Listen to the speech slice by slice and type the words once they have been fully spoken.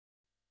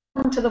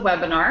welcome to the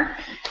webinar.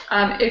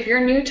 If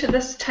you're new to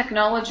this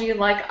technology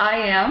like I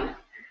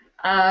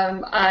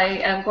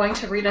am going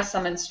to read us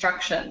some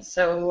instructions.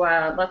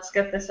 So let's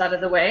get this out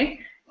of the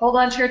way. Hold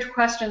on to your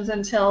questions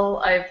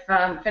until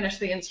I've finished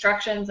the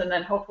instructions, and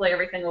then hopefully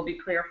everything will be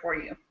clear for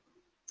you.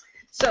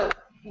 So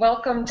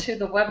welcome to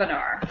the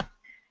webinar.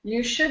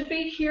 You should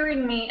be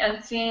hearing me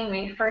and seeing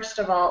me, first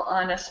of all,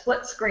 on a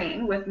split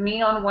screen with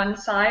me on one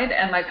side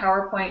and my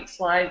PowerPoint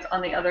slides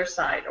on the other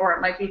side, or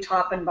it might be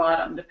top and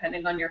bottom,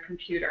 depending on your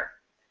computer.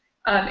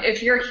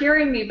 If you're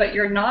hearing me but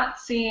you're not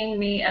seeing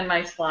me and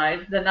my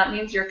slides, then that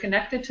means you're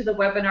connected to the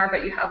webinar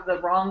but you have the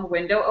wrong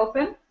window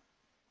open.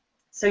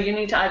 So you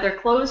need to either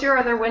close your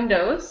other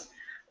windows,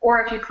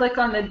 or if you click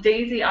on the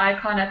daisy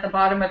icon at the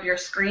bottom of your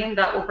screen,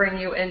 that will bring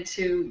you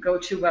into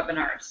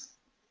GoToWebinars.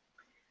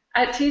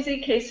 At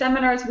TZK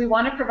Seminars, we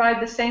want to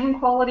provide the same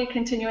quality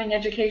continuing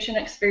education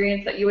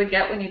experience that you would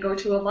get when you go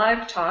to a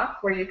live talk,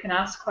 where you can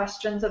ask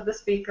questions of the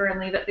speaker and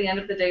leave at the end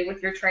of the day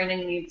with your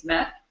training needs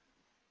met.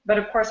 But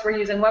of course, we're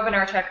using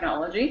webinar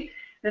technology.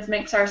 This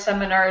makes our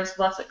seminars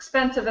less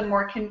expensive and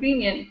more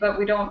convenient, but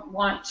we don't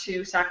want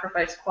to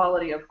sacrifice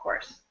quality, of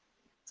course.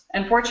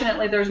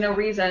 Unfortunately, there's no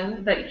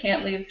reason that you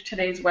can't leave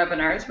today's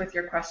webinars with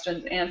your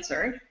questions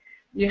answered.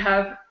 You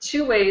have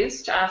two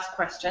ways to ask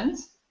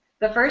questions.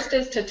 The first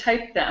is to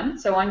type them.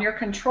 So on your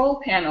control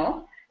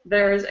panel,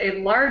 there's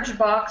a large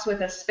box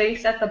with a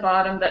space at the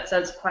bottom that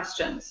says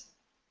questions.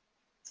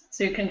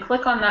 So you can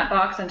click on that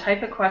box and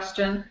type a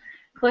question,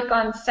 click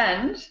on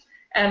send,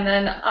 and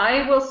then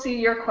I will see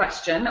your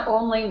question,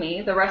 only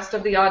me. The rest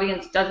of the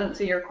audience doesn't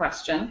see your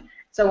question.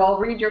 So I'll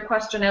read your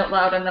question out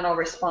loud and then I'll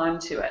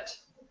respond to it.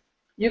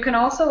 You can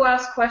also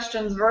ask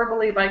questions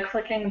verbally by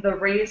clicking the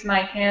Raise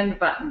My Hand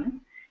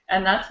button,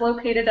 and that's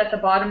located at the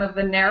bottom of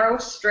the narrow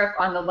strip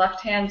on the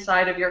left-hand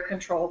side of your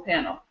control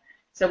panel.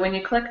 So when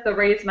you click the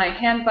Raise My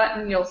Hand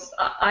button,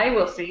 I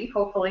will see,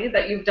 hopefully,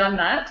 that you've done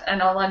that,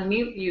 and I'll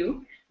unmute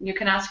you. You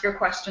can ask your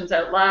questions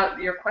out loud,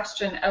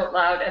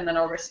 and then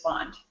I'll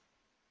respond.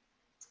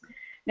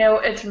 Now,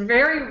 it's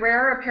very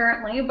rare,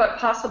 apparently, but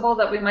possible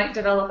that we might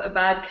develop a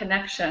bad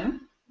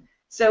connection.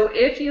 So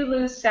if you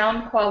lose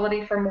sound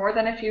quality for more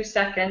than a few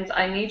seconds,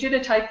 I need you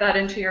to type that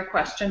into your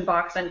question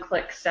box and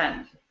click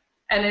send.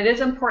 And it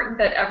is important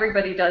that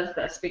everybody does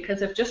this,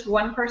 because if just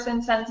one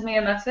person sends me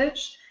a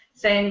message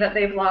saying that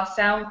they've lost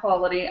sound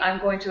quality,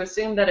 I'm going to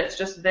assume that it's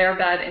just their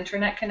bad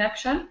internet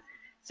connection.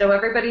 So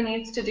everybody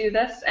needs to do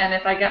this, and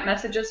if I get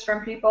messages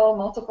from people,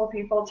 multiple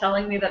people,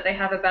 telling me that they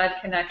have a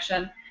bad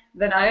connection,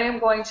 then I am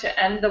going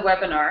to end the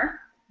webinar.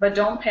 But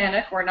don't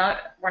panic, we're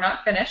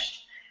not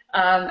finished.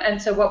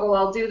 And so what we'll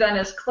all do then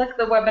is click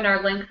the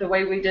webinar link the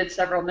way we did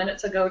several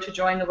minutes ago to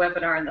join the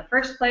webinar in the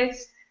first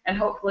place, and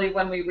hopefully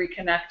when we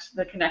reconnect,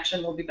 the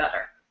connection will be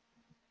better.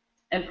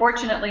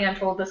 Unfortunately, I'm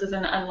told this is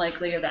an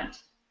unlikely event.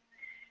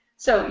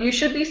 So you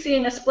should be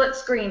seeing a split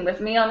screen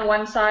with me on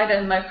one side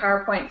and my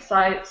PowerPoint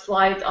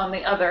slides on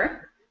the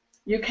other.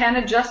 You can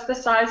adjust the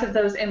size of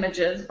those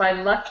images by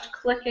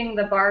left-clicking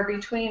the bar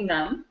between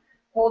them,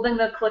 holding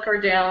the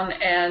clicker down,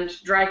 and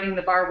dragging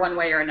the bar one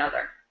way or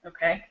another,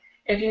 okay?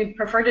 If you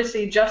prefer to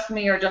see just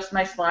me or just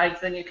my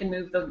slides, then you can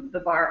move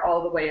the bar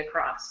all the way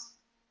across.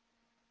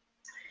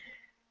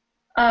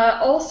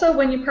 Also,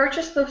 when you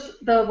purchased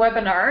the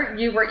webinar,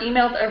 you were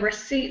emailed a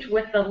receipt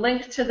with the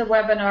link to the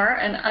webinar,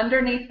 and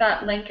underneath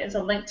that link is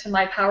a link to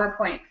my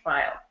PowerPoint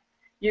file.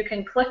 You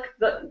can click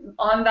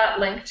on that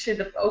link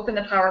to open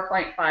the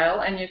PowerPoint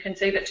file, and you can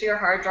save it to your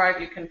hard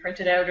drive. You can print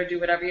it out or do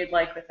whatever you'd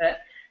like with it.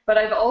 But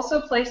I've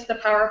also placed the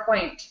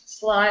PowerPoint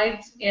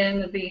slides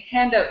in the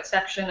handout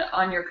section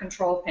on your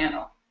control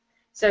panel.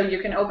 So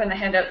you can open the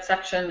handout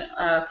section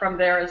from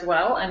there as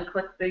well and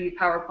click the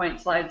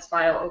PowerPoint slides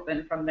file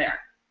open from there.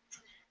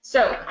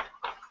 So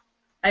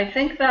I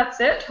think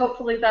that's it.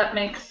 Hopefully that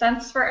makes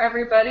sense for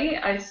everybody.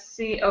 I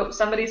see, oh,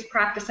 somebody's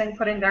practicing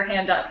putting their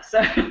hand up.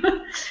 So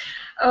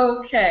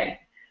okay.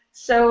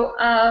 So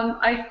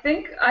I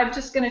think I'm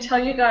just going to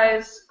tell you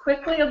guys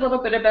quickly a little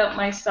bit about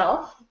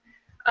myself.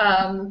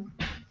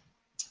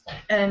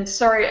 And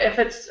sorry if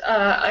it's,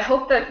 I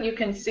hope that you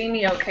can see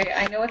me okay.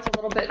 I know it's a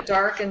little bit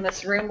dark in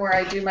this room where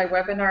I do my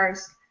webinars.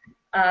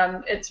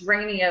 It's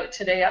rainy out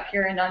today up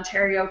here in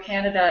Ontario,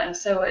 Canada, and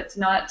so it's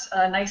not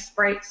a nice,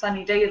 bright,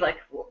 sunny day like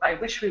I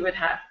wish we would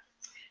have.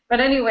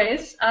 But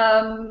anyways,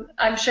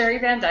 I'm Sherry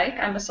Van Dyke.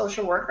 I'm a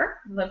social worker.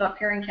 I live up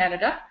here in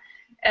Canada.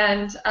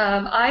 And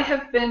I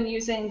have been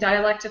using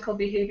dialectical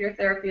behavior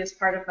therapy as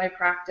part of my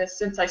practice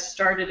since I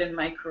started in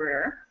my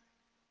career.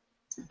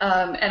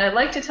 And I'd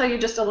like to tell you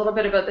just a little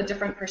bit about the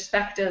different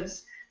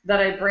perspectives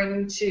that I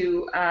bring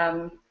to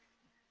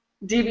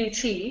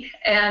DBT,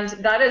 and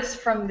that is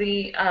from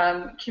the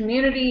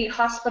community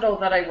hospital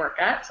that I work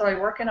at. So I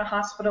work in a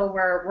hospital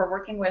where we're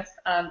working with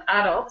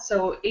adults,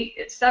 so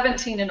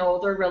 17 and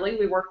older really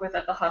we work with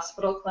at the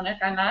hospital clinic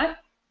I'm at.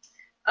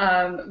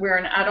 We're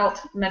an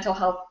adult mental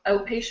health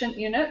outpatient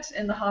unit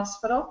in the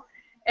hospital,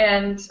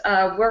 and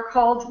we're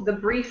called the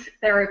Brief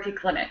Therapy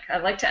Clinic. I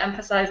like to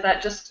emphasize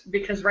that just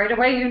because right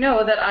away you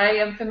know that I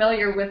am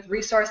familiar with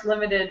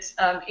resource-limited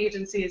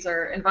agencies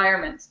or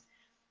environments.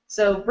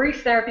 So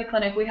brief therapy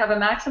clinic, we have a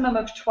maximum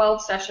of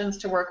 12 sessions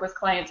to work with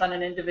clients on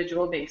an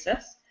individual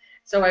basis.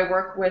 So I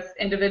work with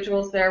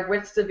individuals there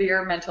with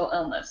severe mental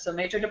illness, so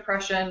major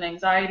depression,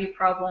 anxiety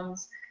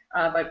problems,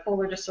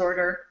 bipolar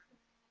disorder,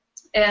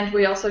 and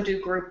we also do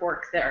group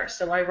work there.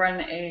 So I run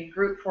a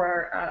group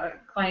for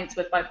clients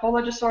with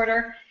bipolar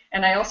disorder,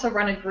 and I also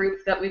run a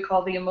group that we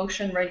call the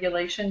emotion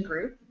regulation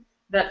group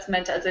that's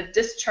meant as a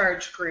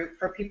discharge group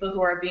for people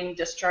who are being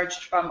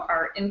discharged from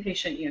our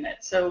inpatient unit.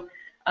 So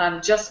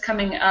just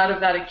coming out of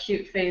that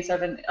acute phase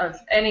of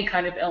any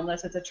kind of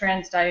illness, it's a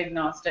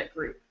transdiagnostic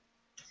group.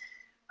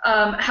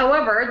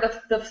 However,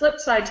 the flip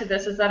side to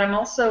this is that I'm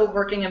also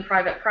working in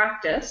private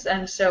practice,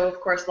 and so of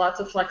course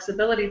lots of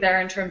flexibility there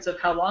in terms of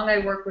how long I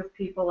work with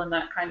people and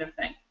that kind of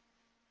thing.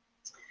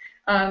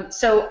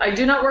 So I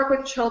do not work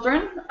with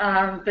children.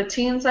 The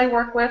teens I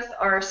work with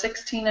are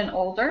 16 and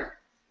older.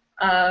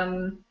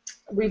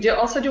 We do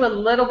also do a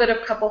little bit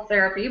of couple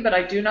therapy, but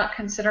I do not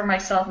consider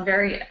myself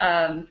very,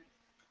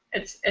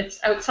 it's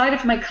outside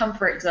of my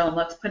comfort zone,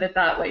 let's put it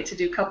that way, to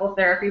do couple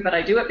therapy, but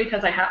I do it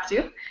because I have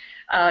to,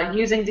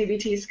 using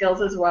DBT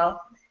skills as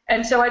well.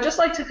 And so I just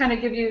like to kind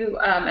of give you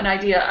an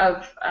idea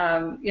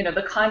of, you know,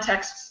 the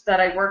contexts that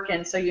I work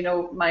in, so you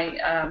know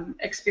my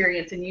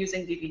experience in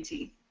using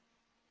DBT.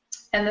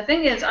 And the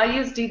thing is, I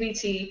use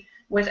DBT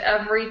with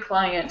every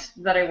client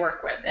that I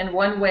work with in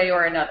one way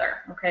or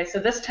another. Okay, so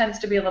this tends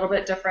to be a little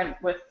bit different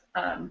with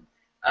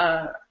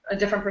a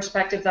different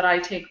perspective that I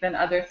take than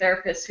other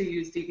therapists who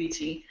use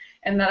DBT,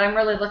 and that I'm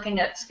really looking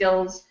at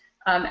skills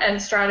and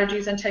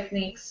strategies and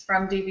techniques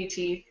from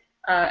DBT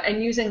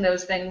and using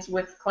those things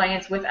with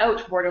clients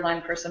without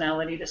borderline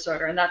personality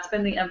disorder, and that's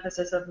been the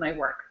emphasis of my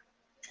work.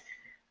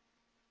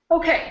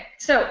 Okay,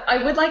 so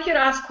I would like you to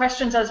ask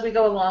questions as we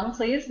go along,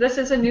 please. This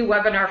is a new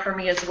webinar for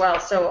me as well,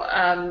 so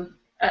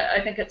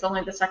I think it's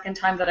only the second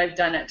time that I've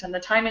done it, and the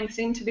timing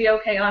seemed to be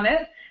okay on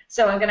it,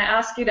 so I'm going to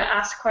ask you to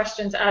ask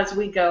questions as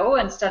we go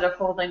instead of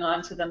holding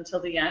on to them till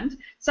the end.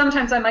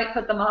 Sometimes I might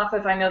put them off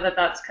if I know that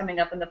that's coming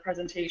up in the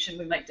presentation.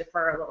 We might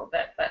defer a little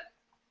bit, but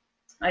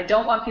I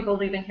don't want people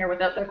leaving here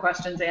without their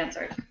questions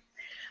answered.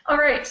 All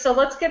right, so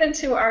let's get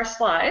into our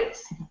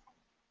slides.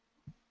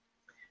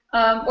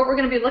 What we're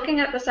going to be looking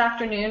at this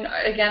afternoon,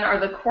 again, are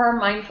the core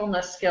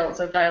mindfulness skills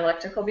of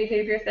dialectical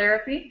behavior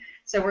therapy.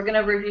 So we're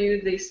going to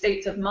review the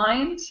states of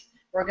mind,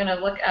 we're going to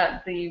look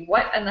at the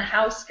what and the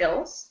how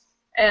skills,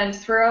 and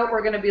throughout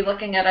we're going to be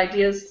looking at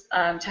ideas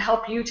to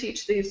help you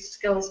teach these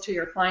skills to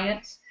your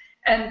clients,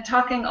 and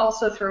talking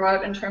also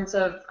throughout in terms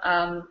of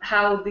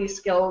how these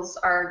skills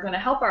are going to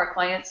help our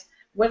clients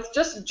with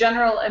just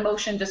general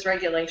emotion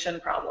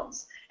dysregulation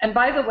problems. And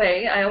by the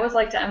way, I always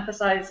like to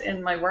emphasize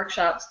in my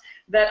workshops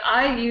that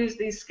I use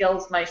these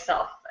skills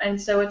myself. And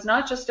so it's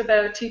not just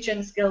about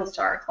teaching skills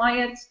to our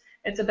clients,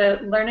 it's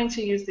about learning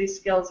to use these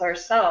skills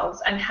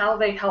ourselves and how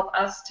they help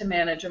us to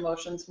manage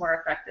emotions more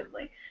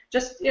effectively.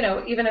 Just, you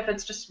know, even if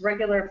it's just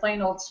regular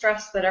plain old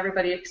stress that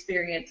everybody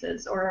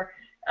experiences, or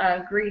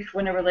grief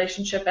when a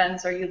relationship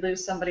ends or you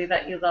lose somebody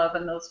that you love,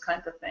 and those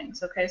kinds of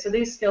things. Okay, so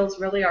these skills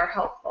really are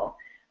helpful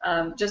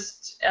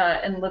just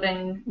in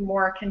living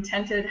more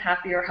contented,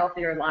 happier,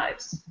 healthier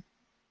lives.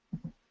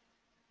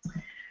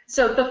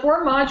 So the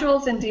 4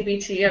 modules in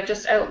DBT I've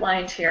just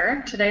outlined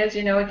here. Today, as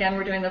you know, again,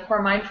 we're doing the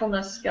core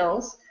mindfulness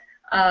skills.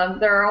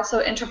 There are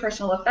also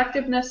interpersonal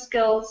effectiveness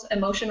skills,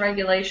 emotion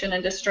regulation,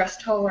 and distress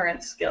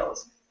tolerance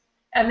skills.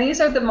 And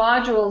these are the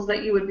modules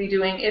that you would be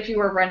doing if you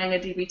were running a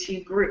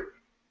DBT group.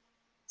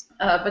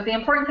 But the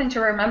important thing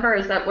to remember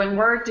is that when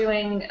we're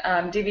doing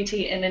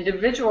DBT in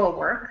individual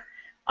work,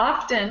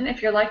 often,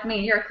 if you're like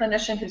me, you're a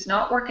clinician who's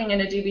not working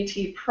in a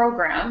DBT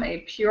program, a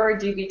pure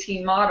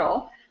DBT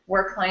model,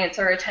 where clients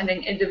are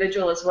attending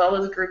individual as well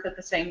as group at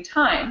the same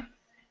time.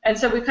 And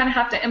so we kind of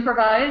have to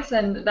improvise,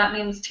 and that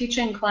means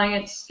teaching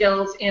clients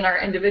skills in our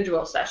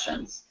individual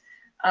sessions.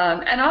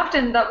 And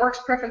often that works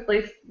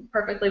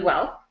perfectly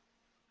well.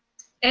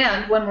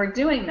 And when we're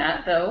doing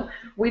that, though,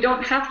 we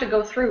don't have to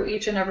go through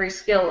each and every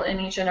skill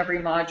in each and every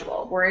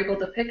module. We're able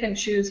to pick and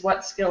choose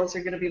what skills are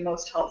going to be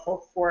most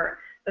helpful for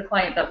the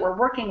client that we're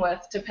working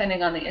with,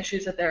 depending on the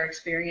issues that they're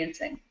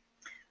experiencing.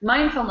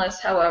 Mindfulness,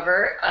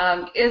 however,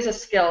 is a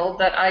skill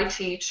that I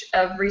teach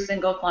every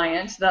single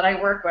client that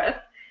I work with.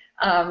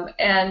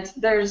 And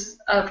there's,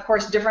 of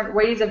course, different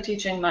ways of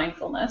teaching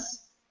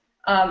mindfulness.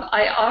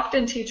 I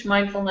often teach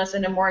mindfulness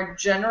in a more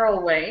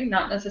general way,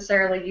 not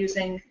necessarily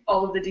using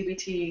all of the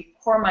DBT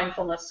core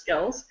mindfulness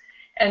skills.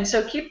 And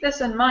so keep this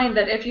in mind,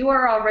 that if you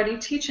are already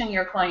teaching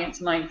your clients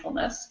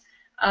mindfulness,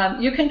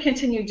 you can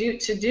continue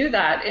to do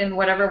that in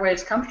whatever way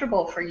is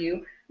comfortable for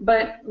you.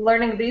 But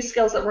learning these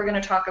skills that we're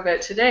going to talk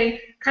about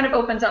today kind of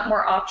opens up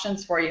more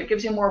options for you. It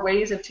gives you more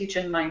ways of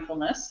teaching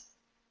mindfulness.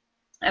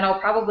 And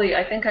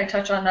I think I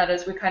touch on that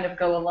as we kind of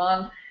go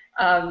along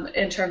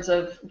in terms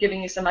of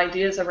giving you some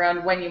ideas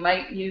around when you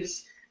might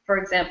use, for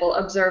example,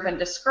 observe and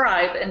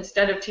describe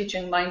instead of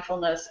teaching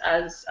mindfulness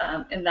as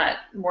in that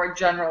more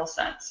general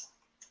sense.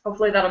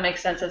 Hopefully that'll make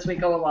sense as we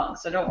go along.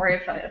 So don't worry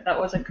if that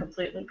wasn't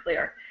completely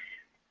clear.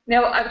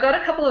 Now, I've got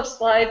a couple of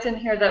slides in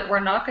here that we're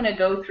not going to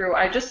go through.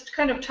 I just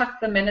kind of tucked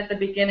them in at the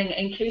beginning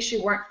in case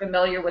you weren't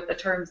familiar with the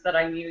terms that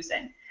I'm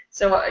using.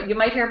 So you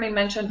might hear me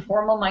mention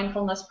formal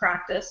mindfulness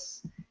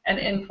practice and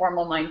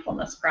informal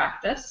mindfulness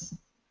practice.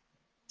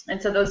 And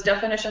so those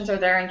definitions are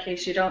there in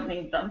case you don't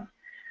need them.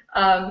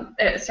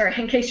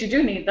 In case you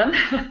do need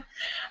them.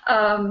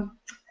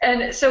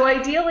 And so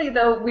ideally,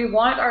 though, we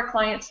want our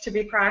clients to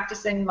be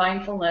practicing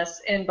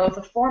mindfulness in both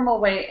a formal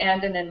way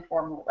and an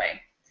informal way.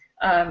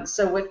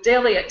 So with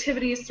daily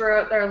activities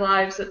throughout their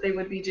lives that they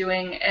would be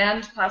doing,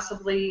 and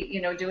possibly,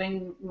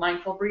 doing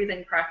mindful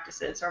breathing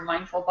practices or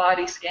mindful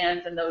body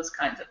scans and those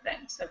kinds of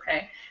things,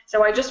 okay?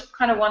 So I just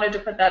kind of wanted to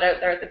put that out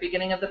there at the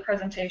beginning of the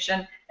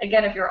presentation.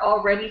 Again, if you're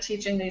already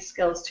teaching these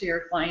skills to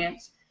your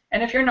clients,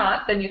 and if you're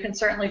not, then you can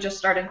certainly just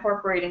start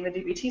incorporating the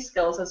DBT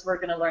skills as we're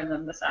going to learn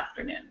them this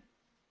afternoon.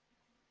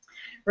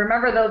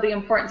 Remember, though, the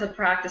importance of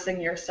practicing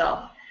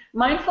yourself.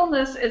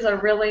 Mindfulness is a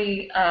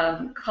really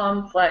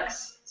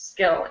complex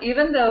skill.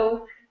 Even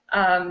though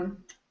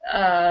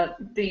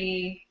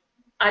the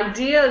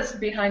ideas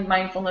behind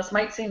mindfulness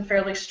might seem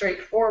fairly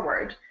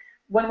straightforward,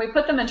 when we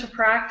put them into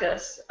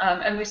practice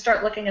and we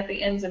start looking at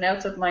the ins and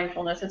outs of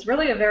mindfulness, it's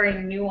really a very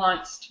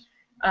nuanced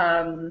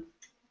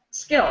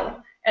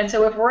skill. And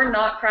so if we're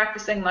not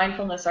practicing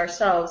mindfulness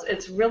ourselves,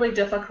 it's really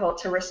difficult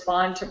to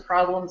respond to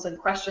problems and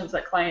questions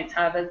that clients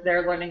have as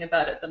they're learning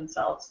about it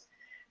themselves.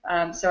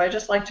 So I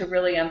just like to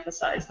really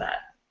emphasize that.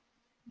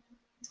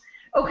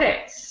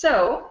 Okay,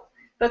 so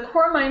the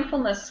core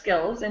mindfulness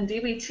skills in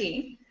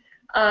DBT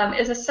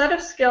is a set of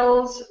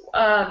skills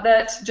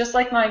that, just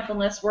like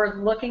mindfulness,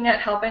 we're looking at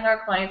helping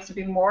our clients to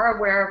be more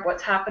aware of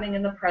what's happening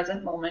in the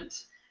present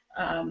moment.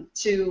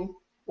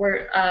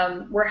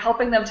 We're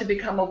helping them to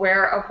become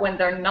aware of when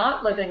they're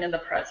not living in the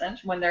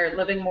present, when they're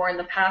living more in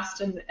the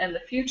past and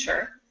the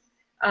future,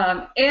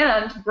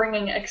 and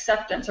bringing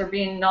acceptance or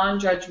being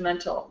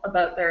non-judgmental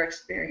about their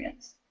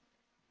experience.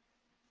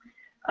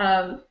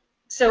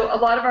 So a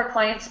lot of our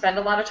clients spend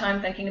a lot of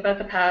time thinking about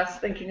the past,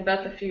 thinking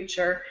about the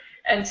future,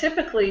 and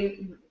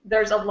typically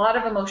there's a lot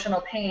of emotional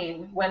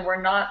pain when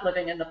we're not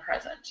living in the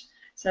present.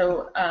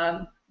 So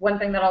one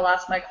thing that I'll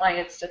ask my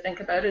clients to think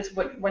about is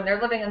when they're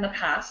living in the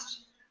past,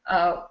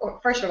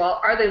 first of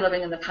all, are they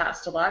living in the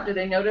past a lot? Do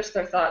they notice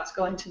their thoughts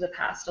going to the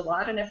past a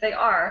lot? And if they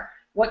are,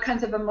 what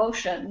kinds of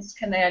emotions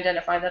can they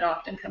identify that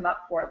often come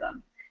up for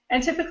them?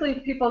 And typically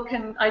people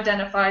can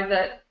identify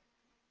that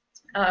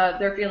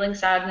they're feeling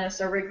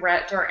sadness or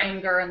regret or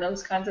anger and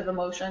those kinds of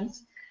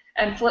emotions.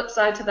 And flip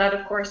side to that,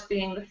 of course,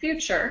 being the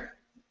future.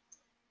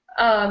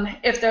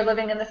 If they're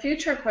living in the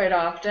future quite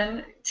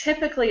often,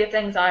 typically it's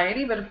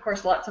anxiety, but of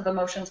course lots of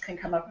emotions can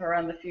come up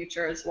around the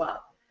future as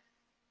well.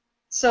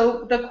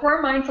 So the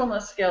core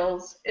mindfulness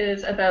skills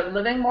is about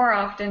living more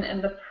often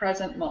in the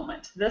present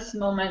moment, this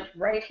moment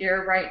right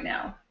here, right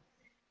now,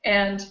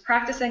 and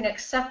practicing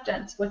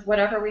acceptance with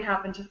whatever we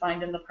happen to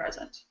find in the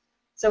present.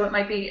 So it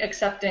might be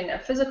accepting a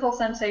physical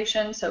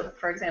sensation, so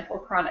for example,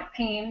 chronic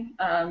pain.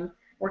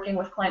 Working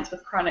with clients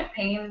with chronic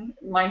pain,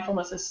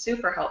 mindfulness is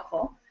super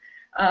helpful.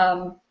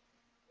 Sorry,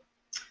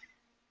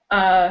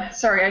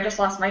 I just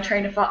lost my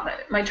train of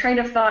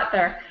thought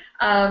there.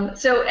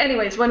 So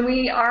anyways, when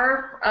we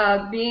are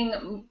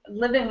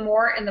living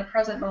more in the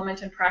present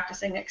moment and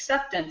practicing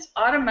acceptance,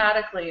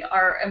 automatically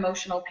our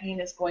emotional pain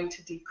is going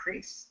to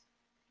decrease.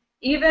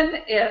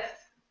 Even if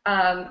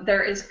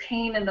there is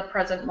pain in the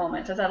present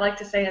moment. As I like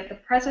to say, the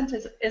present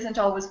isn't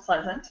always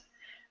pleasant,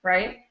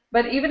 right?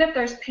 But even if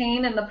there's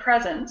pain in the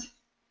present,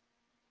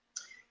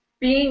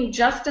 being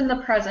just in the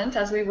present,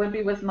 as we would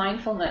be with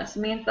mindfulness,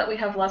 means that we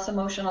have less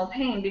emotional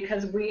pain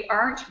because we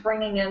aren't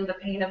bringing in the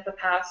pain of the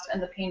past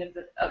and the pain of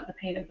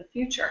the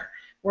future.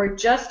 We're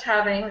just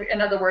having,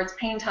 in other words,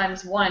 pain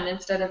times 1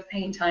 instead of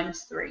pain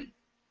times 3.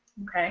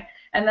 Okay,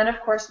 and then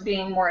of course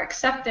being more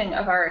accepting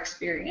of our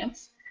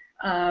experience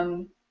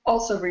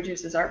also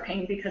reduces our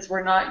pain because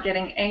we're not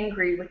getting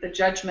angry with the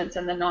judgments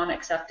and the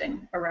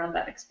non-accepting around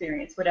that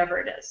experience, whatever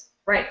it is.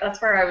 Right,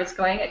 that's where I was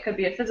going. It could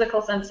be a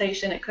physical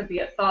sensation, it could be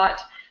a thought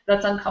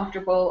that's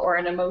uncomfortable or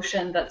an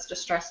emotion that's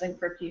distressing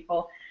for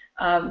people.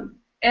 And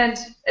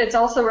it's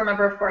also,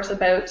 remember, of course,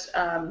 about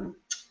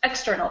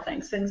external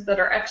things that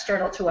are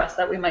external to us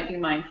that we might be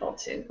mindful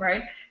to,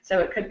 right? So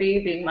it could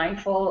be being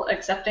mindful,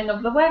 accepting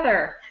of the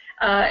weather.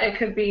 It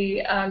could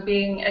be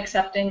being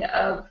accepting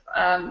of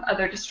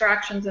other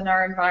distractions in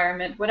our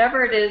environment.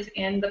 Whatever it is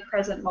in the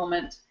present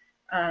moment,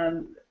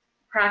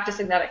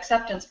 practicing that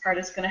acceptance part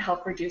is going to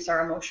help reduce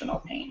our emotional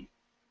pain.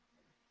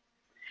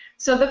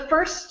 So the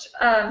first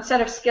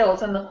set of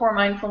skills in the core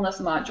mindfulness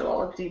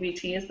module of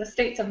DBT is the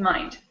states of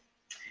mind.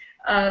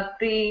 So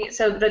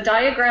the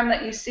diagram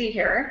that you see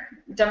here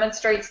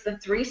demonstrates the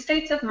 3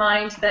 states of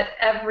mind that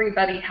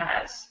everybody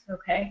has,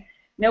 okay?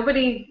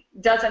 Nobody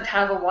doesn't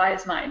have a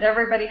wise mind.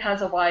 Everybody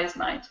has a wise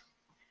mind.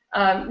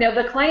 Now,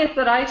 the clients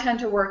that I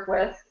tend to work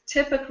with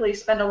typically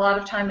spend a lot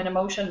of time in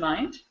emotion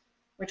mind,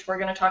 which we're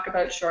going to talk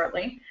about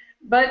shortly.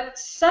 But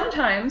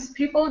sometimes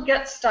people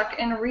get stuck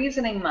in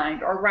reasoning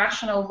mind, or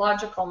rational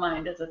logical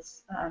mind as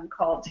it's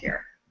called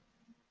here.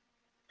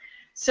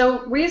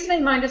 So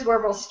reasoning mind is where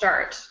we'll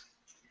start.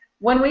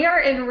 When we are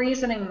in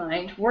reasoning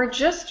mind, we're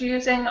just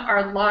using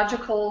our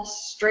logical,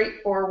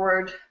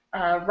 straightforward,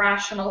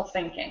 rational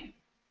thinking.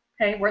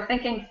 Okay, we're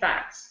thinking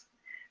facts.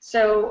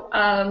 So,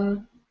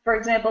 for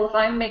example, if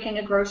I'm making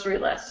a grocery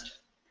list,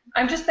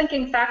 I'm just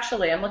thinking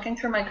factually. I'm looking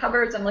through my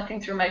cupboards, I'm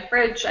looking through my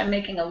fridge, I'm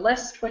making a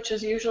list, which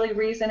is usually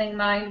reasoning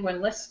mind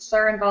when lists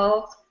are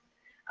involved.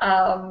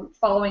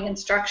 Following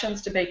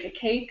instructions to bake a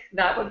cake,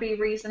 that would be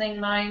reasoning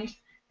mind.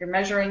 You're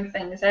measuring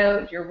things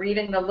out, you're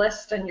reading the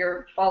list and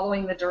you're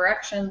following the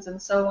directions and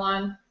so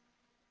on.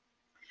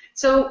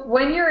 So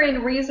when you're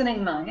in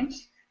reasoning mind,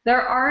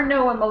 there are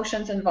no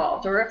emotions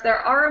involved, or if there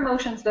are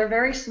emotions, they're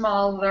very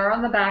small, they're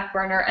on the back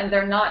burner, and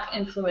they're not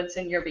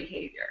influencing your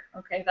behavior.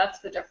 Okay, that's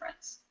the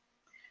difference,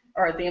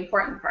 or the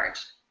important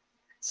part.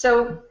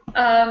 So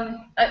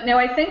now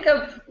I think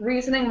of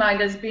reasoning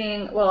mind as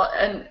being, well,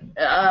 and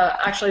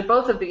actually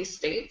both of these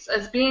states,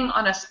 as being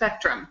on a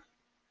spectrum.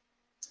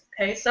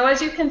 Okay, so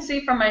as you can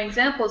see from my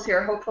examples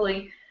here,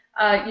 hopefully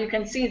you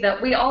can see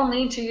that we all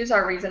need to use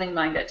our reasoning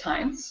mind at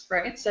times,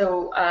 right?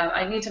 So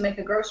I need to make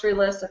a grocery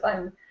list if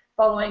I'm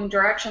following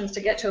directions to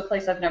get to a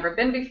place I've never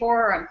been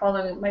before, or I'm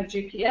following my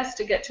GPS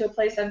to get to a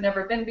place I've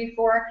never been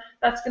before.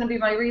 That's going to be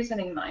my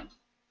reasoning mind.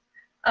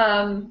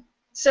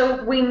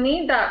 So we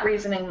need that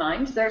reasoning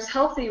mind. There's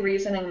healthy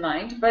reasoning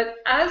mind, but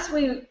as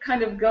we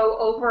kind of go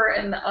over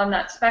on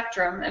that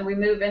spectrum and we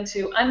move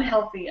into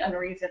unhealthy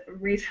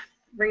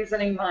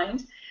reasoning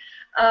mind,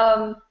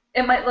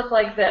 it might look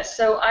like this.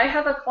 So I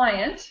have a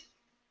client,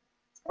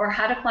 or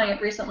had a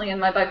client recently in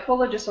my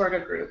bipolar disorder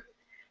group,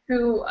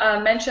 who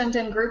mentioned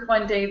in group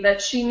one day that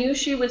she knew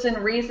she was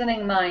in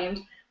reasoning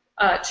mind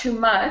too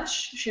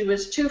much. She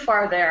was too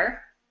far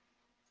there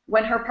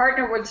when her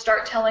partner would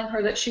start telling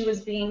her that she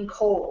was being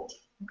cold.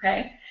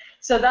 Okay,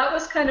 so that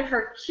was kind of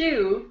her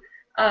cue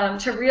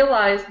to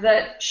realize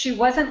that she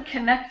wasn't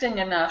connecting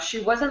enough, she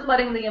wasn't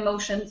letting the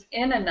emotions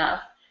in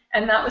enough,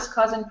 and that was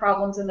causing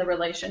problems in the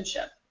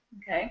relationship.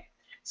 Okay,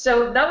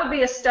 so that would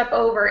be a step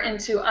over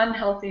into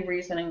unhealthy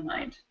reasoning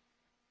mind.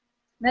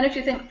 Then if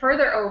you think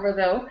further over,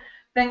 though,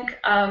 think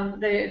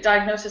the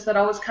diagnosis that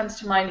always comes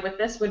to mind with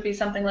this would be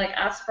something like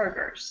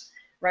Asperger's,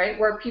 right,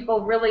 where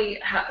people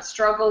really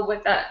struggle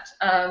with that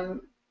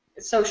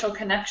social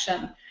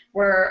connection,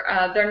 where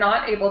they're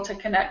not able to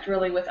connect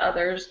really with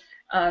others.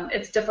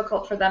 It's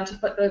difficult for them to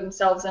put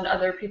themselves in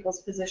other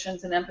people's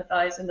positions and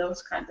empathize and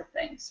those kinds of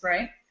things,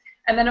 right?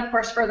 And then, of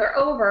course, further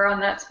over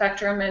on that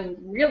spectrum and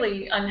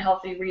really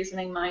unhealthy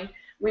reasoning mind,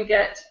 we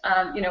get,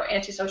 you know,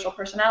 antisocial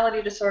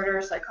personality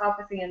disorder,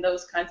 psychopathy, and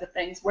those kinds of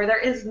things where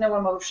there is no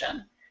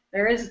emotion.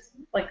 There is,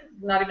 like,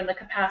 not even the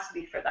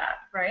capacity for that,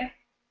 right?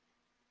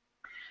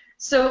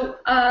 So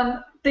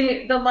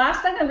the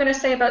last thing I'm going to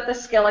say about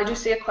this skill, I do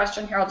see a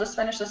question here. I'll just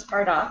finish this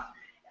part off.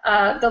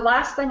 The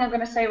last thing I'm going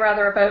to say,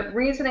 rather, about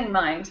reasoning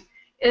mind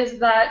is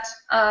that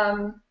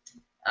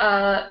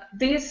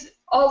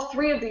all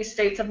three of these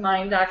states of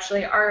mind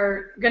actually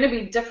are going to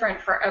be different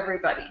for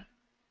everybody.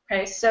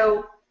 Okay,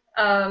 so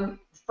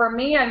for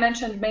me, I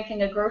mentioned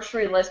making a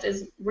grocery list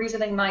is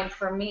reasoning mind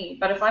for me.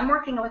 But if I'm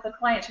working with a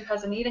client who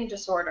has an eating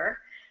disorder,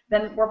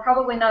 then we're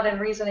probably not in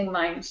reasoning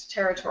mind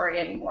territory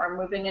anymore,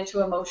 moving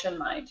into emotion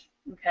mind,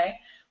 okay?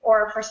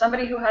 Or for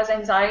somebody who has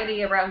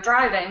anxiety around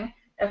driving,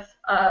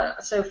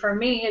 so for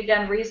me,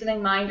 again,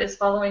 reasoning mind is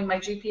following my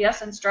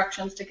GPS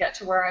instructions to get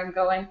to where I'm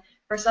going.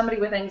 For somebody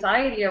with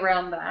anxiety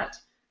around that,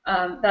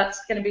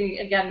 that's going to be,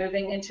 again,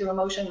 moving into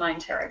emotion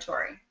mind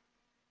territory.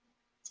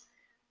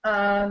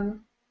 Oh,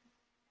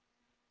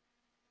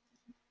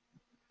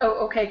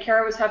 okay,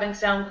 Kara was having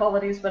sound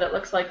qualities, but it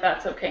looks like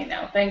that's okay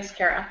now. Thanks,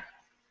 Kara.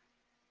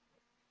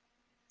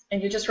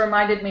 And you just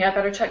reminded me I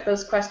better check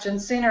those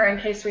questions sooner in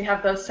case we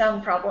have those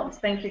sound problems.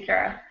 Thank you,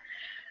 Kara.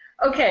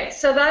 Okay,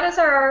 so that is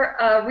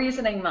our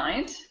reasoning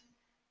mind.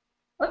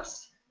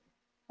 Whoops,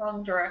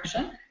 wrong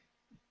direction.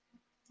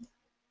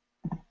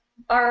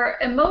 Our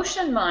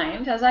emotion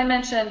mind, as I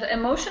mentioned,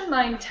 emotion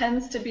mind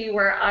tends to be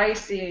where I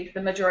see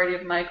the majority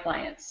of my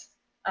clients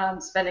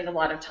spending a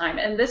lot of time.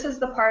 And this is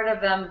the part of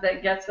them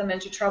that gets them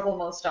into trouble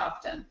most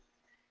often.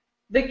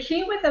 The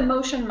key with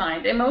emotion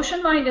mind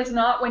is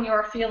not when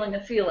you're feeling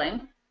a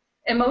feeling.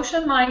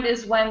 Emotion mind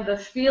is when the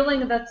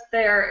feeling that's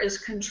there is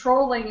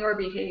controlling your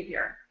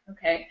behavior.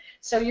 Okay,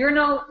 so you're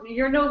no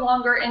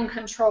longer in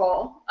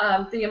control.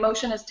 The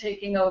emotion is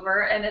taking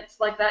over, and it's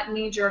like that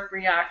knee-jerk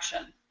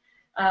reaction.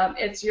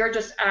 You're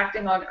just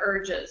acting on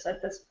urges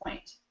at this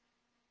point.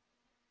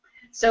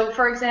 So,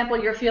 for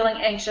example, you're feeling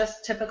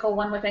anxious. Typical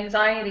one with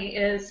anxiety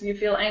is you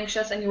feel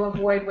anxious and you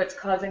avoid what's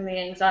causing the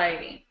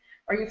anxiety.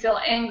 Or you feel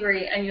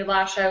angry and you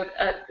lash out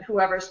at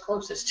whoever's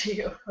closest to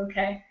you,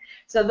 okay?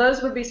 So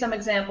those would be some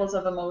examples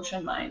of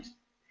emotion mind.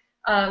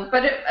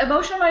 But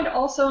emotion mind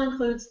also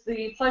includes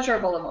the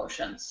pleasurable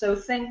emotions. So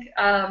think,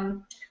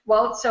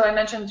 so I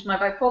mentioned my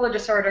bipolar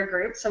disorder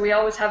group, so we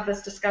always have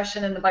this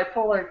discussion in the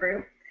bipolar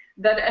group,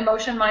 that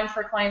emotion mind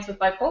for clients with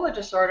bipolar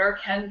disorder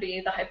can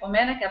be the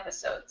hypomanic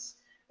episodes,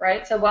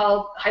 right? So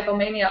while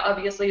hypomania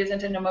obviously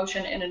isn't an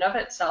emotion in and of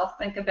itself,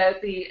 think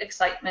about the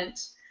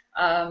excitement,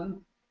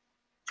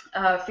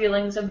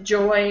 feelings of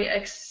joy,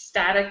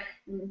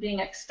 being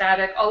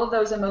ecstatic, all of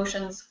those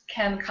emotions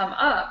can come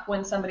up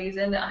when somebody's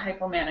in a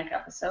hypomanic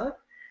episode.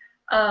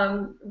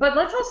 But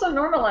let's also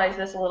normalize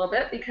this a little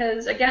bit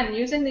because, again,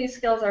 using these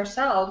skills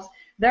ourselves,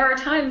 there are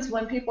times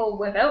when people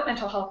without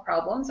mental health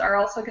problems are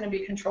also going to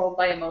be controlled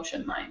by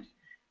emotion mind,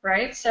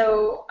 right?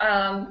 So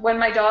when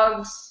my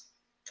dogs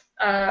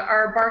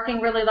are barking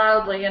really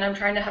loudly and I'm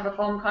trying to have a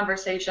phone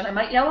conversation, I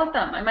might yell at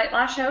them. I might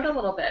lash out a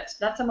little bit.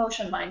 That's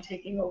emotion mind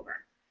taking over.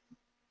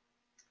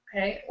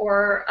 Okay,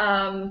 or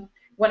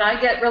when I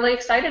get really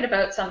excited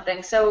about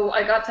something. So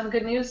I got some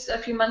good news a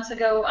few months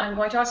ago. I'm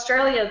going to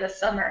Australia this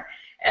summer.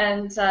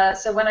 And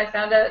so when I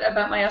found out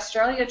about my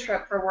Australia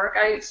trip for work,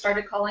 I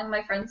started calling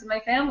my friends and my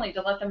family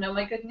to let them know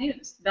my good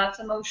news. That's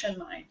emotion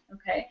mind,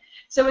 okay?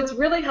 So it's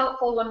really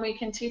helpful when we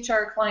can teach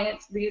our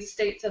clients these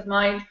states of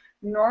mind,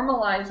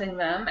 normalizing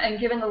them and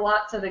giving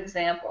lots of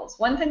examples.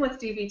 One thing with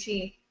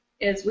DBT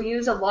is we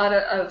use a lot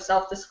of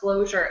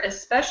self-disclosure,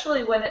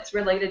 especially when it's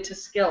related to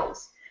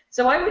skills.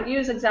 So I would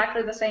use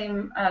exactly the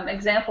same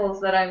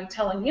examples that I'm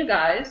telling you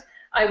guys.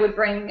 I would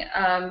bring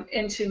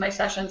into my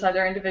sessions,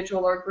 either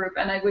individual or group,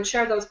 and I would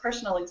share those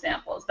personal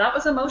examples. That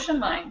was emotion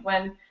mind.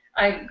 When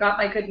I got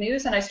my good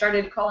news and I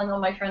started calling all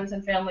my friends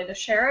and family to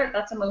share it,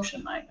 that's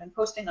emotion mind. I'm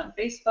posting on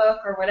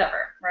Facebook or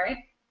whatever, right?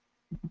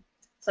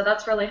 So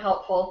that's really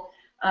helpful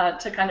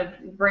to kind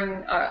of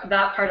bring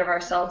that part of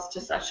ourselves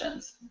to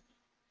sessions.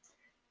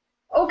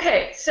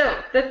 Okay,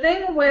 so the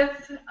thing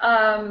with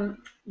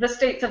the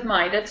states of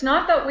mind, it's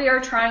not that we are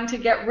trying to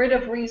get rid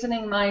of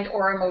reasoning mind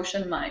or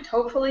emotion mind.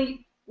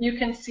 Hopefully you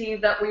can see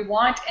that we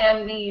want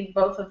and need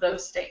both of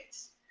those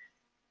states.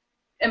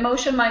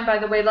 Emotion mind, by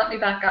the way, let me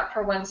back up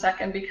for 1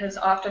 second, because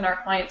often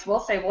our clients will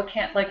say, well,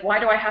 why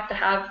do I have to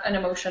have an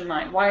emotion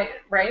mind? Why,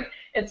 right?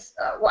 It's,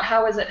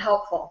 how is it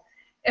helpful?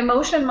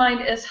 Emotion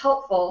mind is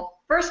helpful,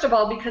 first of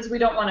all, because we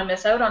don't want to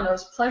miss out on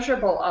those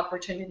pleasurable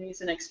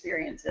opportunities and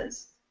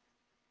experiences.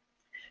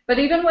 But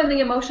even when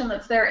the emotion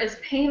that's there is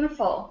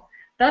painful,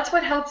 that's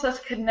what helps us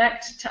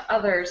connect to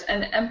others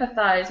and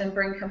empathize and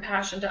bring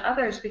compassion to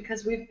others,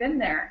 because we've been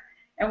there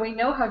and we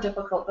know how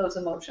difficult those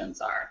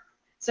emotions are.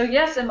 So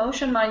yes,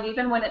 emotion mind,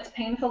 even when it's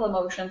painful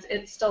emotions,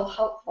 it's still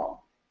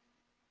helpful.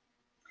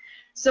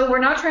 So we're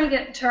not trying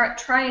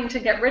to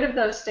get rid of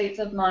those states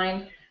of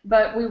mind,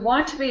 but we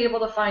want to be able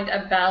to find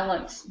a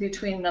balance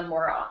between them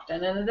more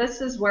often. And this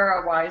is where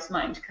our wise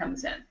mind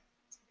comes in.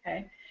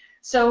 Okay.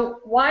 So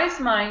wise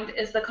mind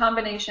is the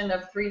combination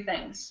of three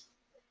things.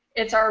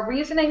 It's our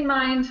reasoning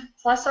mind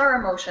plus our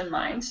emotion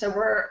mind. So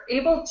we're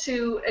able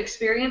to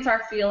experience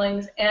our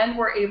feelings and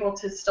we're able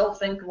to still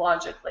think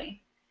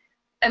logically.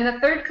 And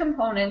the third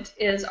component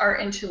is our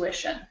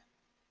intuition.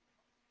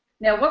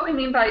 Now, what we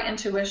mean by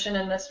intuition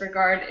in this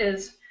regard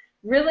is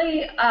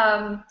really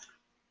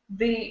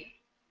the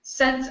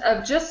sense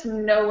of just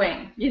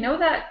knowing. You know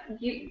that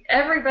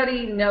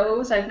everybody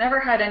knows. I've never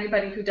had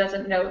anybody who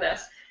doesn't know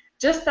this.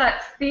 Just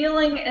that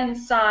feeling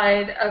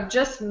inside of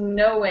just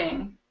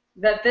knowing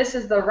that this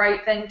is the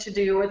right thing to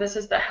do, or this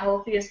is the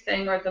healthiest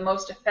thing, or the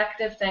most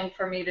effective thing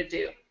for me to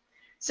do.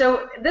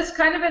 So this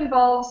kind of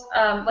involves,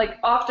 like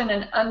often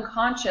an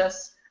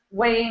unconscious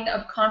weighing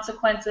of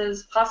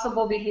consequences,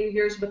 possible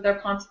behaviors with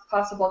their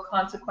possible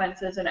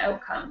consequences and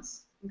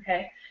outcomes,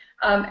 okay?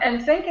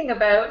 And thinking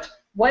about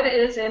what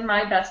is in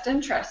my best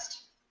interest.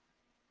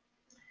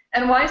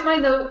 And wise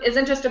mind, though,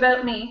 isn't just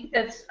about me.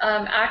 It's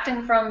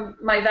acting from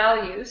my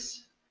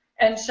values.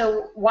 And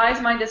so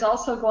wise mind is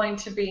also going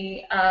to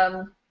be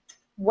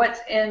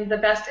what's in the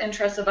best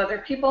interest of other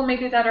people,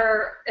 maybe that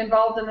are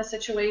involved in the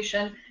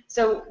situation.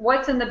 So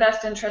what's in the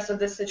best interest of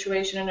this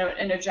situation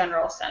in a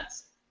general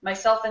sense,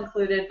 myself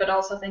included, but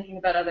also thinking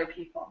about other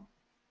people.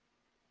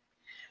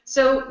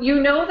 So you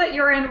know that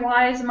you're in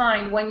wise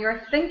mind when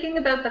you're thinking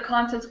about the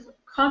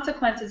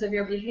consequences of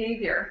your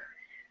behavior,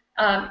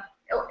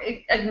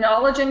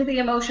 acknowledging the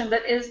emotion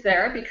that is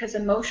there, because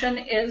emotion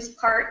is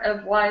part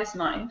of wise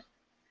mind.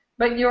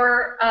 But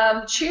you're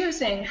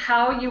choosing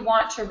how you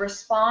want to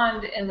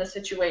respond in the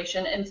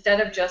situation instead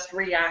of just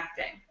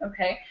reacting,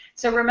 okay?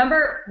 So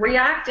remember,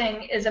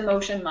 reacting is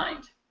emotion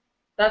mind.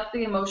 That's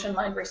the emotion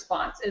mind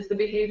response, is the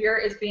behavior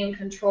is being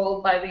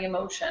controlled by the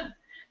emotion.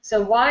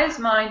 So wise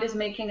mind is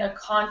making a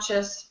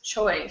conscious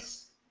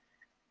choice,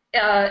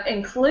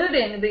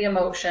 including the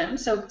emotion,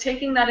 so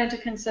taking that into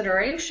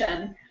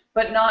consideration,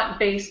 but not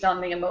based on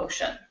the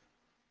emotion.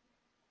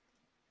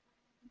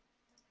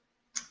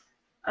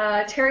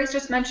 Terry's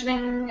just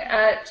mentioning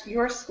at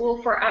your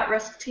school for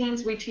at-risk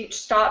teens, we teach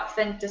stop,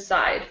 think,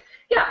 decide.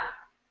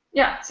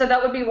 Yeah, so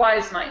that would be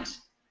wise mind.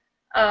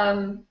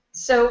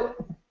 So,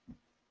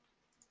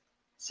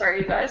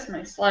 sorry you guys,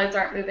 my slides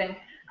aren't moving.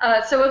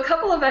 So a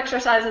couple of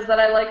exercises that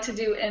I like to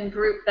do in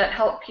group that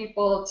help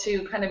people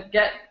to kind of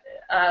get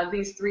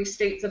these three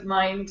states of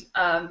mind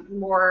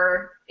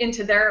more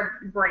into their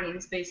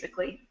brains,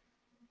 basically.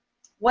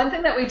 One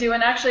thing that we do,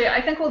 and actually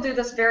I think we'll do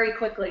this very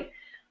quickly,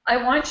 I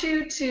want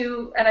you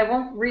to, and I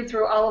won't read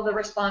through all of the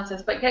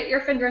responses, but get your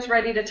fingers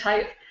ready to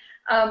type.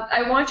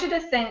 I want you to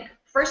think,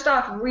 first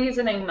off,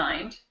 reasoning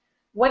mind.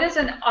 what is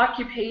an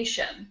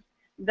occupation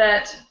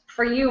that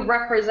for you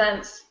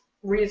represents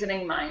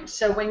reasoning mind?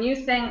 So when you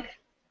think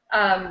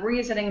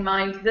reasoning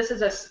mind, this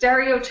is a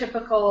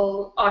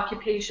stereotypical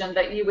occupation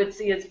that you would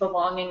see as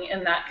belonging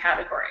in that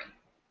category.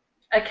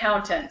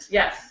 Accountant,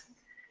 yes.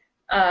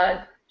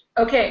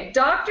 Okay,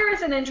 doctor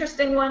is an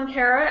interesting one,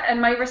 Kara, and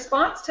my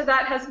response to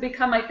that has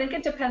become, I think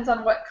it depends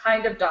on what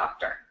kind of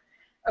doctor.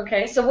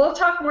 Okay, so we'll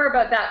talk more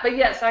about that, but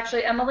yes,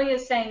 actually Emily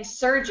is saying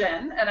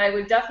surgeon, and I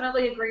would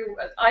definitely agree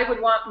with, I would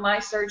want my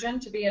surgeon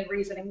to be in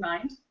reasoning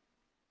mind.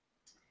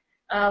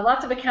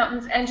 Lots of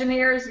accountants,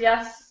 engineers,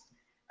 yes.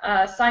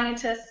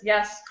 Scientists,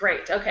 yes,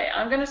 great. Okay,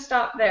 I'm going to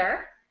stop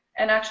there,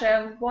 and actually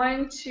I'm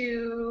going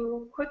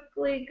to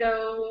quickly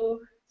go,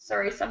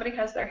 sorry, somebody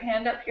has their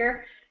hand up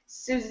here.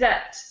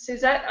 Suzette,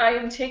 I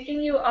am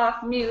taking you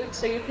off mute,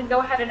 so you can go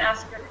ahead and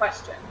ask your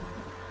question.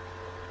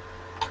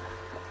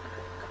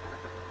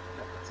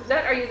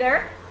 Suzette, are you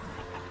there?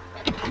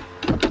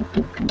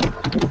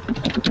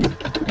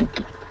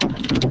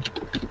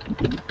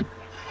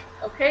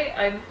 Okay,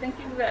 I'm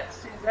thinking that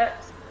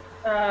Suzette's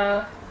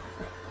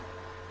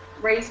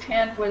raised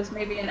hand was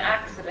maybe an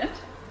accident.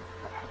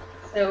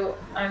 So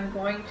I'm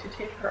going to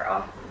take her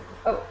off.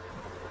 Oh,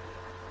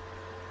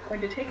 I'm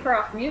going to take her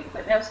off mute,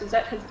 but now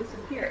Suzette has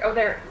disappeared. Oh,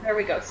 there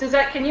we go.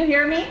 Suzette, can you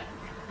hear me?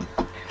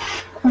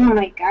 Oh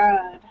my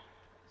God.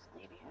 This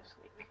lady is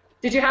sleeping.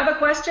 Did you have a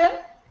question?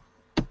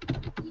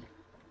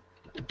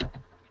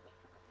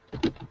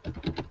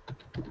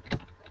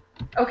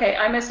 Okay,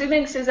 I'm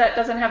assuming Suzette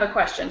doesn't have a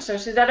question. So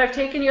Suzette, I've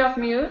taken you off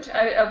mute.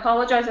 I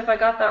apologize if I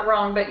got that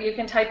wrong, but you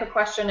can type a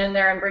question in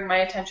there and bring my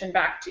attention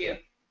back to you.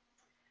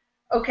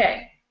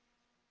 Okay.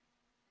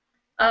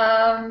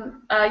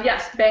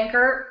 Yes,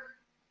 banker.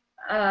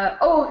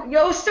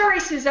 Sorry,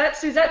 Suzette.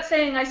 Suzette's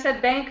saying I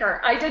said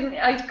banker. I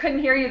couldn't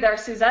hear you there,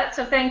 Suzette,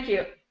 so thank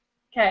you.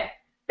 Okay,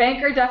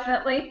 banker,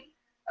 definitely.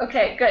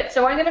 Okay, good.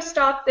 So I'm going to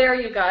stop there,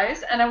 you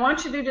guys, and I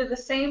want you to do the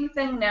same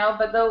thing now,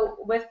 but though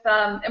with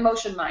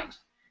emotion mind.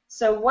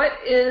 So what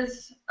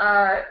is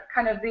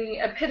kind of the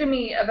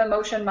epitome of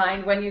emotion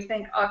mind when you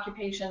think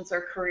occupations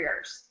or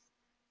careers?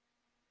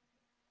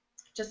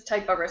 Just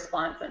type a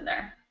response in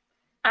there.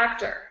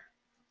 Actor.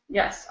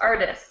 Yes.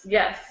 Artist.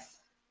 Yes.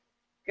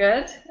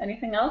 Good.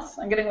 Anything else?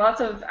 I'm getting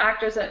lots of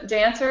actors and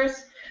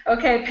dancers.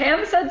 Okay,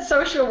 Pam said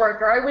social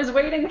worker. I was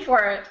waiting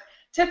for it.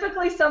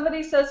 Typically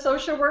somebody says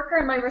social worker,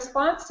 and my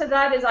response to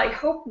that is I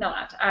hope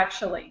not,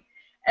 actually.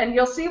 And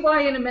you'll see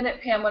why in a minute,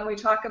 Pam, when we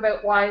talk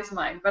about wise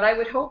mind. But I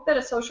would hope that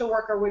a social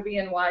worker would be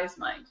in wise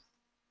mind.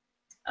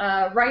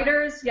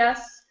 Writers,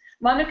 yes.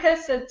 Monica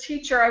said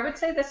teacher. I would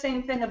say the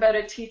same thing about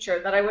a teacher,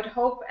 that I would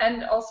hope,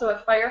 and also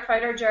a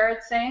firefighter,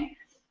 Jared's saying.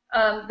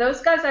 Those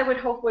guys I would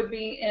hope would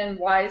be in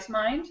wise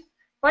mind.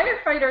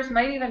 Firefighters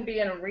might even be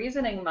in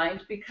reasoning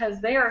mind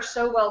because they are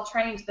so well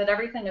trained that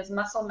everything is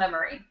muscle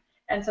memory.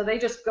 And so they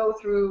just go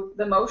through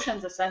the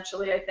motions,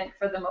 essentially, I think,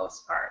 for the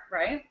most part,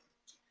 right?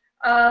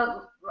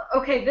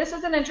 Okay, this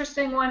is an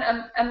interesting one.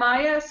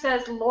 Amaya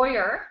says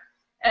lawyer,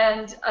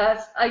 and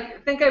I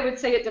think I would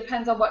say it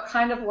depends on what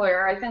kind of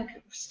lawyer. I think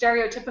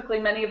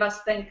stereotypically many of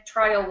us think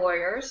trial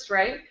lawyers,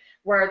 right,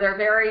 where they're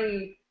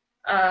very,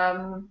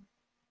 I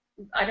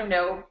don't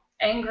know,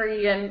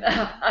 angry and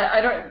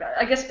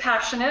I guess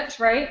passionate,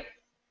 right?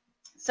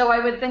 So I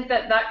would think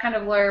that that kind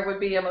of lawyer would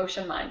be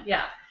emotion mind,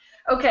 yeah.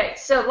 Okay,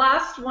 so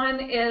last one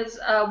is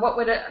what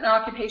would an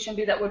occupation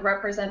be that would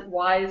represent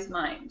wise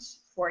mind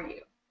for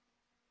you?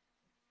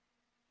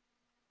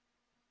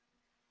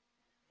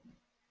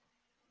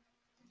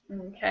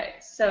 Okay,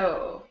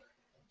 so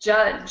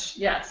judge,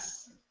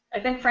 yes. I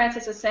think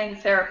Francis is saying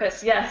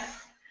therapist,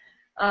 yes.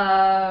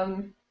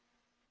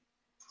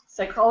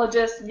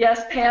 Psychologist,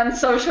 yes. Pam,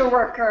 social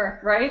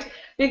worker, right?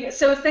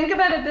 So think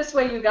about it this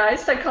way, you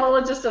guys.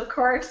 Psychologist, of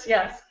course,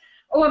 yes.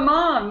 Oh, a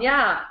mom,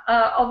 yeah.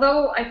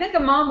 Although I think a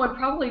mom would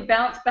probably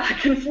bounce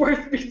back and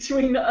forth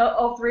between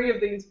all three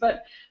of these,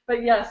 but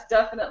yes,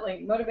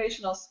 definitely.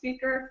 Motivational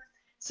speaker.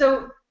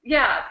 So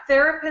yeah,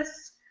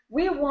 therapists,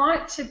 we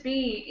want to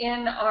be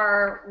in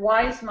our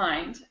wise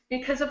mind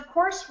because of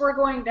course we're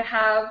going to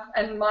have,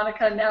 and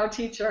Monica, now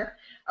teacher,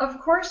 of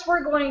course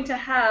we're going to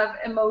have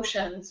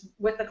emotions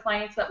with the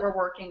clients that we're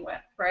working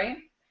with, right?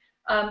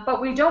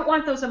 But we don't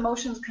want those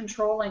emotions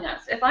controlling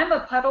us. If I'm a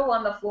puddle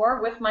on the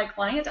floor with my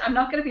client, I'm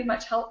not going to be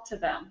much help to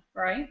them,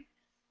 right?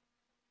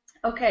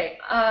 Okay,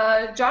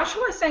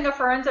 Joshua is saying a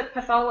forensic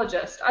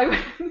pathologist.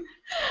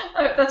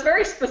 That's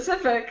very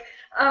specific.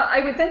 I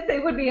would think they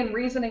would be in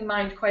reasoning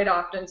mind quite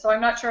often, so I'm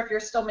not sure if you're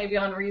still maybe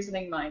on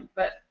reasoning mind,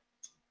 but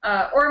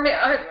or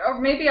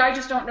maybe I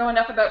just don't know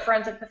enough about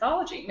forensic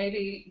pathology.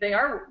 Maybe they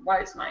are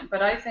wise mind,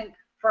 but I think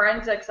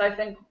forensics, I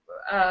think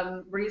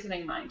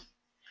reasoning mind.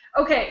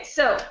 Okay,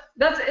 so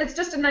it's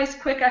just a nice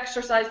quick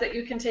exercise that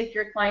you can take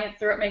your client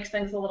through. It makes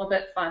things a little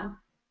bit fun.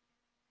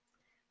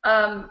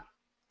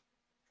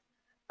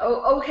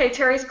 Okay,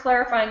 Terry's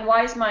clarifying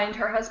wise mind.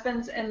 Her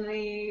husband's in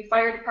the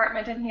fire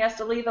department and he has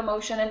to leave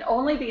emotion and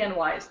only be in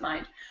wise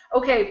mind.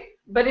 Okay,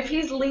 but if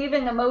he's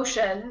leaving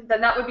emotion, then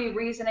that would be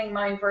reasoning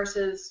mind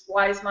versus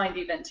wise mind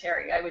even,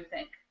 Terry, I would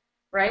think,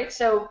 right?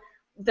 So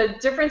the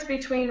difference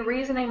between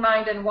reasoning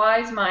mind and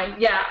wise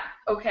mind, yeah,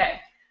 okay.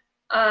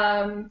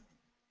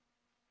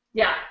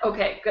 Yeah,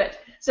 okay, good.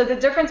 So the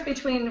difference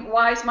between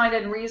wise mind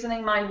and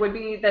reasoning mind would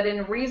be that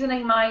in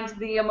reasoning mind,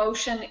 the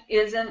emotion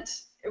isn't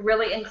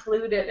really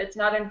included. It's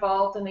not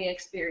involved in the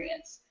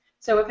experience.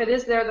 So if it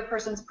is there, the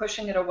person's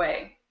pushing it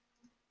away.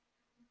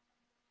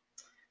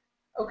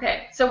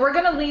 Okay, so we're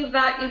going to leave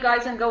that, you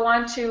guys, and go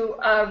on to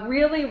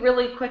really,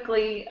 really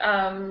quickly,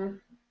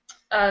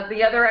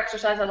 the other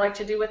exercise I like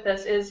to do with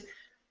this is,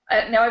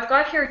 now I've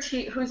got here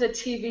who's a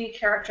TV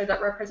character that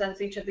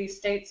represents each of these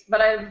states, but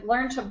I've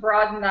learned to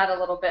broaden that a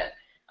little bit.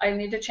 I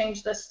need to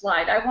change this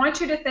slide. I want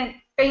you to think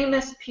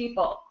famous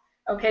people,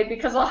 okay,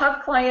 because I'll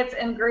have clients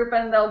in group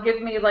and they'll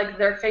give me like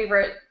their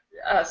favorite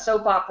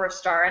soap opera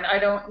star, and I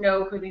don't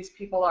know who these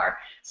people are.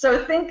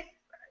 So think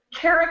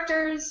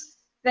characters,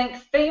 think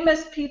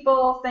famous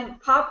people,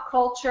 think pop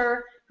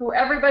culture, who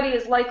everybody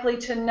is likely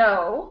to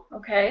know,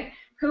 okay?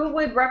 Who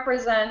would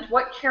represent,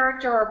 what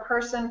character or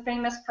person,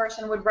 famous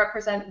person would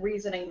represent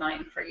reasoning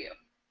mind for you?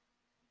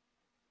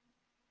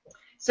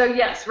 So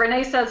yes,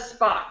 Renee says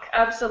Spock,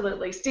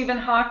 absolutely. Stephen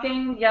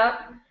Hawking,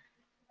 yep.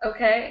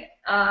 Okay.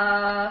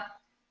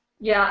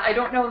 Yeah, I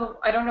don't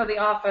know The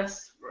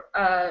Office,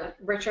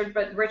 Richard,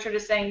 but Richard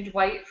is saying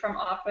Dwight from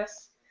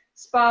Office.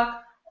 Spock,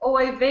 oh,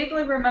 I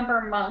vaguely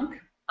remember Monk.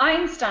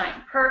 Einstein,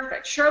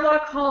 perfect.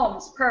 Sherlock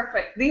Holmes,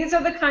 perfect. These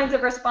are the kinds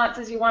of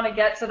responses you want to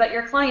get so that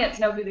your clients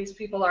know who these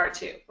people are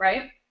too,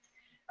 right?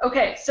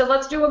 Okay, so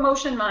let's do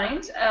emotion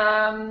mind.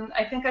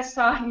 I think I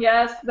saw,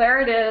 yes, there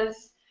it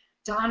is.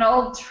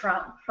 Donald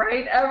Trump,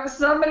 right?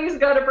 Somebody's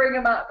got to bring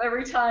him up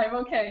every time.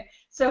 Okay,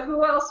 so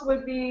who else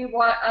would be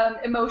what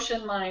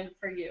emotion mind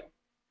for you?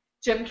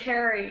 Jim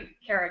Carrey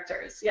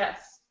characters,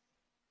 yes.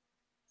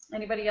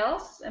 Anybody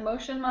else?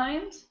 Emotion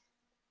mind?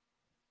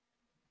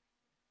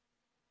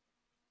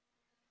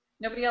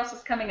 Nobody else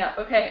is coming up.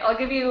 Okay, I'll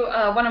give you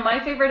one of my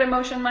favorite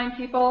emotion mind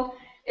people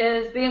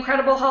is the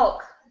Incredible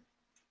Hulk.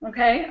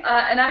 Okay,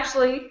 and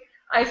actually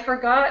I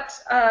forgot,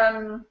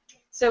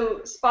 so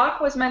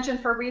Spock was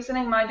mentioned for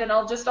reasoning mind, and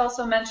I'll just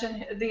also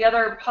mention the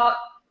other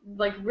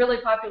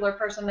really popular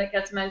person that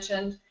gets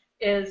mentioned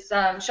is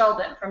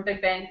Sheldon from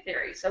Big Bang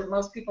Theory. So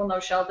most people know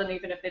Sheldon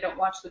even if they don't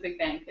watch the Big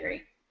Bang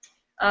Theory.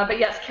 But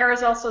yes,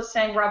 Kara's also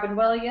saying Robin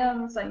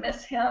Williams. I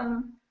miss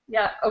him.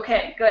 Yeah,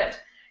 okay, good.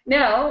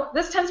 Now,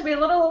 this tends to be a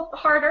little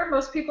harder.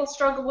 Most people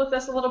struggle with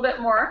this a little bit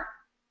more.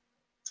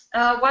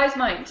 Wise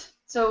mind.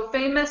 So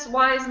famous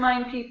wise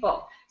mind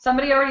people.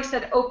 Somebody already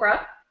said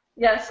Oprah.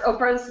 Yes,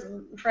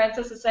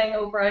 Francis is saying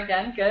Oprah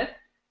again. Good.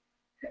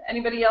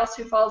 Anybody else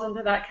who falls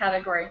into that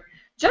category?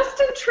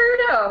 Justin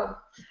Trudeau.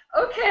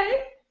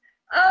 Okay.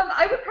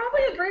 I would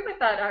probably agree with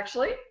that,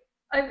 actually.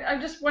 I'm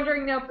just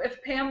wondering now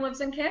if Pam lives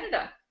in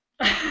Canada.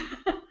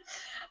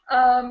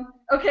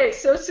 Okay,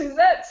 so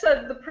Suzette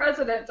said the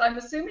president. I'm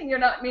assuming you're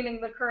not meaning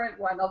the current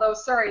one, although,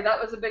 sorry,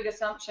 that was a big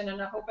assumption,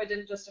 and I hope I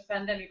didn't just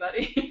offend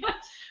anybody.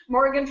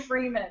 Morgan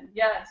Freeman,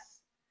 yes.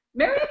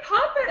 Mary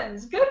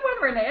Poppins, good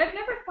one, Renee. I've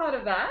never thought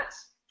of that.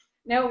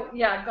 No,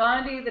 yeah,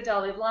 Gandhi, the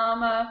Dalai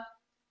Lama.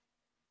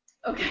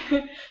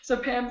 Okay, so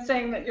Pam's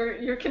saying that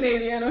you're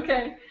Canadian.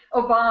 Okay,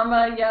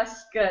 Obama,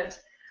 yes, good.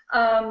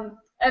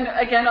 And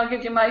again, I'll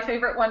give you my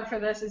favorite one for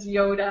this is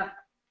Yoda.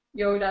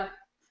 Yoda.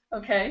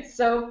 Okay,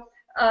 so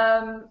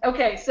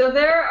so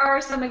there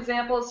are some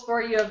examples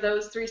for you of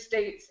those three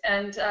states,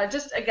 and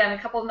just again,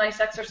 a couple of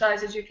nice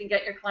exercises you can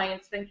get your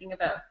clients thinking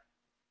about.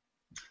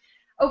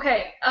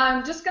 Okay,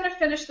 I'm just going to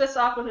finish this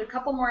off with a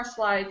couple more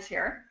slides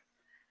here.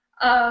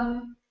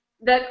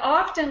 That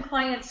often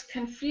clients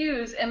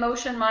confuse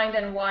emotion mind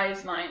and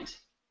wise mind.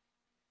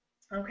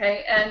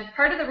 Okay, and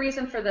part of the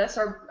reason for this,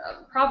 or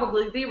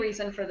probably the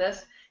reason for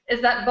this,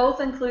 is that both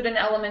include an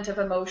element of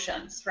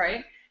emotions,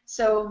 right?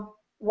 So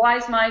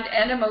wise mind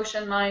and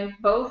emotion mind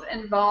both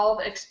involve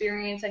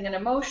experiencing an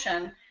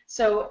emotion.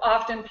 So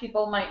often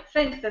people might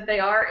think that they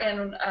are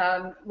in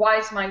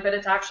wise mind, but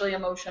it's actually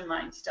emotion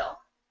mind still.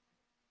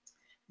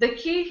 The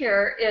key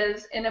here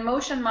is in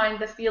emotion mind,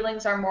 the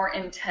feelings are more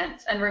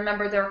intense. And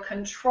remember, they're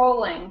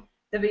controlling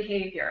the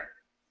behavior.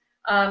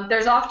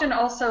 There's often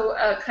also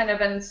a kind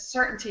of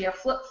uncertainty, a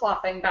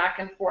flip-flopping back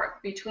and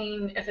forth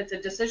between, if it's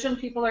a decision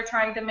people are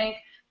trying to make,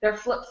 they're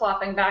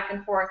flip-flopping back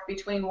and forth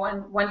between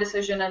one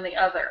decision and the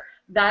other.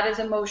 That is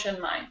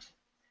emotion mind.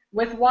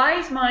 With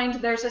wise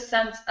mind, there's a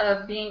sense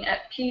of being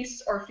at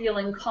peace or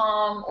feeling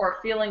calm or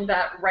feeling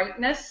that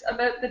rightness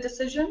about the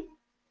decision.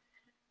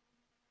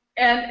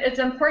 And it's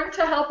important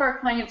to help our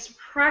clients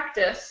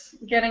practice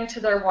getting to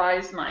their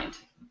wise mind.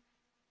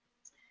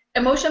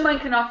 Emotion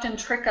mind can often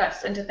trick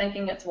us into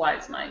thinking it's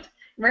wise mind.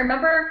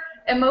 Remember,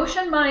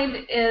 emotion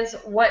mind is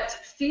what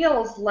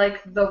feels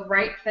like the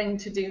right thing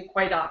to do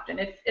quite often.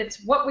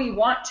 It's what we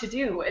want to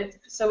do,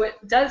 so it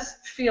does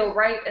feel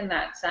right in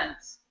that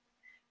sense.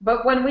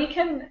 But when we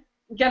can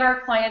get our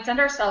clients and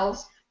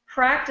ourselves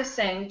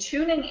practicing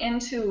tuning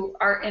into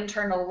our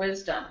internal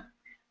wisdom,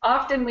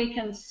 often we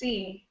can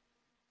see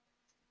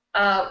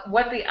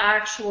what the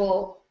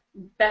actual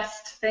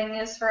best thing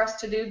is for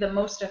us to do, the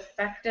most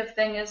effective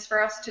thing is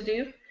for us to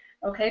do.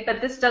 Okay,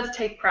 but this does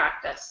take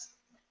practice.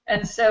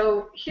 And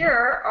so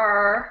here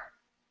are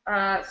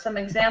some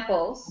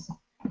examples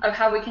of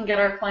how we can get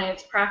our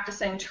clients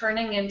practicing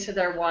turning into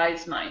their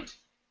wise mind.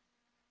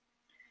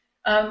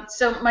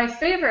 So my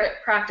favorite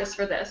practice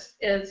for this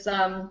is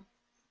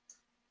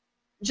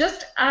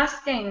just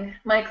asking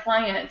my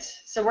client.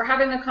 So we're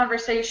having a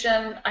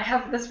conversation. I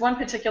have this one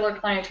particular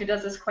client who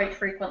does this quite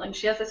frequently.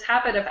 She has this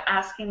habit of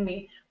asking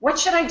me, what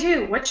should I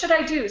do? What should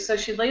I do? So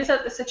she lays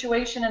out the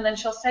situation and then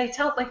she'll say,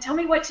 tell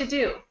me what to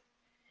do.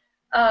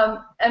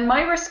 And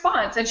my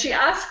response, and she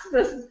asks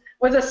this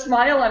with a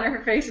smile on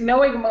her face,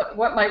 knowing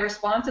what my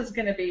response is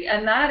going to be,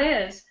 and that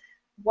is,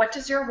 what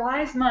does your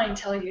wise mind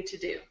tell you to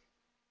do?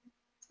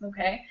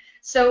 Okay,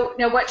 so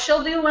now what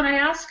she'll do when I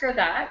ask her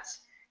that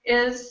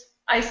is,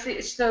 I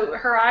see, so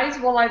her eyes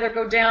will either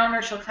go down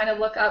or she'll kind of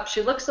look up.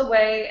 She looks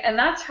away, and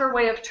that's her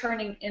way of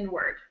turning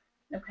inward.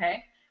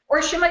 Okay,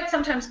 or she might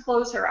sometimes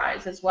close her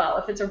eyes as well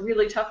if it's a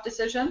really tough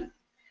decision.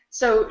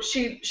 So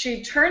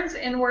she turns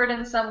inward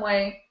in some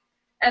way,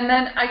 and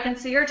then I can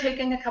see her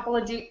taking a couple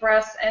of deep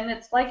breaths, and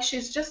it's like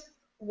she's just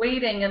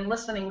waiting and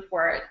listening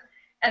for it.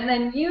 And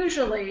then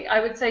usually,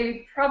 I would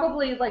say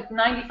probably like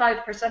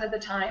 95% of the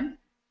time,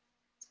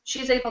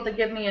 she's able to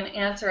give me an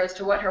answer as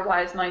to what her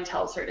wise mind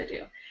tells her to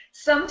do.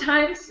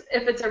 Sometimes,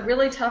 if it's a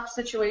really tough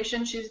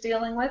situation she's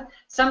dealing with,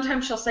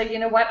 sometimes she'll say, you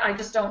know what, I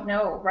just don't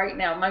know right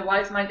now. My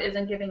wise mind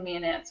isn't giving me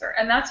an answer,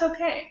 and that's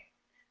okay.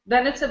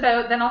 Then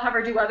I'll have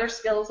her do other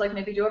skills, like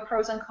maybe do a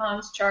pros and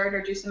cons chart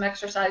or do some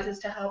exercises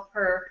to help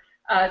her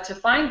to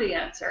find the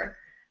answer.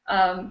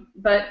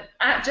 But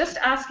just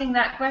asking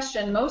that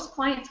question, most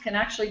clients can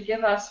actually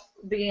give us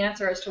the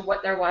answer as to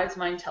what their wise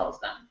mind tells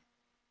them.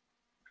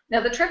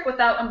 Now, the trick with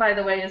that one, by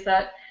the way, is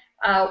that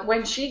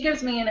when she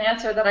gives me an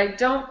answer that I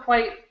don't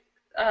quite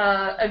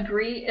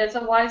agree is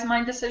a wise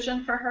mind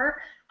decision for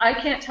her, I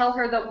can't tell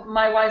her that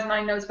my wise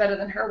mind knows better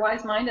than her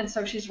wise mind, and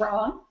so she's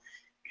wrong.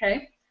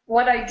 Okay.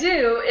 What I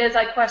do is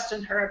I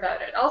question her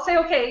about it. I'll say,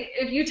 okay,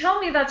 if you tell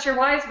me that's your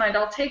wise mind,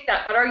 I'll take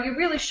that, but are you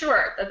really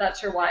sure that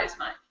that's your wise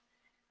mind?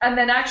 And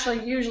then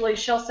actually, usually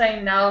she'll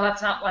say, no,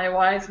 that's not my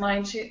wise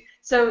mind.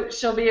 So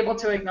she'll be able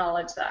to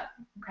acknowledge that.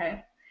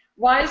 Okay.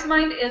 Wise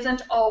mind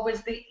isn't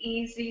always the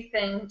easy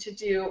thing to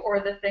do or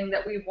the thing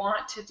that we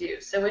want to do.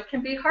 So it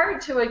can be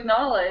hard to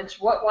acknowledge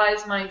what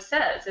wise mind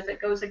says if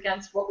it goes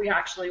against what we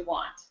actually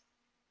want.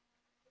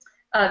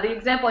 The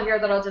example here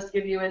that I'll just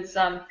give you is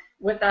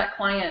with that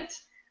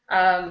client.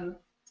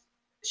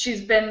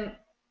 She's been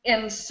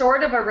in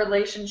sort of a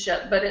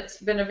relationship, but it's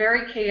been a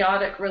very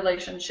chaotic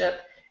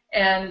relationship,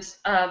 and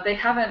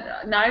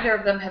neither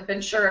of them have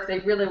been sure if they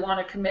really want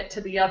to commit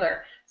to the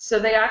other. So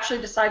they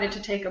actually decided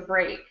to take a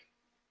break.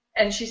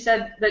 And she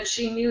said that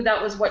she knew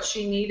that was what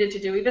she needed to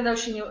do, even though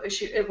she knew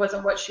it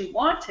wasn't what she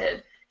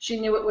wanted. She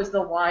knew it was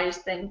the wise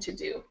thing to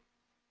do.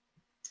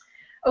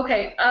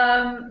 Okay,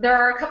 there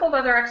are a couple of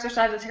other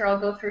exercises here I'll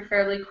go through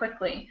fairly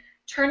quickly.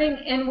 Turning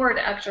inward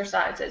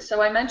exercises.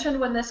 So I mentioned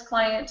when this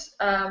client,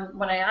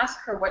 when I ask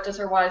her what does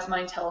her wise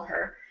mind tell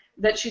her,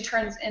 that she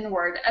turns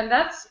inward. And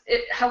that's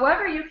it.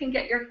 However you can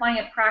get your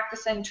client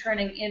practicing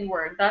turning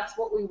inward, that's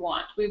what we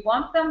want. We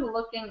want them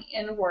looking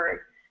inward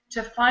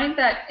to find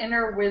that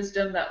inner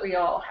wisdom that we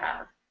all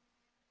have.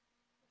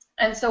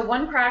 And so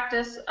one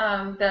practice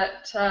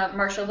that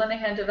Marsha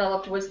Linehan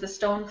developed was the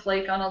stone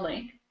flake on a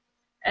lake.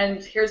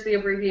 And here's the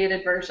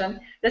abbreviated version.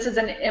 This is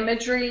an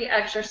imagery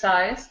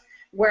exercise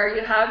where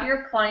you have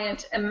your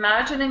client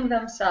imagining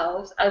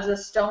themselves as a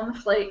stone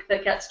flake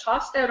that gets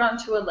tossed out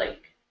onto a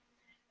lake.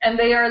 And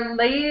they are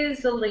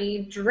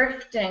lazily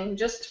drifting,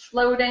 just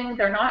floating.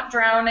 They're not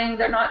drowning,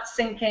 they're not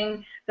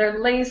sinking. They're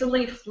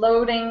lazily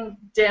floating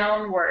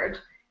downward.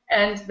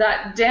 And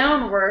that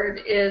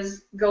downward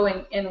is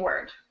going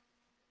inward.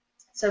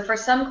 So for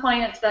some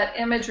clients, that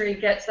imagery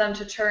gets them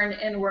to turn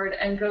inward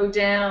and go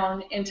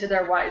down into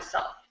their wise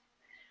self.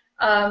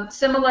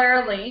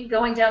 Similarly,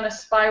 going down a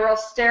spiral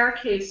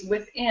staircase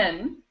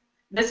within,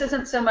 this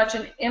isn't so much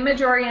an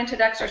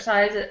image-oriented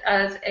exercise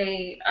as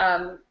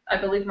I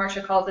believe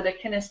Marsha calls it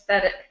a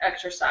kinesthetic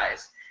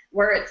exercise,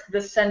 where it's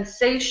the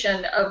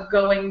sensation of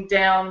going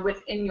down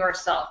within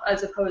yourself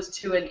as opposed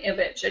to an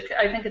image.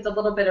 I think it's a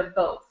little bit of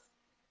both.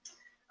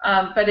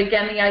 But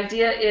again, the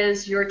idea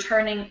is you're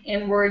turning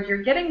inward,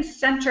 you're getting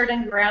centered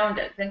and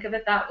grounded. Think of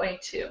it that way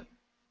too.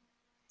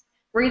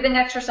 Breathing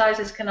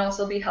exercises can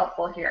also be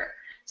helpful here.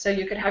 So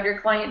you could have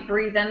your client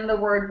breathe in the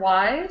word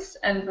wise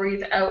and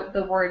breathe out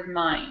the word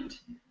mind.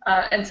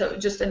 And so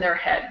just in their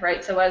head,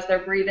 right? So as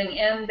they're breathing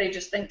in, they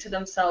just think to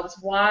themselves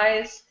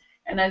wise,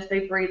 and as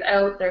they breathe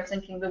out, they're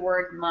thinking the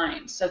word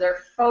mind. So they're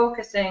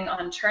focusing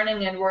on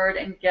turning inward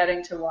and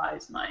getting to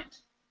wise mind.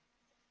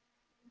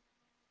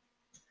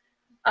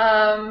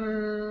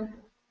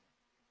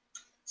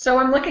 So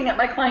I'm looking at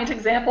my client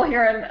example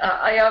here, and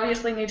I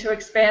obviously need to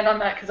expand on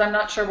that because I'm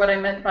not sure what I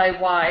meant by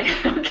why.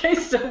 Okay,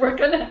 so we're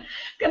gonna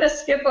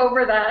skip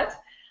over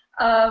that.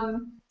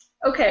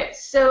 Okay,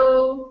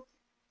 so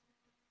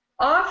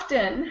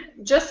often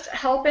just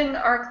helping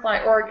our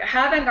client or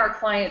having our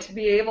client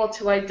be able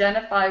to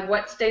identify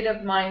what state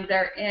of mind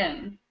they're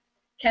in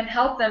can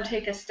help them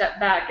take a step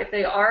back if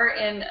they are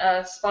in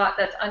a spot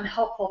that's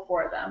unhelpful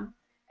for them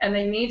and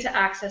they need to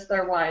access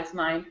their wise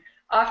mind.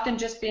 Often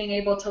just being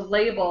able to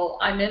label,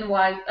 I'm in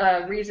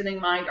reasoning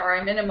mind or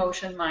I'm in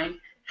emotion mind,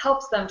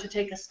 helps them to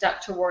take a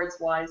step towards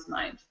wise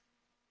mind.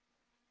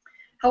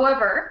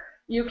 However,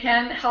 you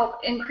can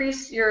help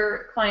increase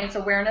your client's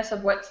awareness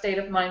of what state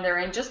of mind they're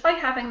in just by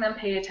having them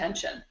pay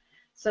attention.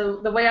 So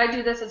the way I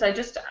do this is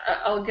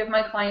I'll give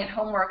my client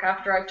homework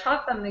after I've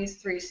taught them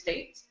these 3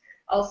 states.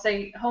 I'll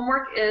say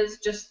homework is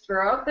just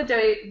throughout the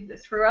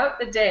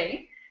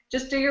day,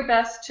 just do your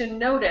best to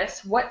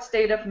notice what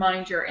state of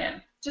mind you're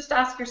in. Just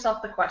ask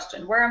yourself the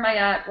question, where am I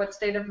at? What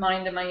state of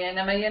mind am I in?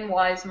 Am I in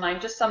wise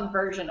mind? Just some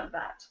version of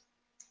that,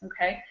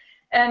 okay?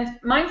 And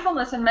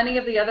mindfulness and many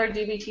of the other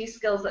DBT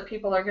skills that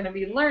people are going to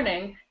be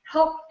learning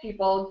help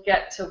people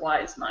get to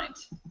wise mind.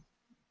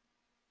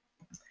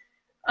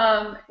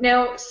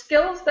 Now,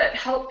 skills that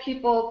help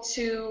people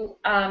to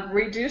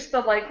reduce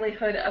the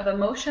likelihood of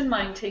emotion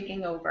mind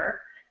taking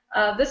over.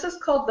 This is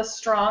called the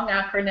STRONG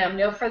acronym.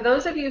 Now, for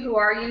those of you who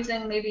are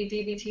using maybe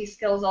DBT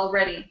skills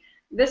already,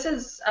 this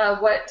is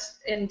what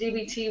in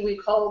DBT we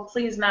call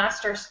Please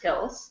Master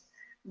skills.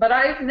 But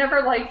I've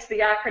never liked the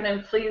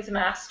acronym Please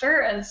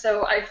Master, and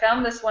so I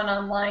found this one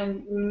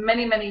online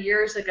many, many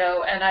years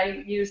ago, and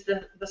I used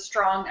the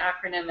STRONG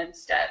acronym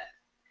instead.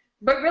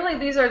 But really,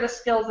 these are the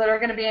skills that are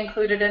going to be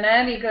included in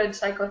any good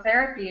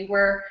psychotherapy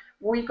where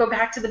we go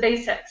back to the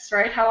basics,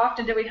 right? How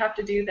often do we have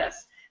to do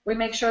this? We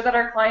make sure that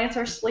our clients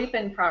are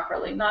sleeping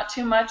properly, not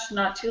too much,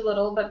 not too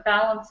little, but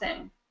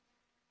balancing.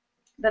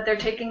 That they're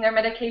taking their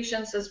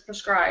medications as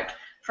prescribed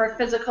for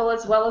physical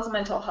as well as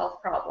mental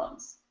health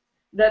problems.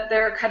 That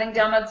they're cutting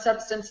down on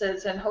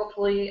substances and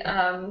hopefully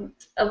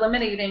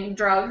eliminating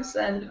drugs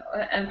and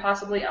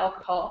possibly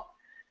alcohol.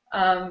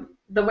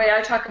 The way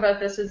I talk about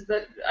this is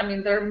that, I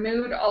mean, they're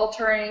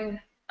mood-altering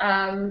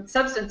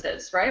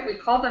substances, right? We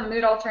call them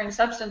mood-altering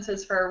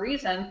substances for a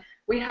reason.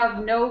 We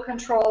have no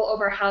control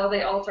over how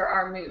they alter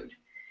our mood.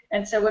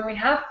 And so when we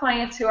have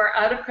clients who are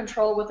out of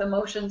control with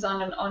emotions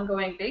on an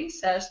ongoing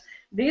basis,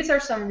 these are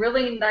some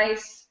really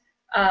nice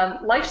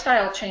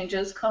lifestyle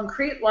changes,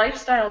 concrete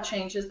lifestyle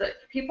changes that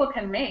people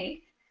can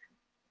make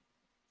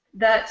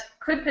that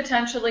could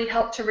potentially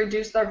help to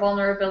reduce their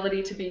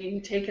vulnerability to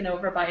being taken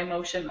over by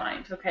emotion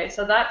mind. Okay,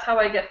 so that's how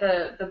I get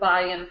the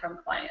buy-in from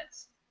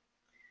clients.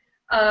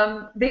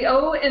 The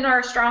O in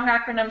our STRONG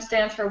acronym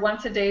stands for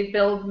Once a Day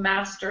Build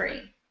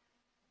Mastery.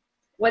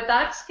 What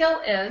that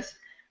skill is,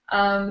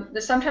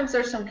 sometimes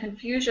there's some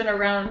confusion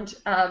around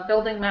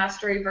building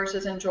mastery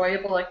versus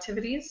enjoyable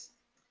activities.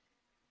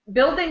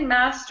 Building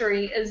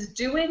mastery is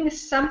doing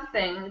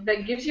something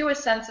that gives you a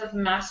sense of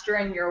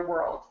mastering your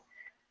world,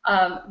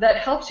 that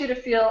helps you to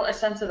feel a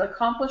sense of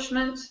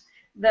accomplishment,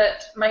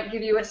 that might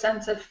give you a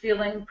sense of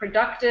feeling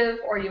productive,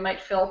 or you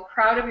might feel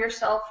proud of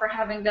yourself for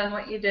having done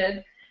what you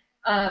did.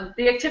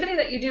 The activity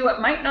that you do, it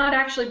might not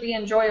actually be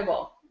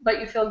enjoyable, but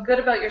you feel good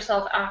about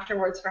yourself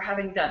afterwards for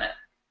having done it.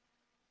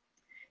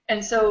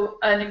 And so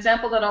an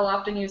example that I'll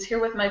often use here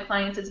with my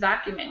clients is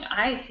vacuuming.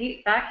 I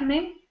hate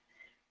vacuuming,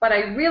 but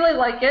I really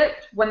like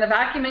it when the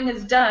vacuuming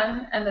is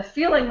done and the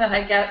feeling that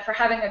I get for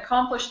having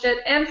accomplished it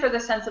and for the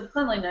sense of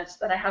cleanliness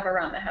that I have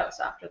around the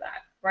house after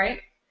that, right?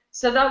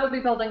 So that would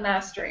be building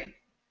mastery.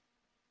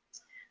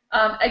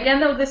 Again,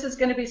 though, this is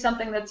going to be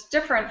something that's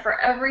different for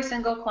every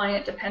single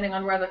client depending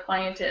on where the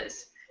client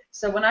is.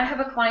 So when I have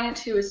a client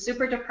who is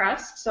super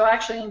depressed, so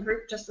actually in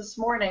group just this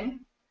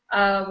morning,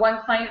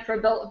 one client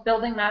for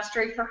building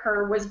mastery for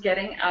her was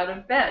getting out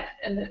of bed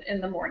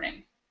in the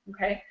morning,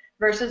 okay,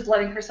 versus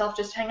letting herself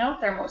just hang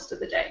out there most of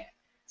the day.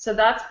 So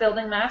that's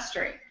building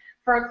mastery.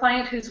 For a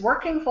client who's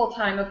working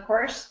full-time, of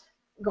course,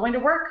 going to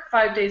work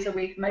 5 days a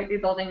week might be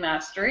building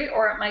mastery,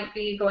 or it might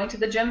be going to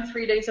the gym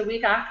 3 days a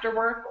week after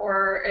work,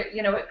 or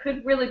it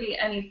could really be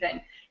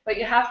anything. But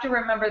you have to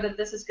remember that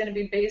this is going to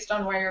be based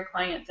on where your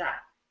client's at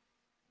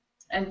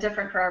and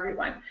different for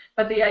everyone.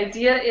 But the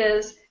idea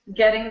is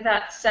getting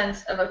that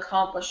sense of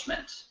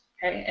accomplishment,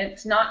 okay?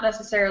 It's not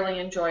necessarily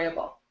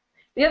enjoyable.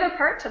 The other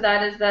part to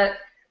that is that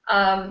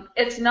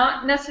it's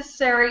not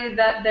necessary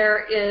that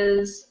there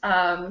is,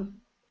 I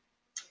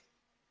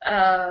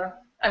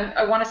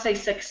want to say,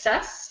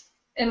 success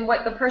in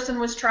what the person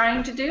was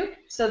trying to do.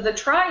 So the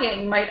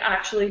trying might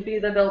actually be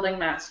the building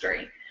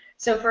mastery.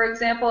 So for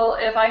example,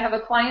 if I have a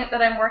client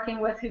that I'm working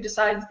with who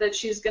decides that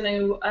she's going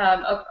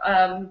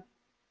to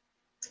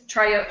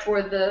try out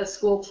for the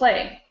school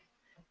play,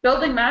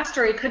 building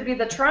mastery could be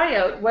the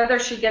tryout, whether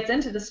she gets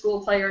into the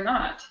school play or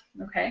not,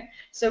 okay?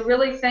 So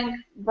really think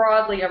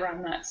broadly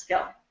around that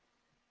skill.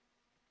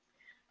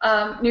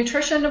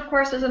 Nutrition, of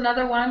course, is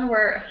another one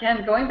where,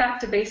 again, going back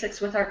to basics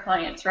with our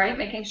clients, right?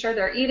 Making sure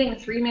they're eating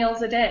 3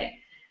 meals a day.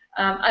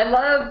 I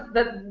love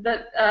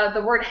that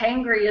the word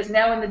hangry is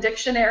now in the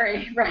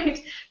dictionary, right?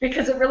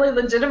 Because it really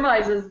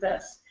legitimizes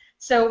this.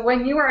 So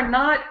when you are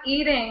not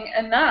eating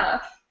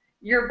enough,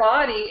 your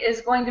body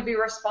is going to be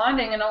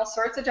responding in all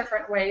sorts of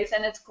different ways,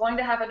 and it's going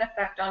to have an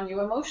effect on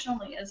you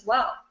emotionally as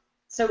well.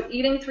 So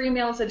eating 3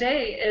 meals a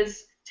day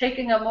is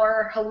taking a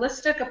more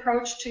holistic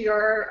approach to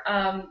your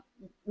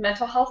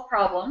mental health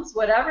problems,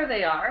 whatever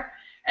they are,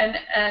 and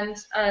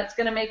it's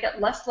going to make it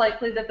less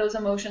likely that those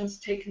emotions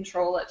take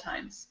control at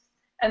times.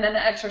 And then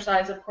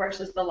exercise, of course,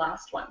 is the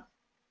last one.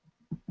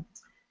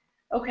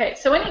 Okay,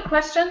 so any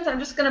questions? I'm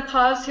just going to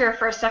pause here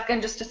for a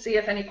second just to see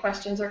if any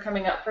questions are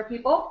coming up for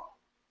people.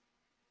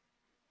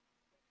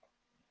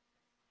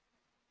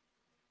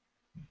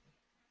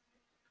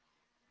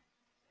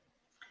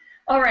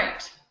 All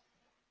right.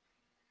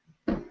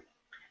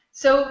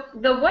 So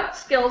the what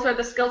skills are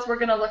the skills we're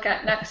going to look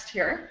at next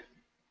here.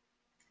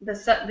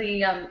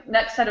 The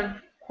next set of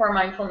core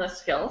mindfulness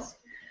skills.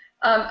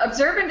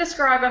 Observe and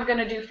describe I'm going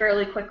to do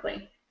fairly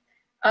quickly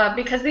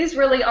because these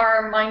really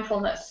are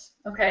mindfulness.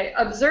 Okay,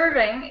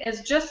 observing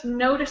is just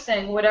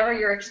noticing whatever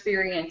your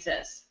experience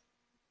is.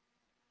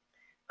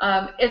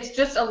 It's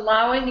just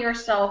allowing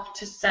yourself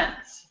to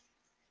sense.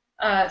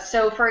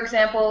 So for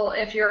example,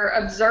 if you're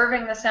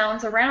observing the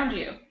sounds around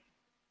you,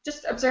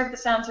 just observe the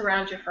sounds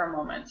around you for a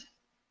moment.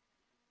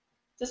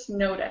 Just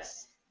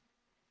notice.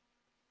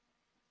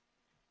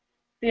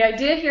 The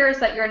idea here is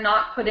that you're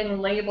not putting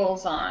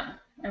labels on,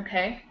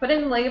 okay?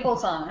 Putting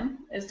labels on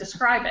is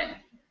describing.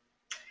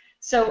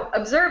 So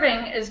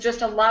observing is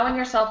just allowing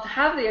yourself to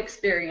have the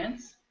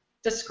experience.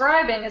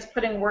 Describing is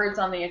putting words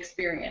on the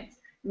experience.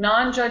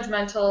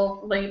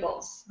 Non-judgmental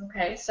labels,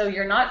 okay? So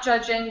you're not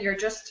judging, you're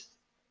just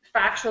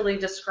factually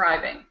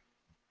describing.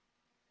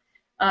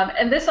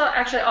 And this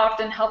actually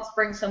often helps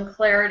bring some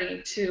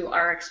clarity to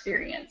our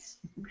experience,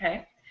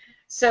 okay?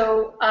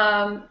 So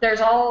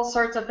there's all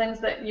sorts of things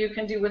that you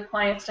can do with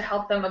clients to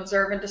help them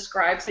observe and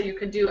describe. So you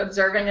could do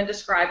observing and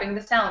describing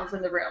the sounds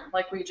in the room,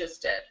 like we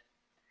just did.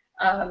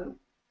 I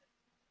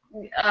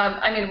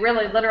mean,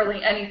 really,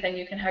 literally anything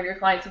you can have your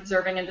clients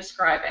observing and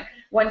describing.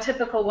 One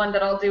typical one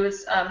that I'll do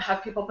is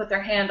have people put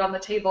their hand on the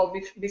table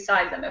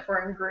beside them if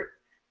we're in group.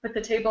 Put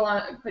the table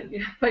on,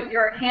 put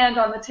your hand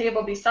on the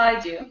table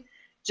beside you.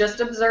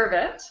 Just observe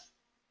it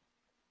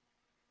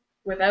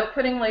without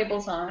putting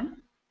labels on.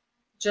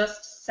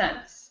 Just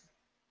sense.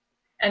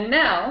 And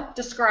now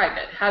describe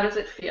it. How does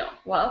it feel?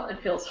 Well, it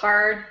feels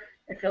hard,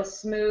 it feels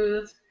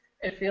smooth,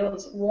 it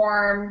feels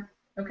warm.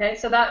 Okay,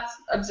 so that's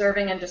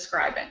observing and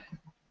describing.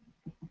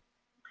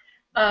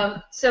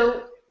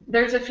 So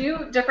there's a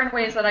few different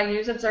ways that I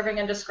use observing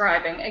and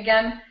describing.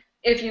 Again,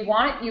 if you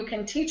want, you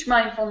can teach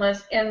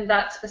mindfulness in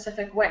that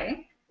specific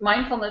way.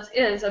 Mindfulness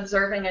is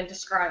observing and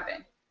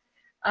describing.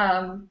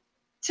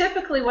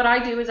 Typically what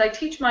I do is I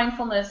teach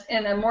mindfulness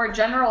in a more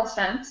general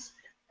sense,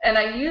 and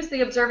I use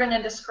the observing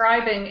and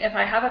describing if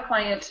I have a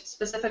client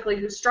specifically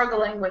who's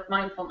struggling with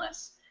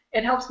mindfulness.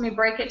 It helps me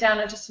break it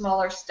down into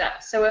smaller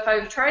steps. So if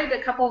I've tried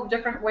a couple of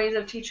different ways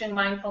of teaching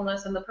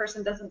mindfulness and the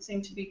person doesn't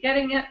seem to be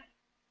getting it,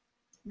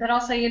 then I'll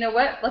say, you know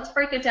what, let's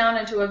break it down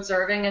into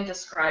observing and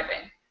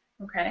describing,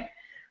 okay?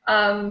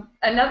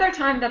 Another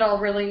time that I'll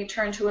really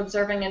turn to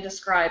observing and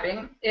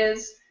describing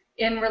is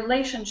in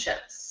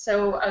relationships.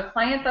 So a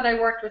client that I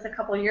worked with a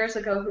couple years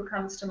ago who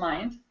comes to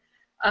mind,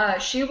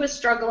 she was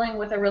struggling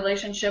with a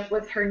relationship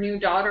with her new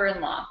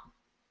daughter-in-law.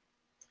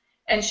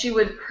 And she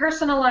would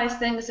personalize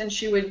things and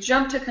she would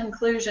jump to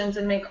conclusions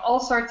and make all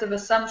sorts of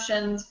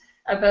assumptions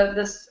about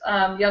this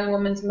young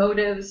woman's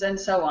motives and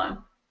so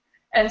on.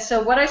 And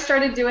so what I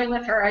started doing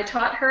with her, I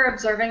taught her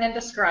observing and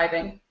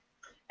describing.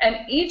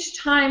 And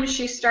each time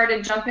she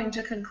started jumping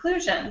to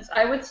conclusions,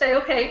 I would say,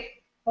 okay,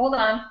 hold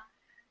on.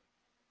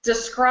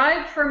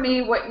 Describe for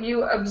me what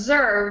you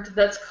observed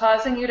that's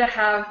causing you to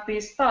have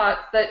these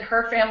thoughts that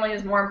her family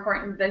is more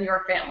important than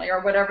your family,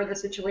 or whatever the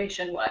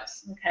situation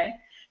was, okay?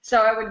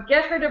 So I would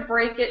get her to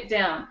break it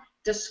down.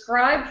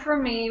 Describe for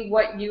me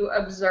what you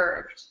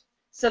observed.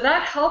 So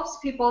that helps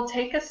people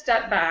take a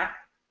step back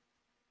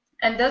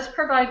and does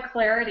provide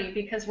clarity,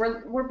 because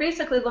we're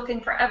basically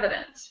looking for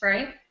evidence,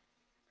 right?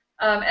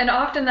 And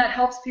often that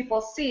helps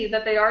people see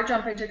that they are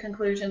jumping to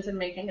conclusions and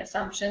making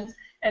assumptions,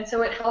 and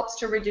so it helps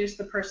to reduce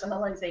the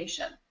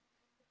personalization.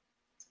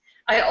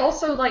 I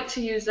also like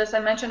to use this. I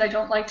mentioned I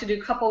don't like to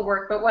do couple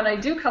work, but when I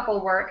do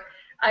couple work,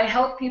 I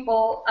help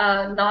people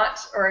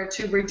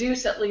to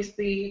reduce at least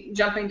the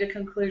jumping to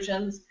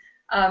conclusions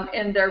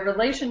in their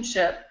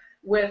relationship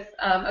with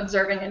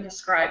observing and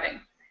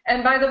describing.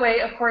 And by the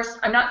way, of course,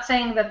 I'm not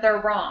saying that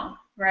they're wrong,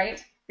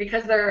 right?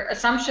 Because their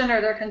assumption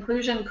or their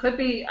conclusion could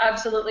be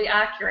absolutely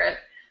accurate,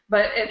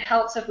 but it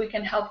helps if we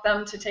can help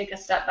them to take a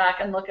step back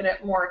and look at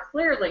it more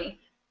clearly.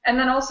 And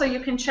then also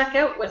you can check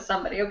out with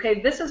somebody,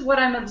 okay, this is what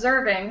I'm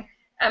observing.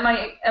 Am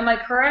I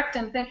correct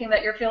in thinking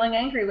that you're feeling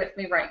angry with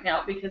me right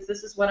now? Because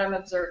this is what I'm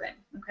observing,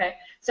 okay?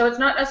 So it's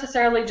not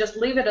necessarily just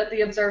leave it at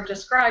the observe,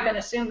 describe, and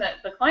assume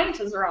that the client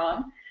is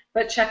wrong,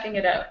 but checking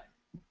it out.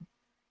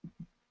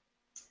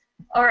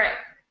 All right.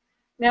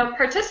 Now,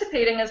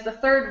 participating is the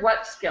third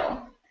what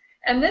skill,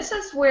 and this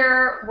is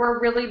where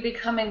we're really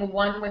becoming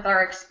one with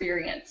our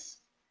experience.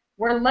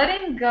 We're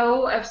letting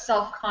go of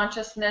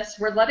self-consciousness.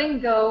 We're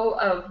letting go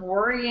of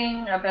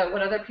worrying about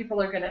what other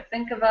people are going to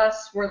think of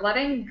us. We're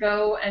letting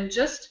go and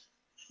just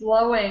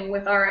flowing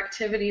with our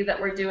activity that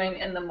we're doing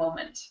in the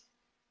moment.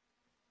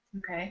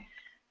 Okay.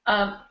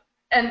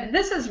 And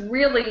this is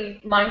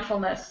really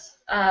mindfulness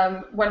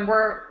when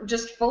we're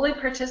just fully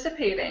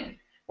participating.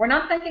 We're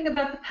not thinking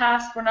about the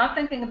past, we're not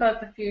thinking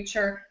about the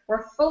future,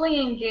 we're fully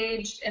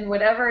engaged in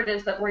whatever it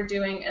is that we're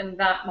doing in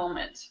that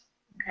moment,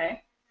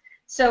 okay?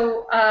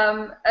 So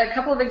a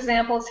couple of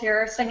examples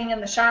here, singing in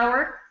the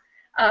shower.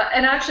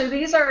 And actually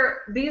these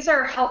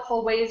are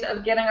helpful ways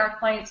of getting our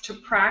clients to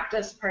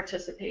practice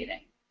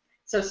participating.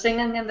 So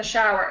singing in the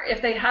shower.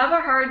 If they have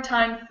a hard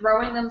time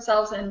throwing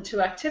themselves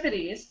into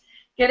activities,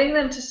 getting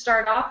them to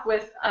start off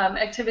with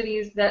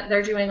activities that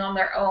they're doing on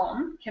their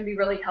own can be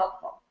really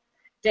helpful.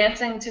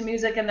 Dancing to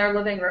music in their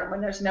living room when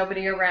there's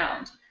nobody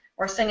around,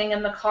 or singing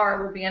in the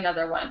car would be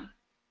another one.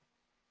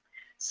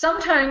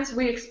 Sometimes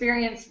we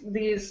experience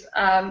these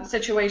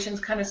situations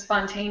kind of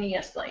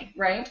spontaneously,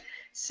 right?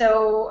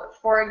 So,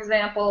 for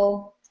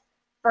example,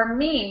 for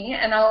me,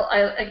 and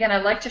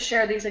I like to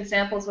share these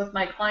examples with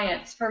my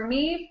clients. For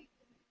me,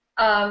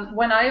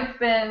 when I've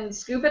been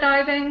scuba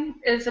diving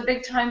is a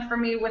big time for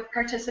me with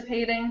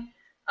participating.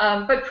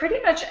 But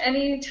pretty much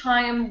any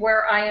time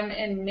where I am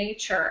in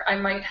nature, I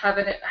might have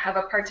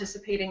a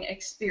participating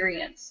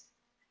experience.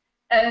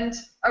 And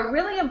a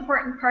really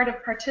important part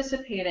of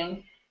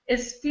participating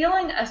is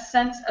feeling a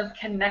sense of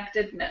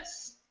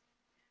connectedness,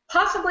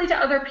 possibly to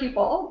other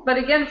people. But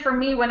again, for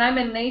me, when I'm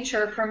in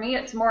nature, for me,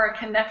 it's more a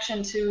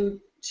connection to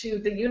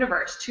the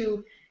universe.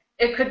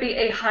 It could be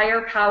a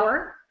higher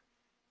power.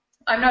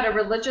 I'm not a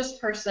religious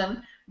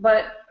person,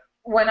 but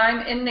when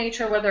I'm in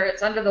nature, whether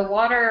it's under the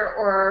water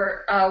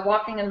or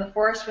walking in the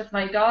forest with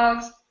my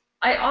dogs,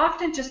 I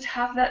often just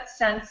have that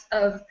sense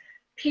of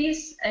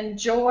peace and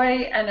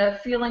joy and a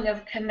feeling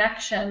of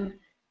connection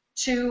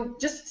to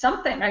just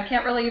something. I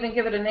can't really even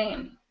give it a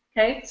name.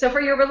 Okay, so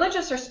for your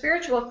religious or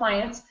spiritual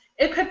clients,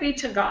 it could be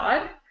to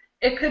God.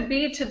 It could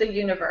be to the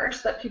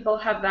universe that people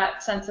have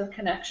that sense of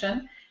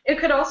connection. It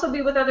could also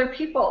be with other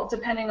people,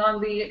 depending on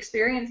the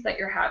experience that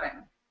you're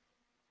having.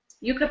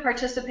 You could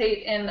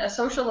participate in a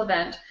social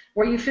event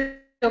where you feel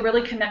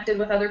really connected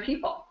with other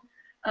people.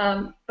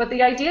 But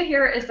the idea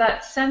here is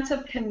that sense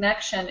of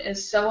connection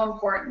is so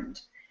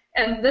important.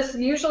 And this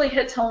usually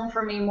hits home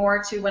for me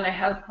more too when I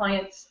have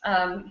clients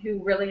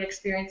who really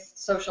experience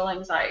social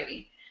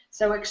anxiety.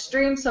 So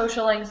extreme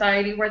social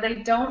anxiety where they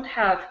don't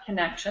have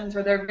connections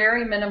or they're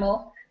very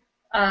minimal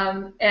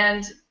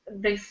and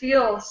they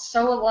feel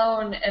so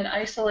alone and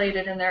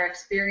isolated in their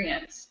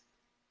experience.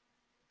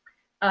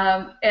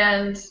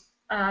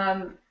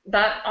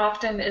 That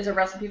often is a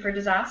recipe for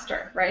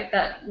disaster, right?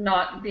 That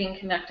not being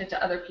connected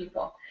to other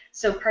people.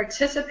 So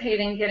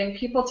participating, getting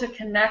people to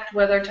connect,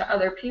 whether to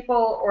other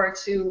people or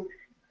to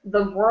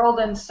the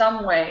world in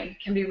some way,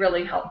 can be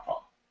really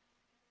helpful.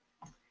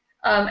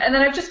 And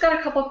then I've just got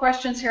a couple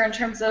questions here in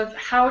terms of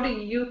how do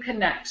you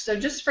connect? So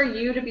just for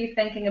you to be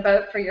thinking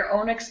about for your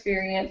own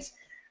experience,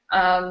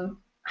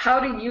 how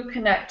do you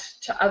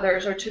connect to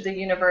others or to the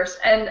universe?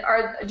 And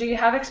do you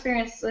have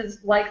experiences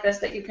like this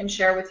that you can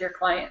share with your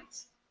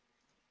clients?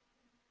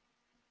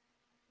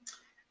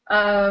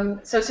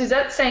 So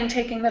Suzette's saying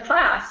taking the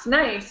class.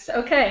 Nice.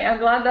 Okay, I'm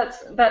glad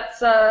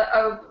that's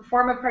a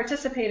form of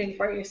participating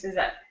for you,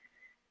 Suzette.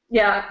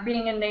 Yeah,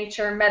 being in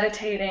nature,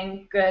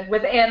 meditating, good.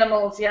 With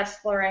animals, yes,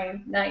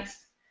 Lorraine,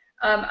 nice.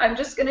 I'm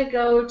just going to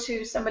go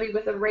to somebody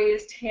with a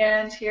raised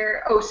hand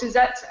here. Oh,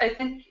 Suzette, I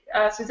think,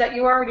 Suzette,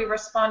 you already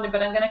responded,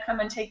 but I'm going to come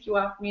and take you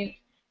off mute.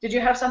 Did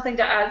you have something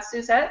to add,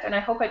 Suzette? And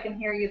I hope I can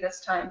hear you this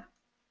time.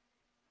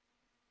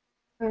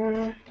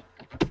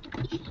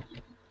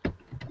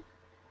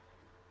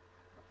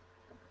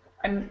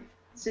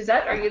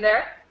 Suzette, are you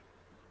there?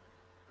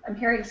 I'm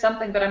hearing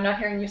something, but I'm not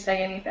hearing you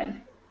say anything.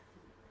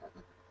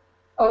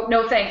 Oh,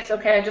 no thanks.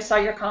 Okay, I just saw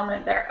your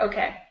comment there.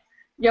 Okay.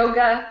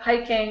 Yoga,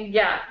 hiking,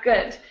 yeah,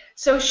 good.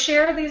 So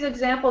share these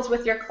examples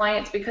with your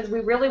clients because we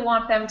really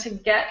want them to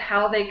get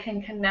how they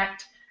can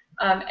connect,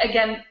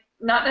 again,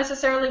 not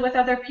necessarily with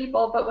other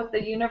people, but with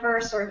the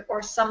universe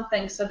or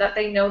something so that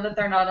they know that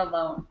they're not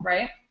alone,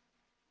 right?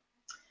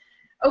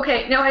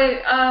 Okay, now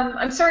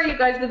I'm sorry, you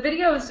guys, the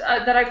videos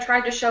that I've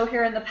tried to show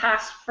here in the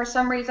past, for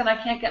some reason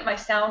I can't get my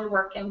sound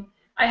working.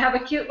 I have a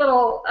cute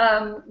little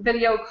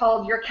video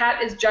called Your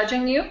Cat is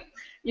Judging You.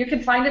 You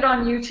can find it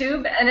on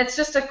YouTube, and it's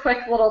just a quick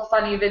little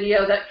funny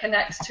video that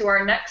connects to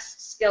our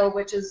next skill,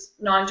 which is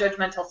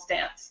non-judgmental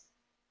stance.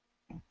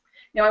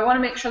 Now, I want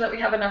to make sure that we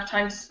have enough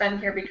time to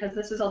spend here because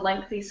this is a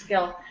lengthy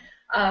skill.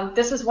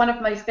 This is one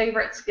of my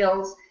favorite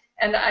skills,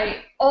 and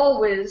I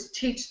always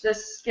teach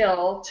this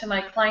skill to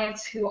my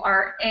clients who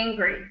are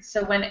angry.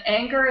 So when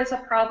anger is a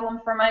problem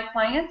for my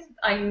clients,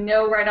 I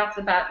know right off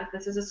the bat that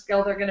this is a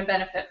skill they're going to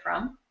benefit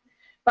from.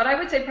 But I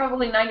would say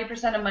probably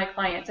 90% of my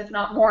clients, if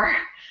not more,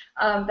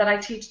 that I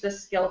teach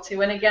this skill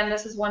to. And again,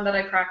 this is one that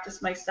I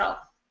practice myself.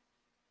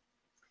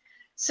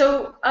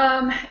 So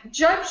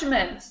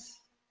judgments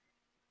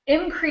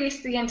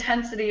increase the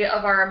intensity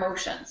of our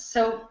emotions.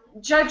 So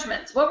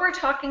judgments, what we're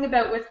talking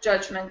about with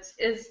judgments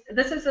is,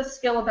 this is a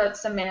skill about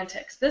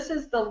semantics. This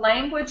is the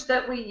language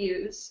that we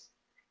use,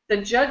 the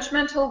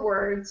judgmental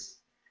words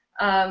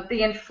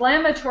The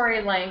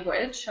inflammatory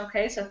language,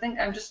 okay, so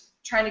I'm just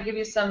trying to give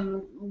you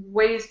some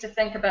ways to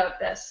think about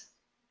this.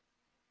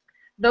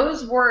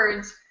 Those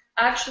words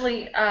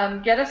actually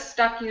get us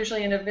stuck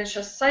usually in a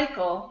vicious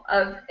cycle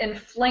of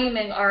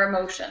inflaming our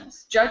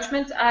emotions.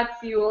 Judgments add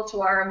fuel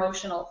to our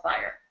emotional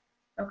fire,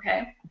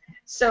 okay?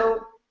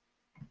 So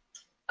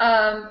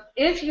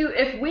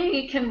if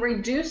we can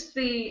reduce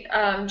the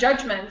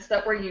judgments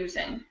that we're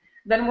using,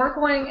 then we're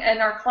going, and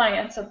our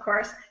clients, of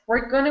course,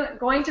 we're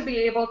going to be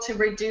able to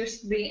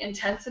reduce the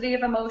intensity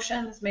of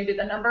emotions, maybe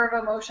the number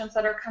of emotions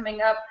that are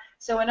coming up.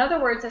 So in other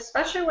words,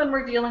 especially when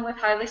we're dealing with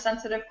highly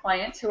sensitive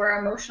clients who are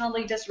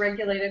emotionally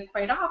dysregulated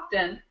quite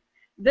often,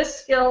 this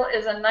skill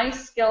is a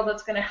nice skill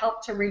that's going to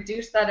help to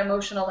reduce that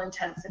emotional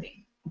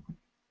intensity.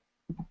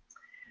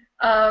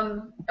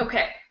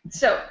 Okay,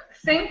 so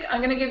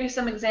I'm going to give you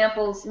some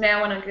examples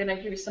now, and I'm going to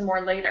give you some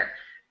more later.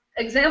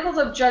 Examples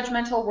of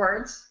judgmental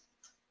words: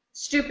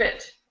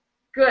 stupid,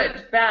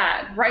 good,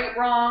 bad, right,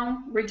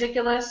 wrong,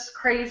 ridiculous,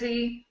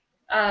 crazy,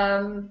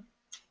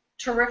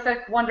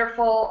 terrific,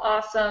 wonderful,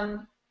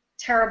 awesome,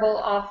 terrible,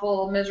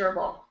 awful,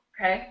 miserable,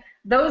 okay?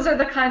 Those are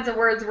the kinds of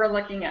words we're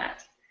looking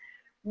at.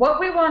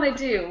 What we want to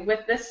do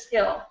with this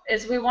skill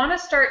is we want to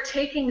start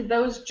taking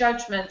those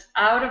judgments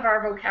out of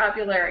our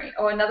vocabulary.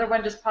 Oh, another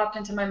one just popped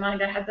into my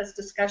mind. I had this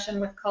discussion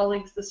with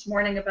colleagues this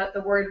morning about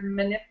the word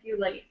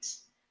manipulate.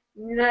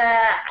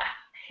 Nah,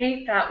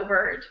 hate that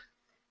word.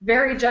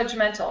 Very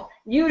judgmental.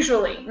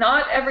 Usually,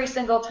 not every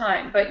single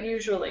time, but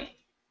usually.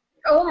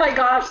 Oh my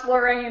gosh,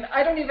 Lorraine,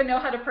 I don't even know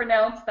how to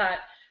pronounce that.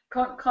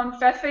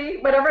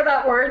 Confetti, whatever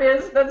that word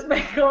is that's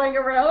been going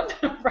around,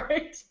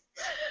 right?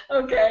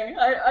 Okay,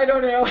 I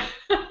don't know.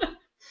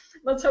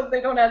 Let's hope they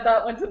don't add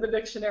that one to the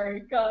dictionary.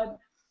 God.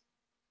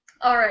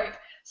 All right,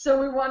 so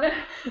we want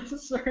to,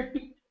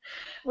 sorry,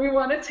 we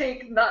want to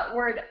take that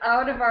word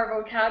out of our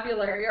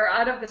vocabulary, or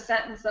out of the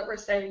sentence that we're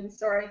saying,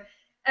 sorry,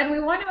 and we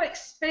want to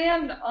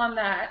expand on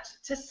that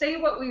to say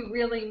what we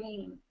really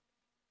mean.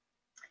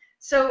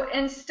 So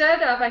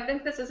instead of, I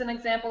think this is an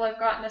example I've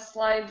got in a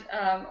slide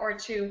or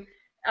two,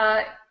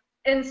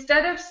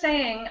 instead of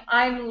saying,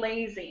 I'm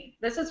lazy,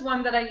 this is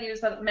one that I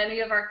use that many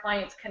of our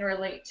clients can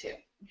relate to,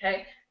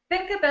 okay?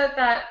 Think about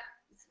that,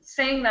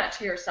 saying that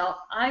to yourself,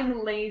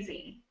 I'm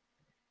lazy.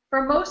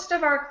 For most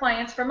of our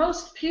clients, for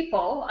most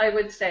people, I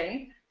would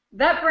say,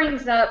 that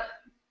brings up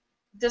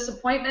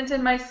disappointment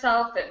in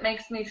myself. It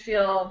makes me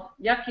feel,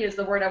 yucky is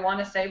the word I want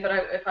to say, but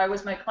if I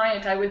was my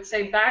client, I would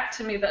say back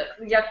to me that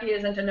yucky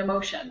isn't an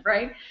emotion,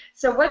 right?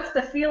 So what's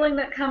the feeling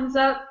that comes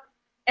up?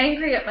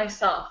 Angry at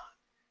myself.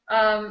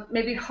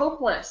 Maybe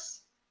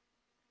hopeless.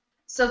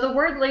 So the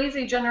word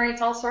lazy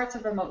generates all sorts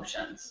of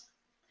emotions.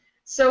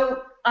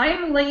 So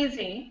I'm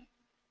lazy.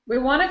 We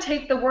want to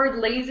take the word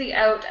lazy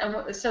out,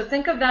 and so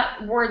think of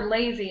that word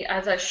lazy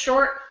as a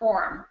short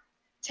form.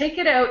 Take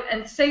it out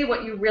and say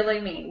what you really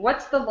mean.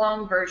 What's the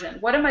long version?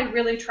 What am I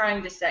really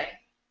trying to say?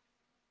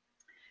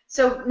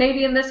 So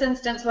maybe in this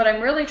instance, what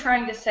I'm really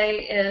trying to say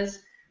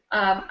is,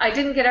 I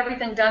didn't get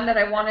everything done that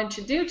I wanted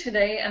to do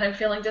today, and I'm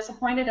feeling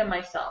disappointed in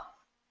myself.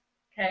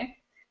 Okay?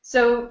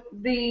 So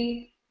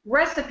the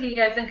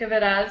recipe, I think of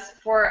it as,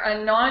 for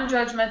a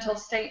non-judgmental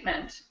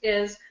statement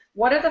is,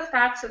 what are the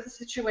facts of the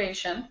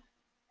situation,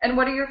 and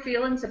what are your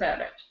feelings about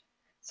it?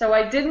 So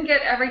I didn't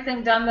get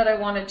everything done that I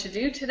wanted to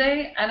do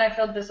today, and I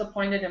feel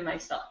disappointed in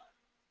myself.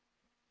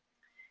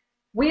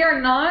 We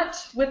are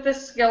not, with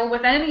this skill,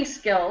 with any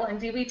skill in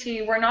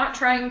DBT, we're not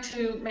trying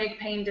to make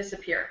pain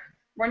disappear.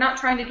 We're not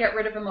trying to get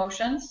rid of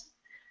emotions.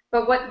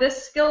 But what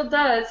this skill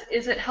does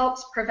is it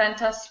helps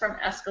prevent us from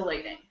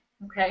escalating,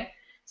 okay?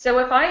 So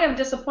if I am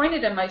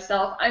disappointed in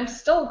myself, I'm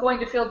still going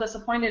to feel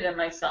disappointed in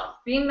myself.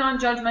 Being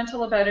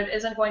non-judgmental about it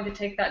isn't going to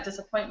take that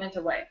disappointment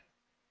away.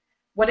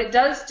 What it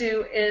does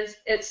do is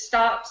it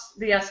stops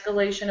the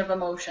escalation of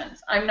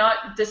emotions. I'm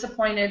not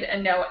disappointed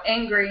and now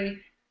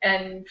angry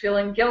and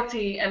feeling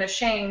guilty and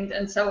ashamed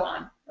and so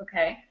on,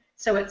 okay?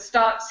 So it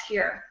stops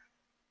here.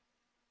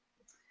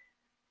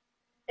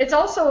 It's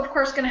also, of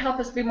course, going to help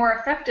us be more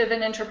effective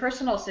in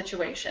interpersonal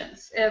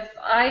situations. If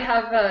I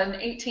have an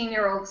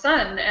 18-year-old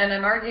son and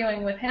I'm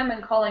arguing with him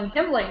and calling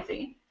him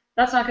lazy,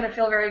 that's not going to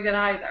feel very good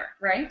either,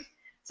 right?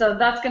 So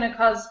that's going to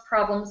cause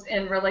problems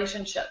in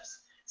relationships.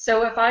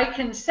 So if I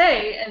can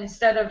say,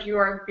 instead of you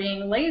are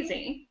being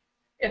lazy,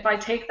 if I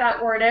take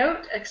that word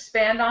out,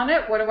 expand on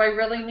it, what do I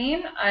really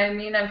mean? I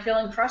mean, I'm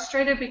feeling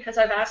frustrated because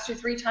I've asked you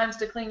 3 times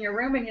to clean your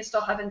room and you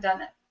still haven't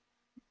done it.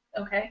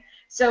 Okay?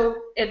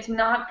 So it's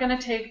not going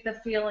to take the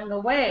feeling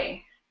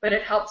away, but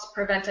it helps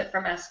prevent it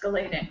from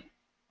escalating.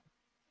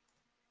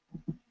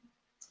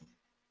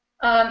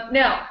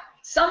 Now,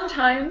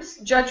 sometimes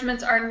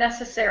judgments are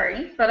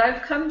necessary, but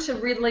I've come to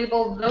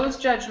relabel those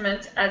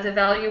judgments as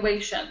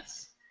evaluations.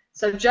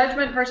 So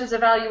judgment versus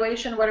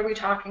evaluation, what are we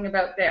talking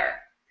about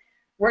there?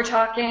 We're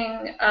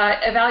talking,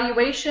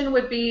 evaluation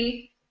would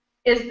be,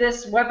 is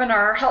this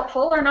webinar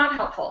helpful or not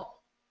helpful?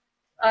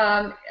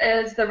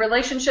 Is the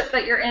relationship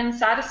that you're in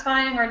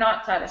satisfying or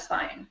not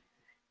satisfying?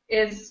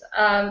 Is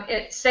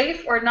it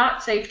safe or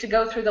not safe to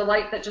go through the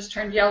light that just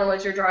turned yellow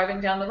as you're driving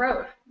down the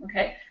road?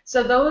 Okay,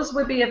 so those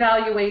would be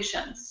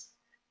evaluations.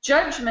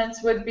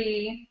 Judgments would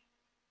be,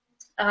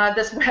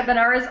 this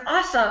webinar is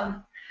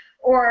awesome,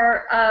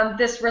 or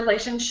this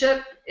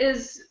relationship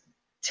is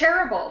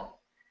terrible,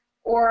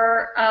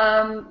 or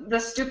the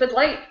stupid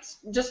light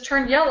just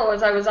turned yellow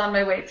as I was on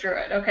my way through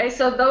it. Okay,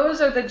 so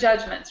those are the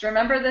judgments.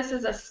 Remember, this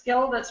is a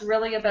skill that's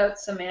really about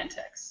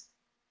semantics.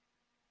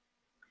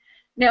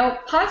 Now,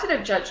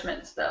 positive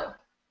judgments, though.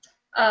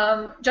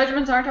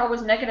 Judgments aren't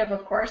always negative,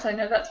 of course. I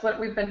know that's what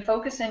we've been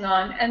focusing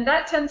on, and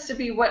that tends to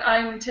be what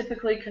I'm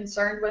typically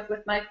concerned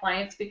with my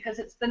clients, because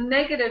it's the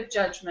negative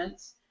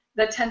judgments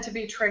that tend to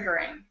be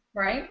triggering,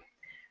 right?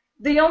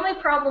 The only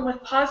problem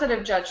with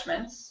positive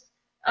judgments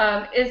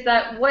is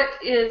that what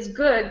is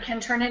good can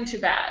turn into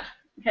bad.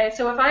 Okay,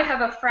 so if I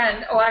have a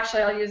friend, oh,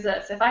 actually, I'll use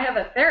this. If I have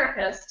a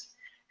therapist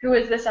who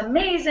is this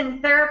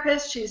amazing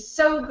therapist, she's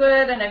so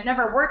good, and I've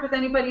never worked with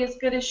anybody as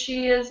good as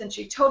she is, and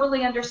she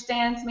totally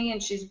understands me,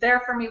 and she's there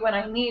for me when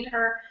I need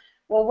her.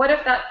 Well, what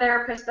if that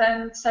therapist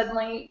then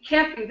suddenly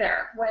can't be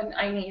there when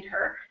I need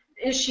her?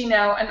 Is she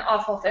now an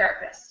awful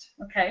therapist?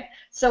 Okay,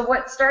 so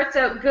what starts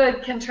out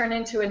good can turn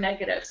into a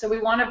negative. So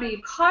we want to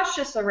be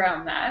cautious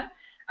around that.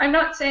 I'm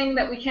not saying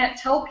that we can't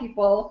tell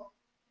people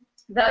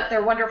that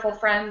they're wonderful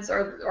friends,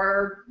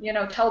 or you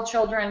know, tell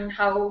children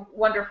how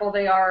wonderful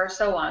they are, or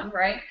so on,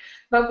 right?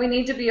 But we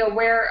need to be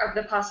aware of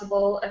the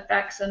possible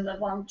effects and the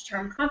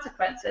long-term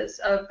consequences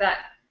of that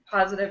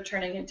positive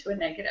turning into a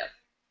negative.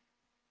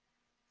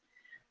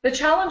 The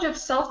challenge of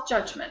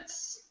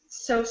self-judgments.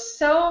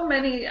 So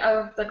many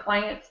of the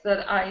clients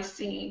that I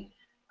see,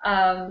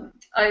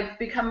 I've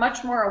become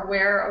much more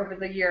aware over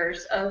the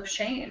years of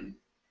shame.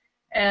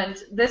 And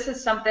this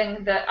is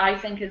something that I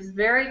think is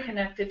very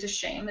connected to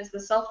shame, is the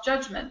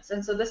self-judgments.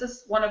 And so this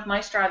is one of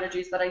my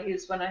strategies that I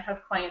use when I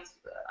have clients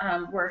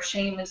where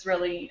shame is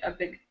really a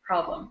big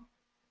problem.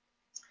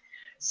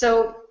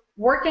 So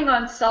working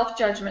on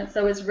self-judgments,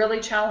 though, is really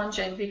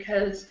challenging,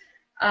 because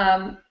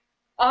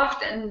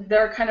often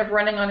they're kind of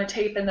running on a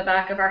tape in the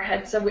back of our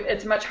head, so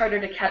it's much harder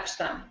to catch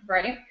them,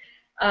 right?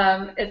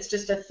 It's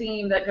just a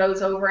theme that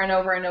goes over and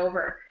over and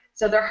over.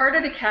 So they're harder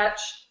to catch.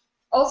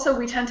 Also,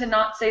 we tend to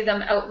not say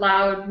them out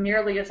loud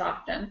nearly as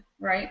often,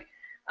 right?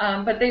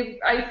 But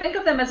I think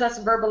of them as us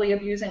verbally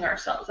abusing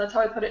ourselves. That's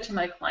how I put it to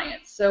my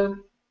clients. So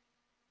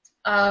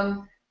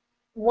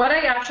what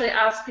I actually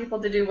ask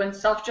people to do when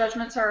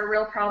self-judgments are a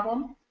real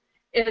problem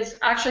is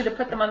actually to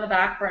put them on the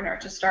back burner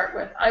to start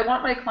with. I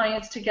want my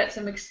clients to get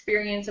some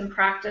experience and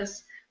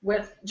practice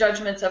with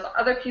judgments of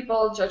other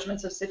people,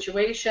 judgments of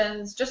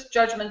situations, just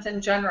judgments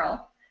in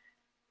general.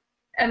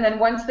 And then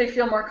once they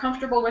feel more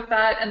comfortable with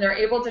that and they're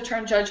able to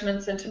turn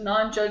judgments into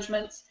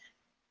non-judgments,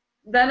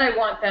 then I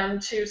want them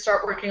to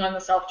start working on the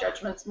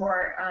self-judgments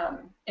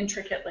more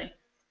intricately.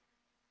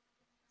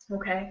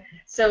 Okay,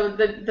 so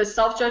the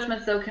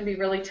self-judgments, though, can be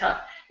really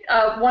tough.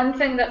 One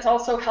thing that's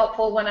also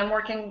helpful when I'm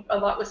working a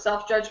lot with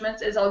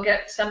self-judgments is I'll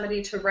get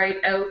somebody to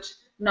write out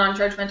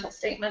non-judgmental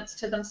statements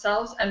to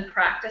themselves and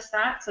practice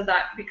that, so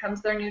that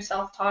becomes their new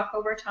self-talk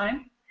over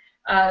time.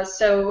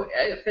 So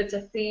if it's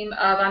a theme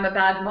of I'm a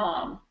bad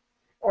mom,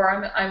 or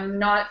I'm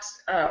not,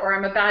 or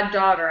I'm a bad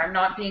daughter, I'm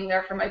not being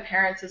there for my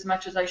parents as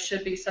much as I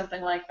should be,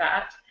 something like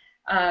that.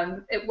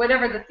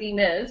 Whatever the theme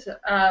is,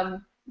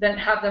 then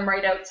have them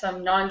write out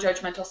some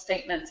non-judgmental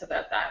statements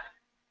about that,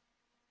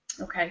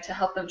 okay, to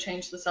help them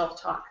change the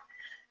self-talk.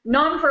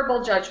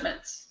 Nonverbal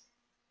judgments.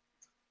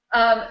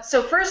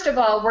 So first of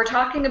all, we're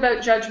talking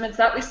about judgments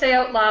that we say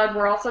out loud.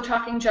 We're also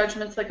talking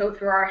judgments that go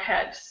through our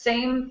head.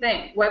 Same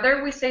thing.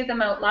 Whether we say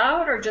them out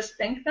loud or just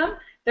think them,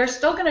 they're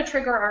still going to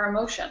trigger our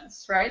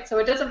emotions, right? So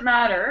it doesn't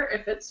matter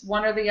if it's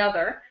one or the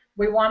other.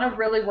 We want to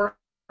really work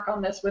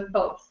on this with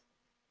both.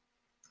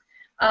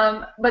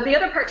 But the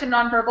other part to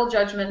nonverbal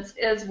judgments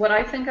is what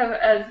I think of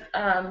as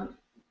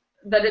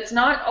that it's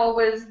not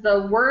always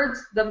the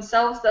words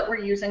themselves that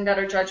we're using that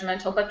are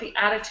judgmental, but the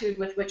attitude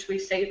with which we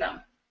say them.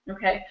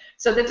 Okay,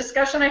 so the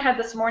discussion I had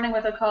this morning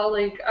with a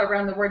colleague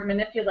around the word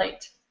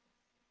manipulate.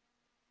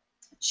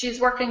 She's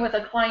working with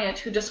a client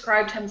who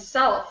described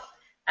himself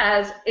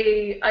as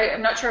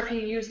I'm not sure if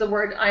he used the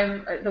words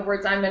I'm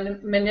a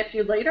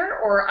manipulator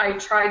or I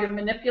try to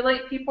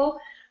manipulate people,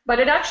 but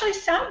it actually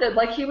sounded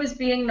like he was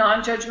being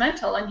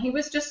non-judgmental, and he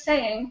was just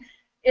saying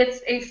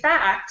it's a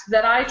fact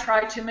that I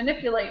try to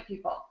manipulate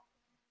people.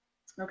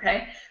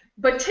 Okay,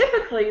 but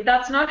typically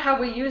that's not how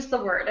we use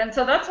the word, and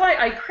so that's why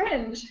I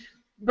cringe.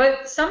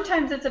 But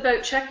sometimes it's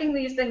about checking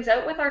these things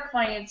out with our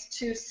clients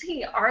to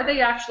see, are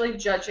they actually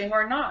judging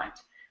or not?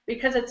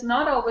 Because it's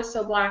not always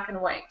so black and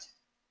white.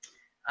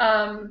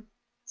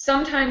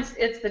 Sometimes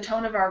it's the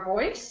tone of our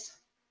voice.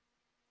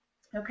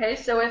 Okay,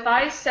 so if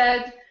I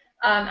said,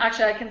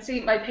 actually I can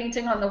see my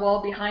painting on the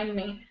wall behind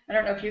me. I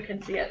don't know if you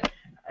can see it.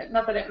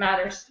 Not that it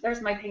matters.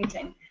 There's my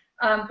painting.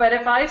 But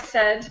if I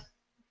said,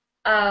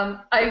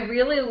 I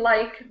really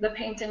like the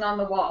painting on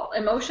the wall.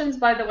 Emotions,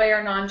 by the way,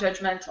 are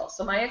non-judgmental.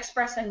 So my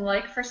expressing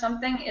like for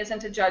something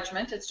isn't a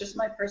judgment. It's just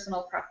my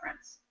personal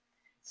preference.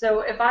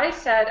 So if I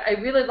said,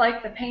 I really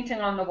like the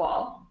painting on the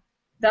wall,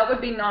 that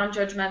would be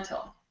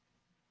non-judgmental.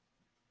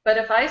 But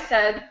if I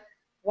said,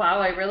 wow,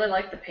 I really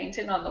like the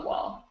painting on the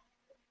wall,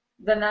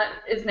 then that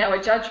is now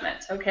a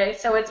judgment, okay?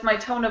 So it's my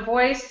tone of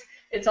voice.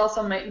 It's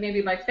also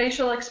maybe my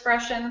facial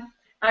expression.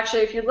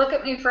 Actually, if you look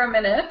at me for a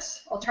minute,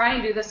 I'll try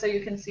and do this so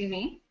you can see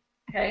me,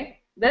 okay?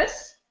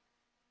 This,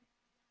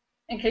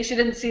 in case you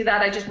didn't see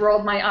that, I just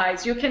rolled my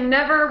eyes. You can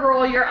never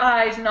roll your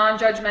eyes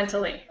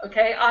non-judgmentally,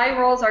 okay? Eye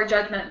rolls are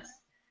judgments.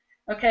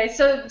 Okay,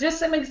 so just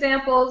some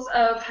examples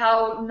of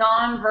how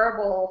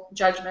non-verbal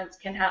judgments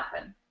can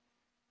happen.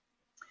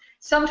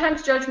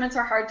 Sometimes judgments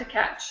are hard to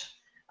catch.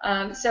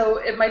 So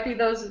it might be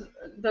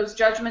those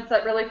judgments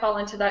that really fall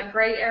into that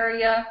gray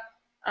area.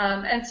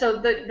 And so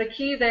the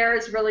key there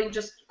is really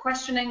just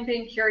questioning,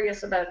 being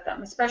curious about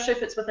them, especially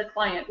if it's with a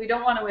client. We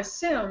don't want to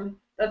assume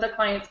that the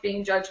client's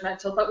being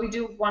judgmental, but we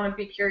do want to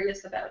be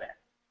curious about it.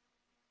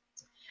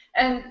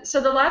 And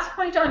so the last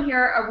point on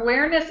here,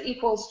 awareness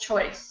equals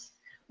choice.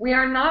 We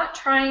are not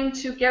trying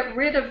to get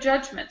rid of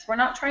judgments. We're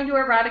not trying to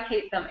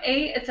eradicate them.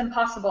 A, it's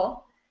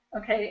impossible,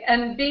 okay,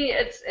 and B,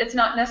 it's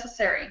not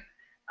necessary.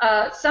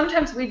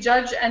 Sometimes we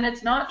judge and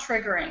it's not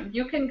triggering.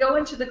 You can go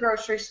into the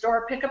grocery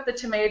store, pick up the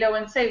tomato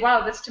and say,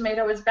 wow, this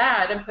tomato is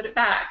bad, and put it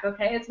back,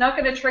 okay? It's not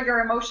going to trigger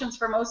emotions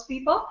for most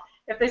people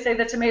if they say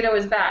the tomato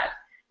is bad.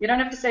 You don't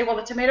have to say, well,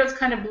 the tomato's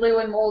kind of blue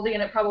and moldy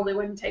and it probably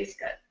wouldn't taste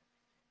good.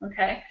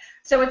 Okay,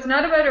 so it's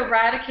not about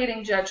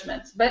eradicating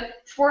judgments,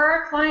 but for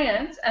our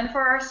clients and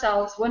for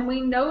ourselves, when we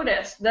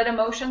notice that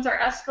emotions are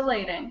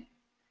escalating,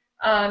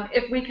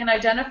 if we can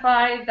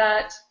identify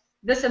that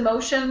this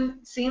emotion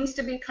seems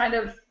to be kind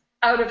of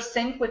out of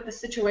sync with the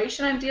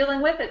situation I'm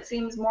dealing with, it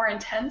seems more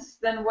intense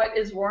than what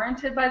is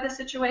warranted by the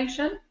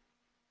situation,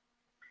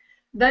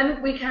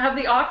 then we have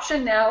the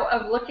option now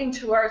of looking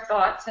to our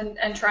thoughts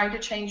and trying to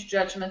change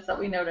judgments that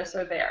we notice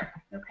are there.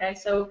 Okay,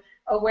 so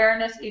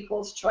awareness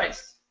equals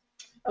choice.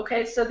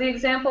 Okay, so the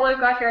example I've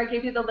got here, I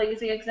gave you the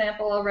lazy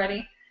example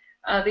already.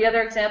 The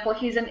other example,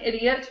 he's an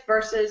idiot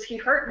versus he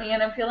hurt me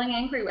and I'm feeling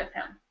angry with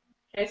him.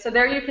 Okay, so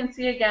there you can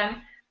see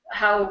again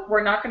how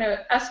we're not going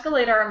to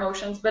escalate our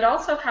emotions, but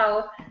also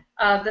how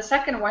the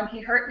second one,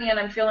 he hurt me and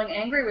I'm feeling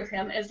angry with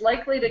him, is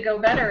likely to go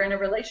better in a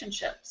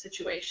relationship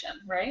situation,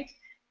 right?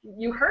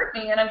 You hurt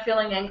me and I'm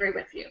feeling angry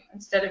with you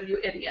instead of you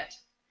idiot.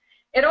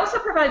 It also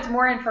provides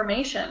more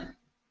information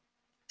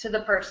to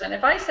the person.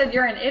 If I said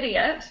you're an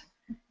idiot,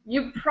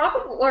 you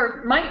probably,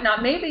 or might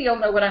not, maybe you'll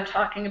know what I'm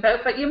talking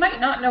about, but you might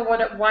not know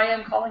why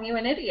I'm calling you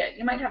an idiot.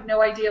 You might have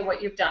no idea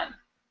what you've done.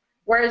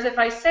 Whereas if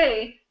I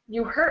say,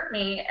 you hurt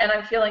me and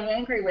I'm feeling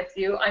angry with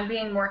you, I'm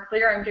being more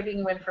clear, I'm giving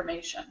you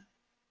information.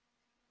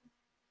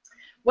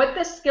 What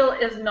this skill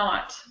is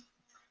not,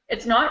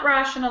 it's not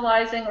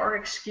rationalizing or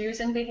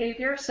excusing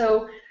behavior.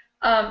 So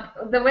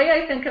the way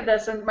I think of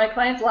this, and my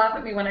clients laugh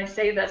at me when I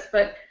say this,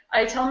 but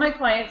I tell my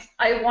clients,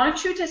 I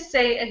want you to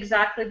say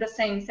exactly the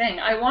same thing.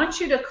 I want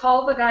you to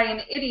call the guy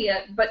an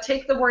idiot, but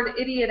take the word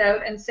idiot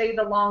out and say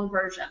the long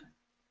version.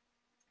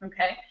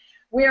 Okay?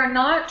 We are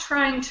not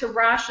trying to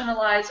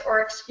rationalize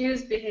or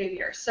excuse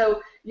behavior.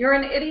 So you're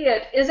an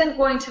idiot isn't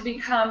going to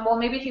become, well,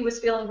 maybe he was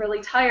feeling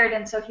really tired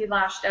and so he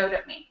lashed out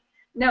at me.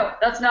 No,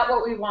 that's not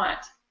what we want.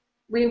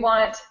 We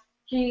want,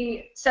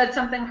 he said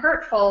something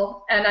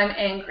hurtful and I'm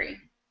angry.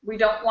 We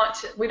don't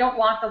want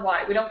the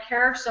why. We don't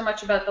care so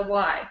much about the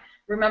why.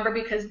 Remember,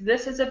 because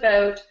this is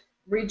about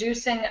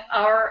reducing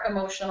our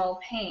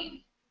emotional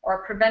pain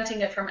or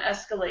preventing it from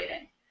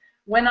escalating.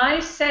 When I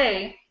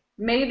say,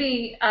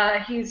 maybe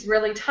he's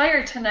really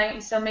tired tonight,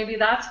 and so maybe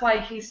that's why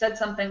he said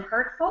something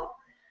hurtful,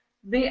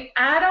 the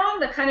add-on,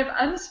 the kind of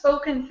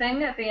unspoken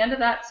thing at the end of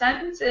that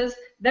sentence is,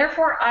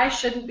 therefore, I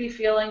shouldn't be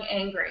feeling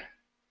angry.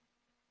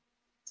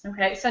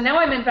 Okay, so now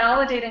I'm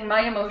invalidating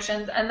my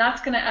emotions, and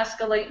that's going to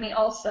escalate me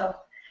also.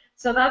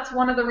 So that's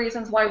one of the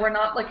reasons why we're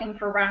not looking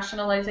for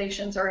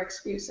rationalizations or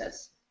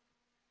excuses.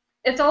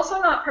 It's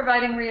also not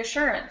providing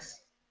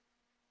reassurance.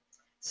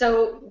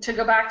 So to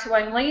go back to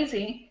I'm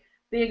lazy,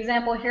 the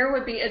example here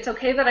would be, it's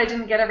okay that I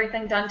didn't get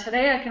everything done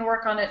today, I can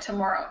work on it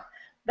tomorrow.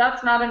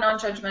 That's not a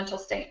non-judgmental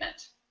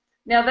statement.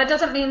 Now, that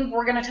doesn't mean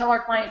we're going to tell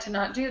our client to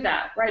not do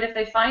that, right? If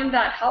they find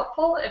that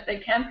helpful, if they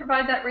can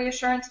provide that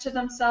reassurance to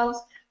themselves,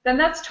 then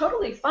that's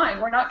totally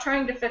fine. We're not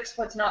trying to fix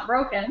what's not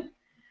broken.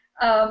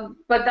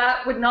 But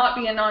that would not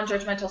be a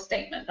non-judgmental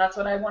statement. That's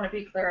what I want to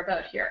be clear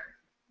about here.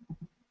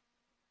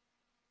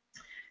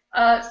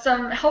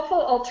 Some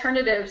helpful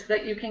alternatives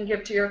that you can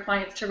give to your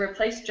clients to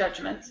replace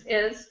judgments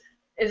is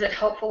it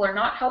helpful or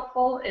not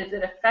helpful? Is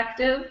it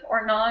effective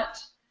or not?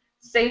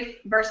 Safe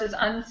versus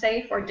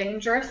unsafe or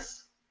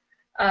dangerous?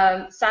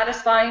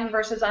 Satisfying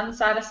versus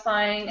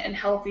unsatisfying, and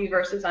healthy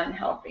versus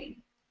unhealthy.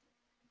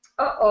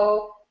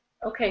 Uh-oh.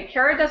 Okay,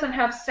 Kara doesn't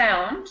have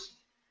sound.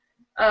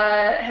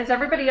 Has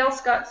everybody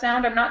else got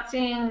sound? I'm not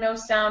seeing no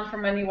sound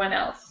from anyone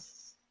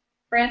else.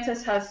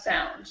 Francis has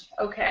sound.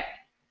 Okay.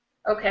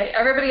 Okay,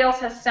 everybody else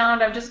has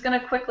sound. I'm just going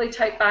to quickly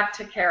type back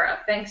to Kara.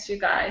 Thanks, you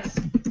guys.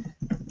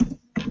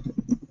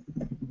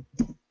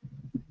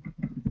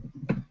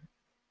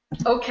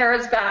 Oh,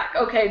 Kara's back.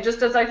 Okay,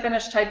 just as I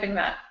finished typing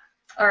that.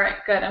 All right,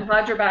 good. I'm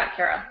glad you're back,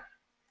 Kara.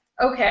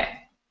 Okay,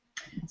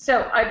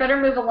 so I better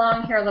move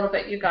along here a little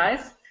bit, you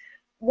guys.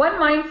 What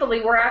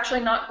mindfully we're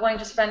actually not going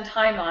to spend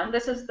time on.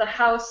 This is the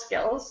how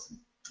skills.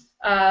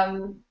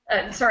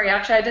 Sorry,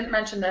 actually, I didn't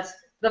mention this.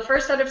 The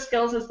first set of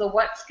skills is the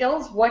what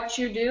skills, what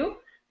you do.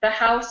 The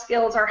how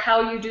skills are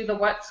how you do the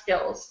what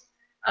skills.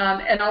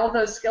 And all of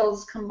those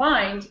skills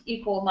combined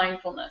equal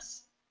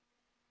mindfulness.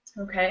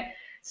 Okay,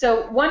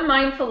 so one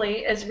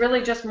mindfully is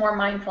really just more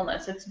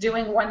mindfulness. It's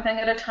doing one thing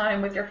at a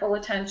time with your full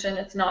attention.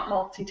 It's not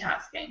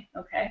multitasking,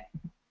 okay?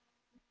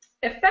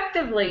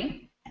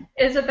 Effectively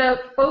is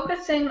about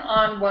focusing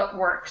on what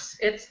works.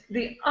 It's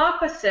the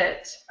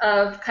opposite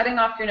of cutting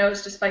off your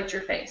nose to spite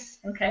your face,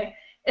 okay?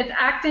 It's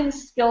acting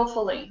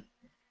skillfully.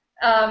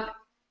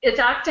 It's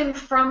acting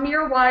from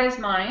your wise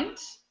mind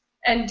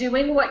and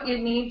doing what you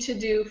need to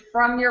do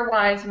from your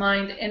wise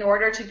mind in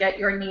order to get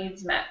your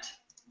needs met.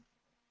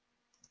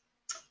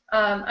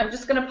 I'm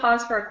just going to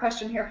pause for a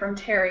question here from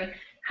Terry.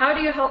 How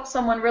do you help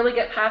someone really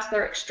get past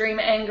their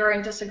extreme anger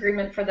and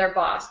disagreement for their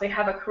boss? They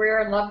have a career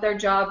and love their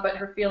job, but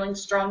her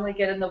feelings strongly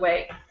get in the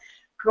way.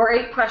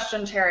 Great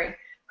question, Terry.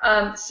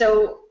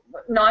 So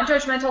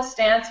non-judgmental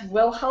stance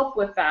will help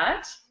with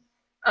that.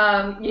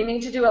 You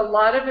need to do a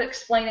lot of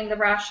explaining the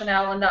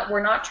rationale, and that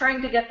we're not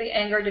trying to get the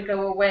anger to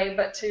go away,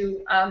 but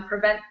to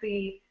prevent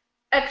the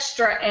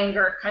extra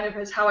anger, kind of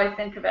is how I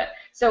think of it.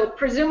 So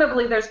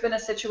presumably there's been a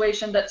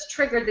situation that's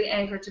triggered the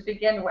anger to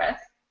begin with.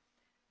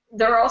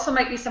 There also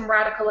might be some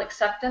radical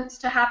acceptance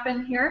to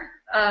happen here.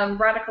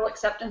 Radical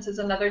acceptance is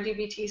another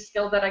DBT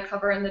skill that I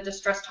cover in the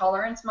distress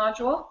tolerance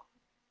module.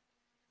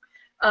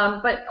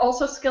 But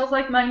also skills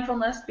like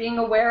mindfulness, being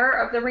aware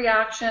of the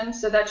reaction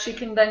so that she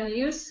can then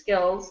use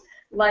skills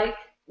like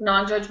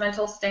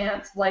non-judgmental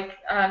stance, like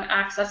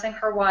accessing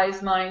her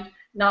wise mind,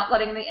 not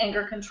letting the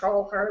anger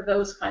control her,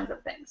 those kinds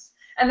of things.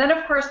 And then,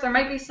 of course, there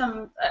might be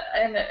some,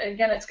 and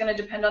again, it's going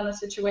to depend on the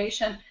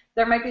situation,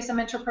 there might be some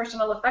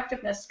interpersonal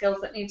effectiveness skills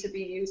that need to be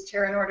used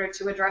here in order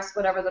to address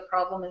whatever the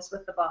problem is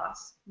with the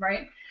boss,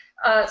 right?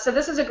 So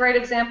this is a great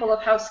example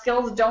of how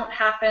skills don't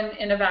happen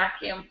in a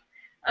vacuum.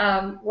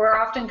 We're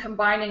often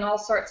combining all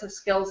sorts of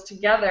skills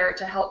together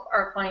to help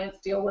our clients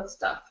deal with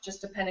stuff,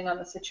 just depending on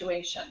the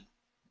situation.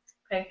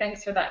 Okay,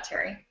 thanks for that,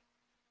 Terry.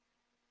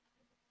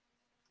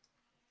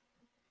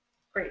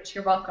 Great,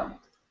 you're welcome.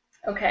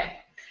 Okay.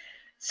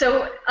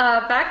 So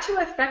back to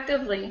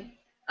effectively,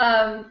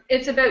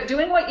 it's about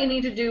doing what you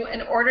need to do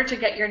in order to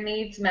get your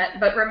needs met,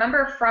 but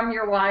remember, from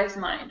your wise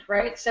mind,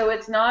 right? So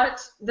it's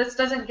not, this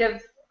doesn't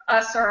give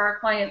us or our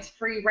clients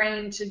free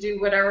reign to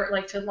do whatever,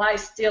 like to lie,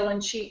 steal,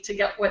 and cheat to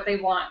get what they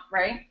want,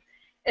 right?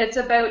 It's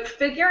about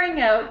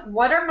figuring out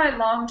what are my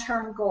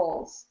long-term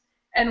goals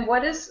and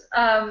what is,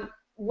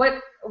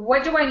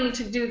 what do I need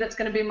to do that's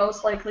going to be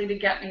most likely to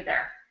get me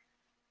there?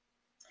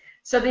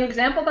 So the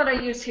example that I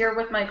use here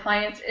with my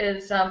clients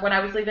is when I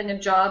was leaving a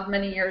job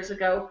many years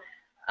ago.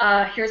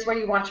 Here's where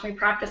you watch me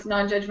practice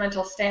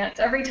non-judgmental stance.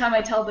 Every time I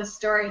tell this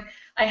story,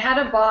 I had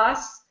a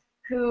boss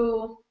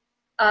who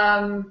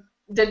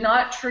did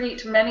not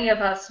treat many of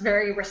us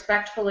very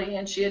respectfully,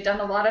 and she had done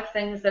a lot of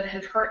things that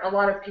had hurt a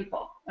lot of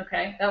people.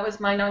 Okay, that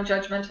was my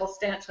non-judgmental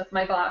stance with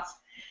my boss.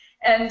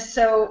 And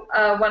so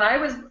when I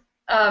was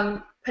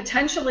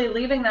potentially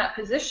leaving that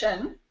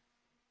position,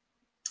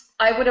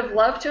 I would have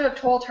loved to have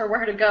told her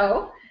where to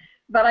go,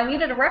 but I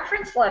needed a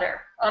reference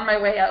letter on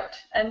my way out.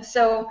 And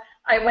so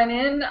I went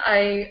in,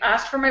 I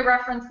asked for my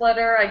reference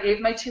letter, I gave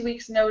my 2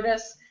 weeks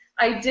notice.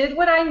 I did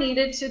what I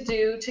needed to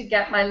do to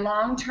get my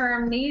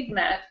long-term need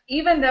met,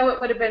 even though it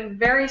would have been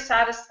very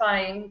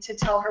satisfying to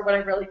tell her what I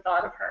really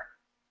thought of her.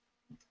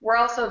 We're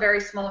also a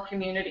very small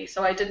community,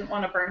 so I didn't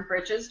want to burn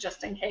bridges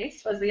just in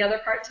case, was the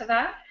other part to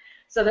that.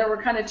 So there were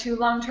kind of two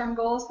long-term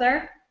goals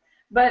there.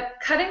 But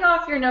cutting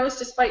off your nose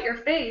to spite your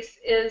face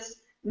is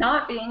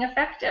not being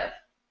effective.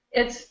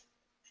 It's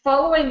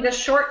following the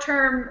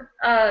short-term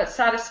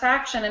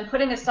satisfaction and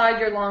putting aside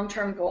your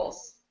long-term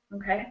goals,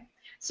 okay?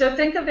 So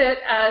think of it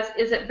as,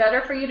 is it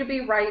better for you to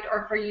be right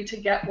or for you to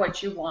get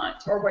what you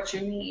want or what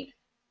you need?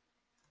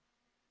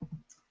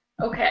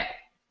 Okay.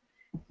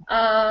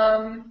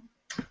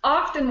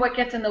 Often what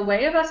gets in the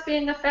way of us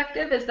being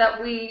effective is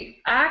that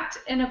we act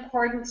in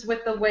accordance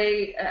with the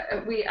way,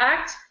 we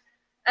act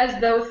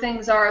as though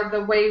things are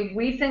the way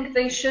we think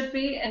they should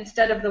be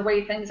instead of the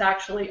way things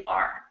actually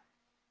are.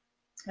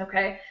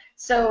 Okay,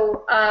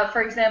 so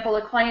for example,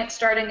 a client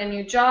starting a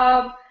new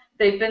job,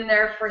 they've been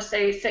there for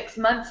say 6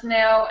 months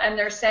now, and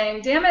they're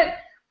saying, damn it,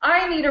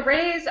 I need a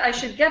raise, I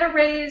should get a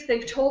raise,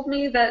 they've told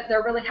me that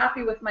they're really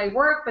happy with my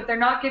work, but they're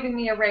not giving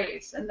me a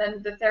raise. And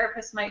then the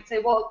therapist might say,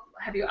 well,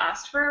 have you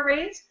asked for a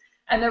raise?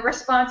 And the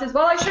response is,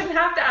 well, I shouldn't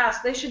have to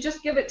ask, they should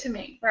just give it to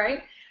me,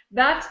 right?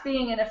 That's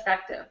being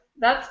ineffective.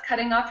 That's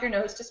cutting off your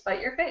nose to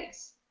spite your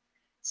face.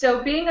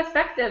 So being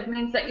effective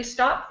means that you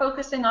stop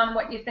focusing on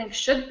what you think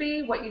should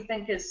be, what you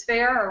think is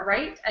fair or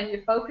right, and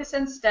you focus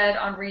instead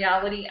on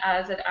reality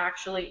as it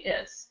actually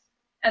is.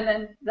 And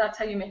then that's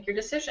how you make your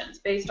decisions,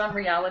 based on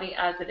reality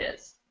as it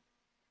is.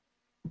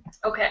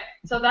 Okay,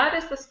 so that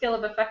is the skill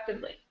of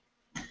effectively.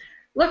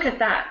 Look at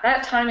that.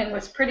 That timing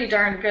was pretty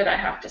darn good, I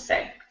have to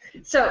say.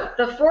 So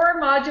the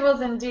 4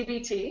 modules in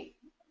DBT,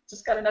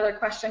 just got another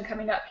question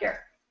coming up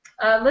here.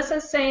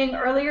 Lissa's saying,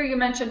 earlier you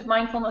mentioned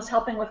mindfulness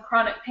helping with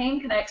chronic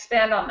pain. Can I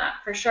expand on that?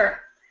 For sure.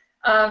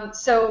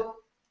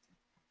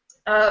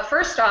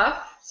 First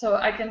off, so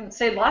I can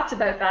say lots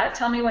about that.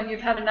 Tell me when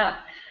you've had enough.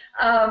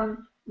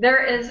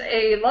 There is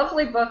a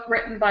lovely book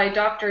written by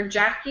Dr.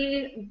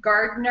 Jackie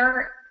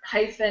Gardner-Nix.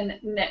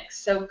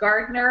 So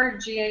Gardner,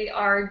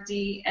 Gardner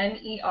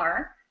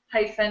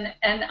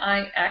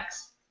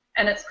 -Nix,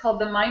 and it's called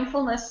the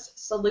Mindfulness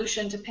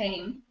Solution to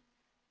Pain.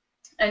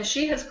 And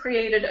she has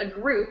created a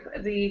group,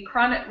 the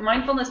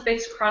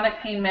mindfulness-based chronic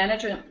pain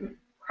management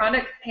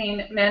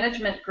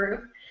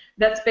group,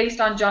 that's based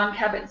on Jon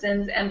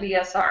Kabat-Zinn's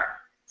MBSR.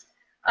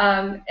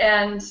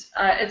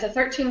 It's a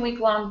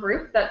 13-week-long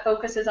group that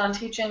focuses on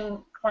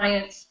teaching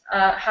clients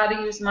how to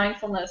use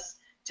mindfulness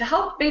to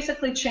help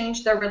basically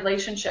change their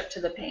relationship to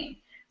the pain.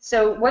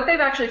 So what they've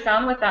actually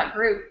found with that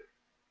group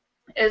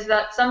is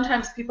that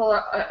sometimes people,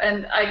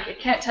 and I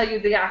can't tell you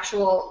the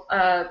actual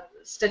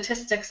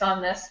statistics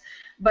on this,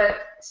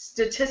 but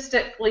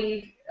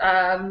statistically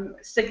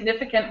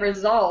significant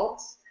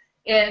results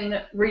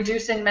in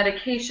reducing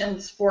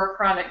medications for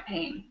chronic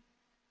pain.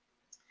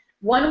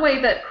 One way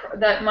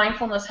that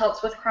mindfulness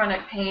helps with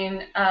chronic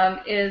pain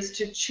is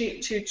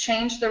to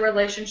change the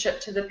relationship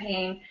to the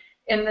pain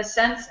in the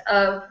sense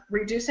of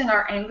reducing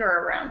our anger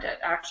around it,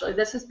 actually.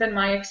 This has been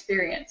my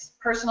experience,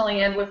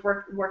 personally and with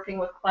working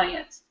with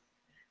clients.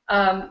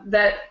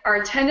 That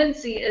our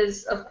tendency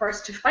is, of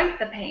course, to fight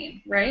the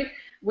pain, right?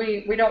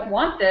 We don't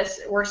want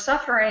this, we're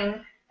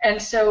suffering,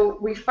 and so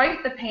we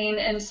fight the pain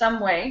in some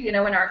way, you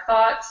know, in our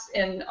thoughts,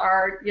 in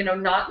our, you know,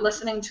 not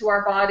listening to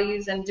our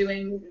bodies and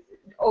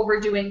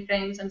overdoing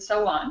things and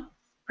so on,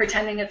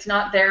 pretending it's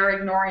not there,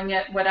 ignoring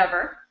it,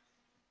 whatever.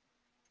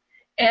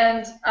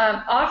 And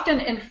often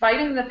in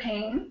fighting the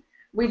pain,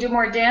 we do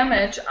more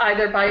damage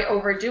either by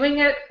overdoing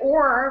it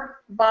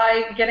or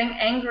by getting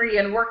angry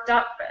and worked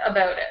up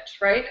about it,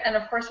 right? And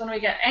of course, when we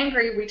get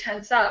angry, we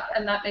tense up,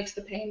 and that makes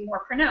the pain more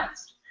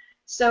pronounced.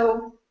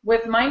 So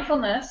with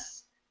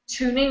mindfulness,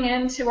 tuning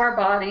into our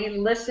body,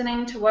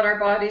 listening to what our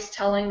body's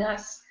telling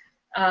us,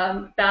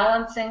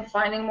 balancing,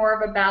 finding more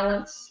of a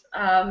balance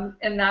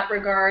in that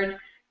regard,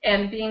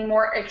 and being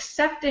more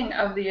accepting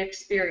of the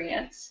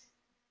experience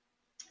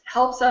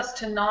helps us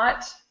to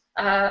not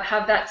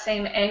have that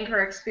same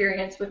anger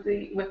experience with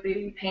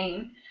the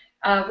pain,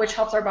 which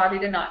helps our body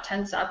to not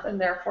tense up and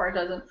therefore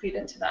doesn't feed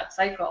into that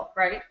cycle,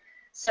 right?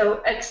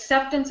 So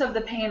acceptance of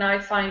the pain, I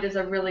find, is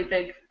a really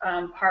big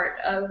part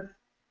of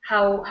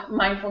how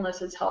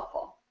mindfulness is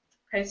helpful.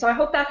 Okay, so I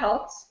hope that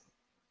helps.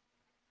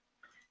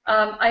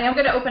 I am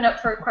going to open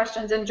up for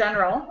questions in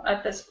general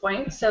at this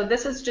point. So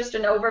this is just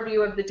an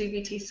overview of the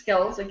DBT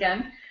skills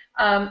again.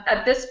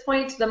 At this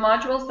point, the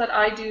modules that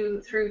I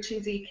do through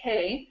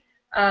TZK,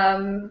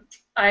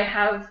 I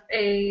have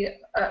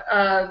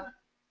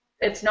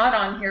it's not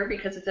on here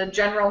because it's a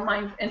general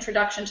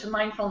introduction to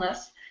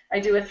mindfulness. I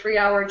do a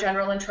 3-hour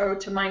general intro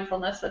to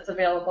mindfulness that's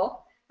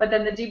available. But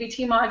then the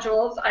DBT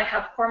modules, I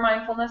have core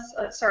mindfulness,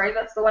 sorry,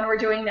 that's the one we're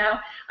doing now.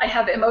 I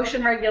have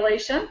emotion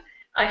regulation,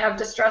 I have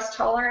distress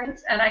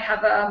tolerance, and I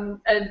have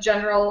a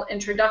general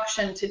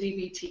introduction to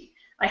DBT.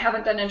 I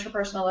haven't done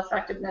interpersonal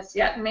effectiveness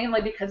yet,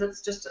 mainly because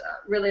it's just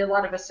really a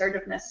lot of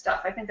assertiveness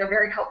stuff. I think they're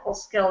very helpful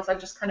skills. I've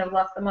just kind of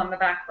left them on the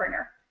back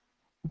burner.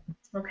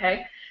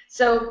 Okay,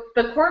 so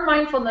the core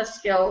mindfulness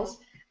skills,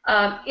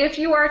 if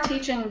you are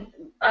teaching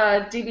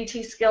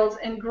DBT skills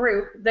in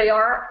group, they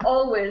are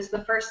always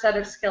the first set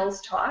of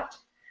skills taught.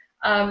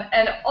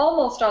 And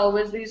almost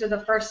always, these are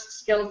the first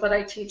skills that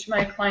I teach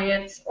my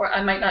clients, or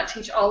I might not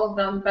teach all of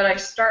them, but I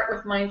start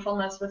with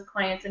mindfulness with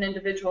clients in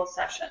individual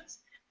sessions.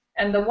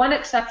 And the one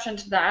exception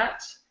to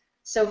that,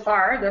 so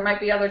far, there might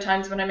be other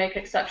times when I make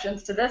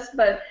exceptions to this,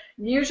 but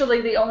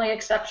usually the only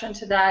exception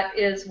to that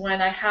is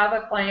when I have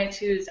a client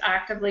who's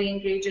actively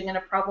engaging in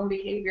a problem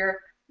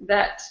behavior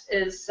that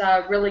is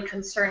really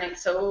concerning,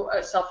 so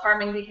a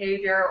self-harming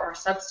behavior or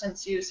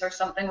substance use or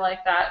something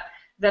like that,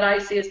 that I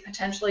see as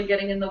potentially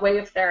getting in the way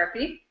of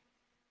therapy,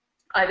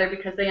 either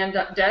because they end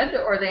up dead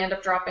or they end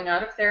up dropping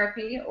out of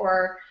therapy,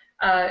 or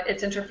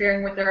it's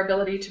interfering with their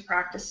ability to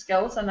practice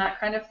skills and that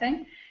kind of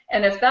thing.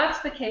 And if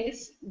that's the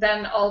case,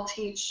 then I'll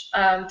teach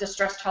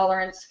distress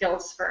tolerance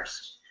skills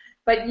first.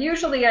 But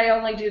usually I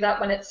only do that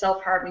when it's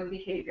self-harming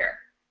behavior,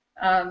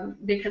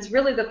 because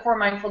really the core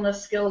mindfulness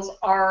skills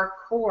are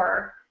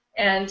core,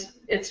 and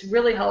it's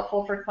really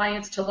helpful for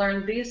clients to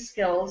learn these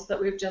skills that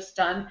we've just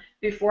done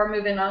before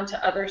moving on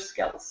to other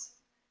skills.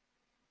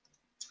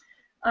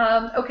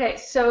 Okay,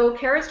 so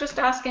Kara's just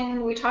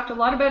asking, we talked a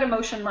lot about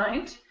emotion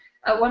mind.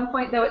 At one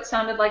point, though, it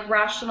sounded like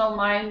rational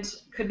mind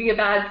could be a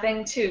bad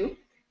thing too.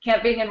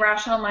 Can't being in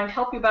rational mind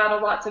help you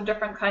battle lots of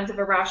different kinds of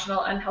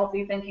irrational and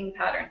healthy thinking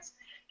patterns?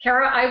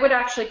 Kara, I would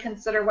actually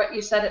consider what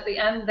you said at the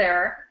end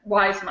there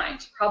wise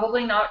mind,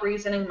 probably not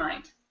reasoning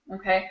mind.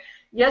 Okay.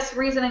 Yes,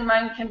 reasoning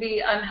mind can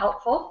be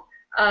unhelpful,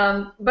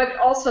 but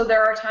also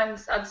there are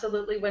times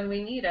absolutely when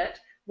we need it.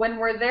 When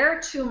we're there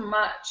too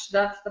much,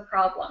 that's the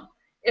problem.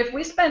 If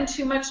we spend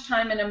too much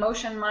time in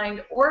emotion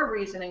mind or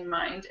reasoning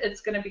mind,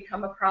 it's going to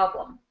become a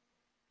problem.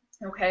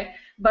 Okay,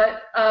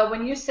 but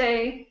when you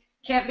say,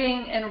 can't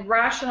being in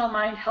rational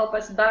mind help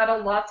us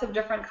battle lots of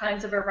different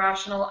kinds of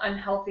irrational,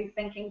 unhealthy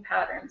thinking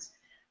patterns?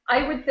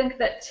 I would think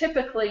that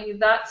typically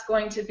that's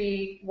going to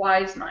be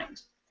wise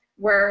mind,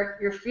 where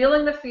you're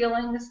feeling the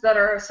feelings that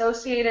are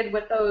associated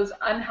with those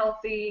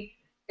unhealthy,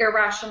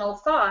 irrational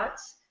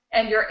thoughts,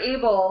 and you're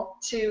able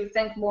to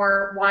think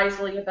more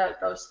wisely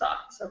about those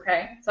thoughts,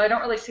 okay? So I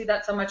don't really see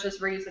that so much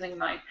as reasoning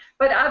mind.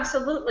 But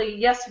absolutely,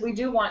 yes, we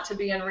do want to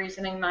be in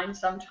reasoning mind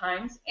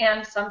sometimes,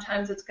 and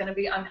sometimes it's going to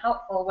be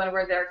unhelpful when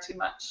we're there too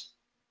much.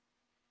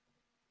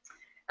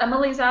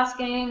 Emily's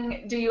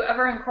asking, do you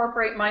ever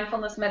incorporate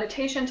mindfulness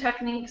meditation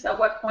techniques? At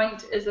what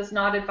point is this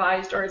not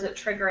advised, or is it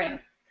triggering?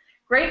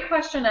 Great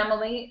question,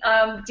 Emily.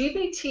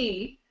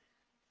 DBT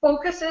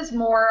focuses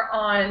more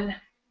on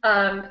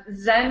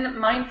Zen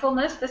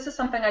mindfulness. This is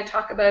something I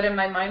talk about in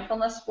my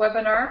mindfulness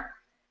webinar.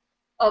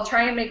 I'll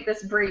try and make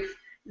this brief.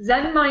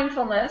 Zen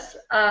mindfulness,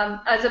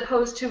 as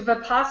opposed to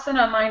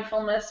Vipassana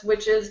mindfulness,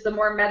 which is the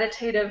more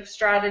meditative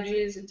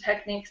strategies and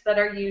techniques that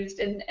are used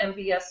in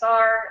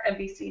MBSR,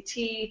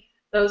 MBCT,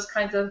 those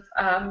kinds of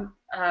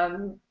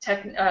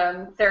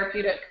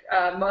therapeutic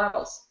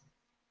models.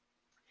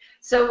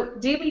 So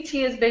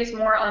DBT is based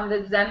more on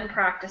the Zen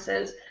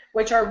practices,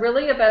 which are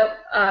really about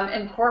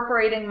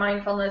incorporating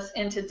mindfulness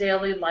into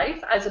daily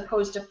life as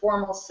opposed to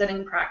formal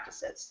sitting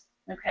practices,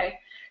 okay?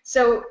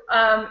 So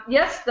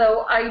yes,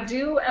 though, I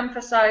do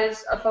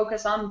emphasize a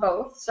focus on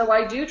both. So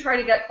I do try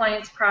to get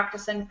clients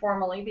practicing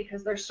formally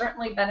because there's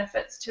certainly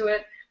benefits to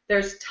it.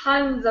 There's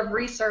tons of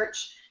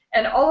research,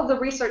 and all of the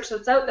research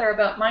that's out there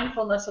about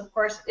mindfulness, of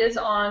course, is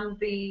on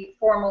the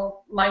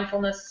formal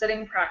mindfulness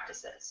sitting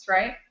practices,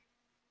 right?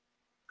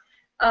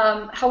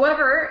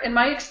 However, in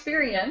my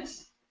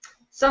experience,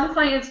 some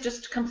clients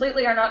just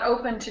completely are not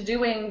open to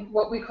doing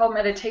what we call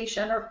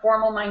meditation or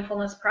formal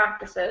mindfulness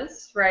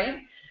practices, right?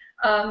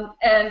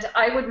 And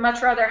I would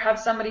much rather have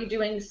somebody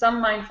doing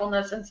some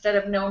mindfulness instead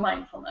of no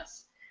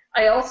mindfulness.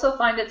 I also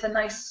find it's a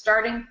nice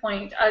starting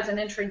point as an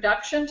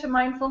introduction to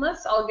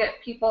mindfulness. I'll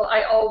get people,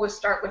 I always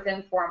start with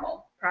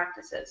informal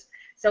practices.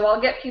 So I'll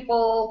get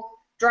people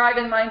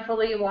driving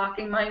mindfully,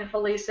 walking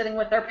mindfully, sitting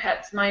with their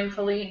pets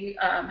mindfully,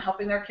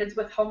 helping their kids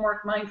with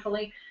homework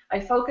mindfully. I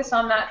focus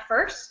on that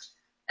first,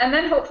 and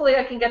then hopefully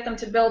I can get them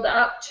to build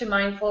up to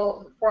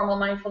formal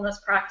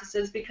mindfulness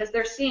practices because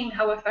they're seeing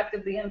how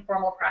effective the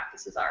informal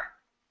practices are.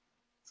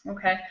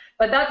 Okay,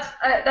 but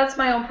that's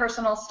my own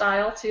personal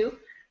style too.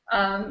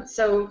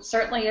 So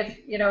certainly, if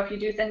you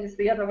do things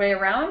the other way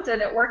around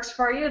and it works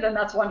for you, then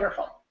that's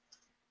wonderful.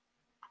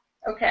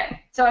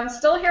 Okay, so I'm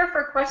still here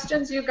for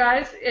questions, you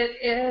guys. It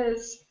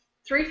is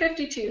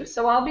 3:52,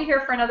 so I'll be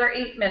here for another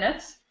 8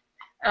 minutes.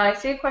 I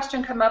see a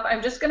question come up.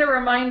 I'm just going to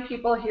remind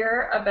people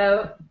here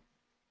about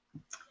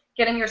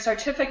getting your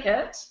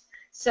certificate.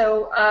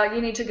 So you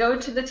need to go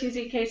to the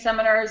TZK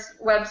Seminars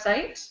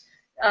website,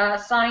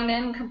 sign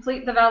in,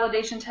 complete the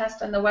validation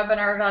test and the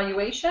webinar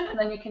evaluation, and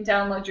then you can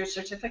download your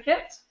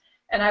certificate.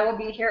 And I will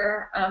be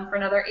here for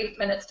another 8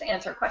 minutes to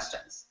answer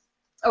questions.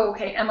 Oh,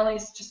 okay,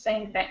 Emily's just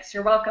saying thanks.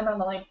 You're welcome,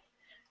 Emily.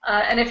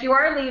 And if you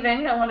are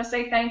leaving, I want to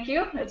say thank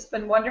you. It's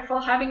been wonderful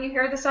having you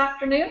here this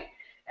afternoon.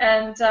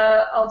 And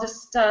I'll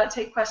just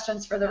take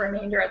questions for the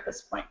remainder at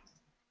this point.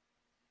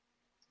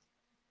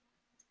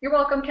 You're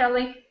welcome,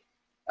 Kelly.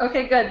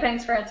 Okay, good.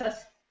 Thanks, Francis.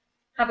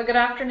 Have a good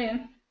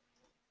afternoon.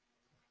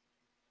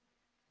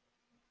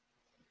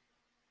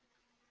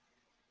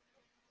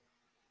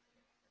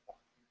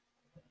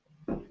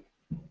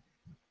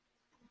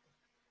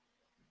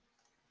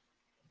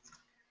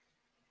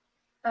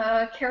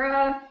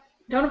 Kara,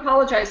 don't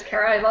apologize,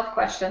 Kara. I love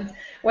questions.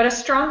 Would a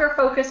stronger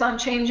focus on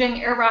changing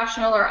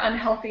irrational or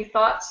unhealthy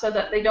thoughts so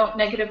that they don't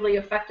negatively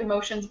affect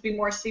emotions be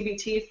more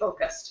CBT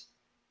focused?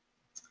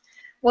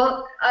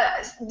 Well,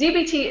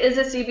 DBT is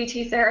a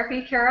CBT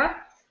therapy, Kara.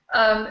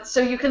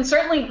 So you can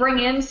certainly bring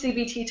in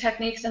CBT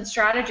techniques and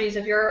strategies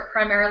if you're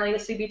primarily a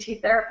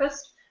CBT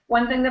therapist.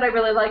 One thing that I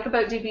really like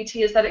about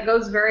DBT is that it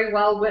goes very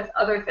well with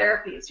other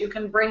therapies. You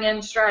can bring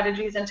in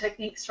strategies and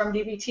techniques from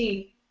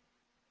DBT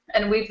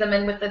and weave them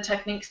in with the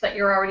techniques that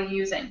you're already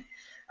using.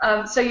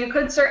 So you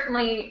could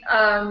certainly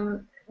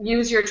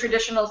use your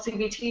traditional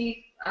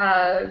CBT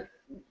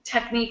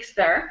techniques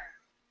there.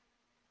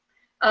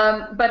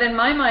 But in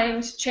my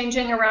mind,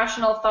 changing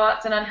irrational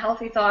thoughts and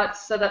unhealthy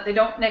thoughts so that they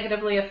don't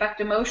negatively affect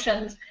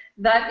emotions,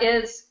 that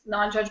is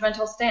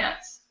non-judgmental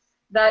stance.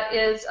 That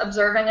is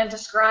observing and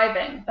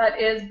describing. That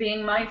is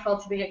being mindful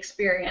to the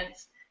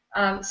experience.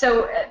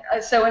 So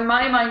in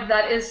my mind,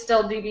 that is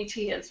still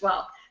DBT as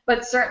well.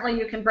 But certainly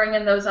you can bring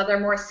in those other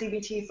more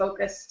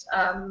CBT-focused,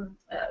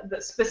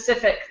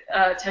 specific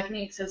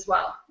techniques as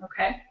well,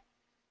 okay?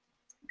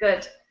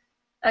 Good.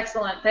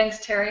 Excellent.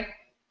 Thanks, Terry.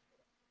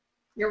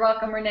 You're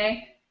welcome,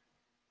 Renee.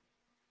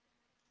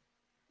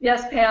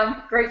 Yes,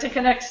 Pam. Great to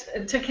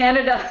connect to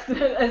Canada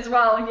as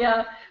well.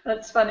 Yeah,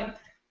 that's funny.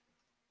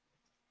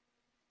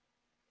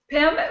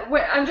 Pam,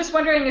 I'm just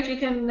wondering if you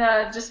can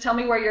just tell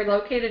me where you're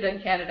located in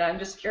Canada. I'm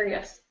just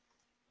curious.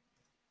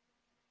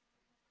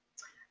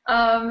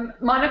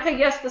 Monica,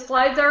 yes, the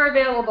slides are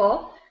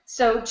available.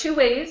 So two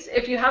ways.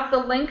 If you have the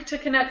link to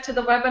connect to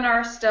the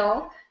webinar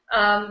still,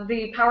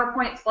 the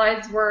PowerPoint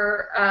slides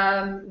were,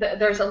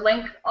 there's a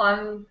link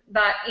on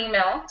that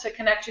email to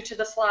connect you to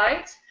the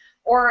slides.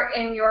 Or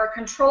in your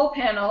control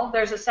panel,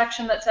 there's a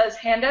section that says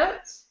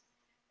handouts.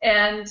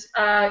 And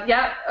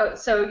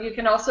so you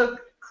can also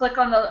click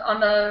on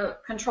the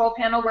control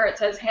panel where it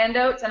says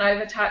handouts, and I've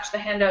attached the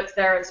handouts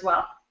there as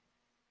well.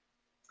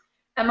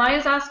 Amaya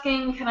is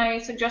asking, can I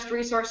suggest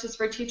resources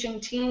for teaching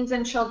teens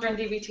and children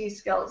DBT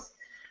skills?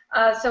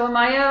 So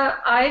Amaya,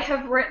 I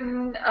have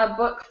written a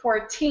book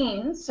for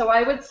teens, so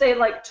I would say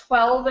like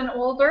 12 and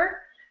older,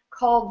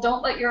 called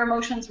Don't Let Your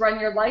Emotions Run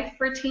Your Life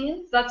for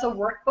Teens. That's a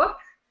workbook.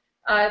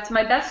 It's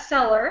my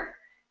bestseller,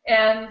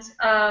 and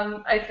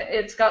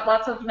it's got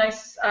lots of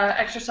nice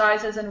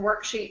exercises and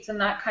worksheets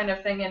and that kind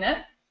of thing in it.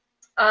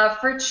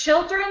 For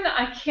children,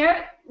 I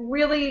can't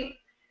really,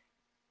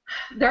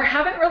 there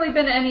haven't really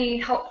been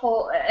any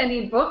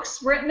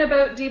books written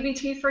about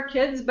DBT for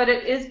kids, but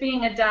it is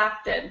being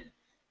adapted.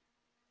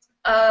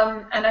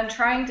 And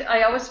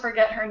I always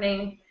forget her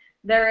name.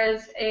 There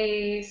is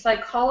a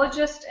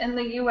psychologist in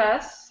the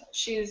US,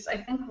 she's, I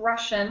think,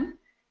 Russian,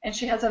 and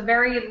she has a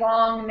very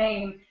long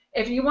name.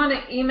 If you want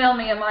to email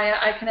me, Amaya,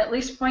 I can at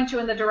least point you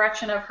in the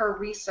direction of her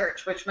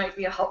research, which might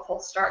be a helpful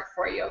start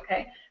for you,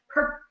 okay?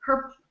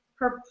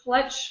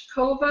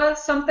 Perplechkova,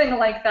 something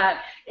like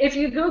that. If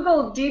you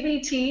Google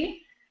DBT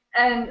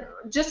and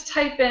just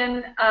type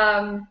in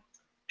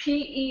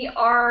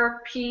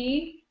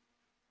P-E-R-P,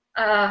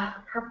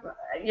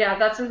 yeah,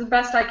 that's the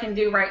best I can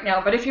do right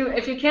now. But if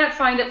you can't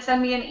find it,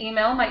 send me an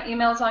email. My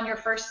email's on your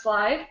first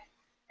slide,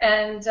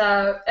 and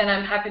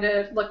I'm happy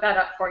to look that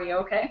up for you,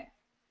 okay?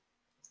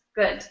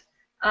 Good.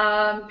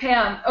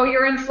 Pam, oh,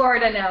 you're in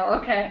Florida now,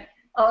 okay.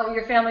 Oh,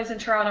 your family's in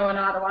Toronto and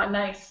Ottawa,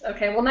 nice.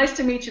 Okay, well, nice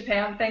to meet you,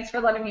 Pam. Thanks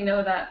for letting me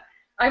know that.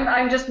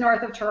 I'm just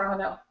north of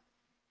Toronto.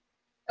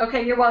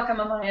 Okay, you're welcome,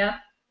 Amaya.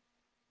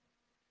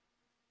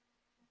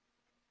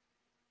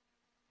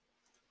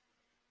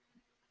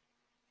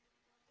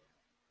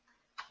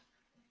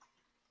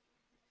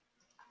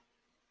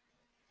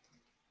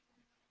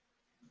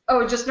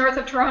 Oh, just north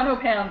of Toronto,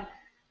 Pam.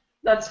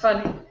 That's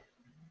funny.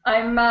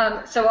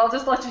 So I'll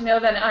just let you know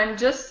that I'm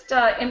just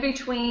in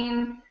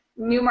between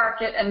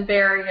Newmarket and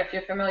Barrie, if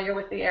you're familiar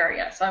with the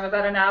area. So I'm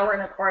about an hour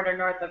and a quarter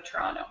north of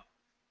Toronto.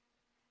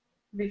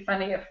 It'd be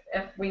funny if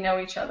we know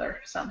each other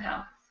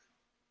somehow.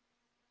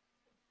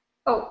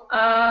 Oh,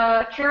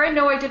 Karen,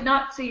 no, I did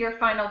not see your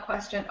final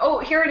question. Oh,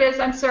 here it is.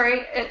 I'm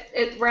sorry,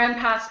 it ran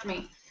past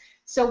me.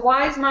 So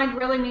wise mind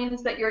really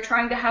means that you're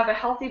trying to have a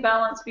healthy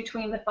balance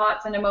between the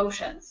thoughts and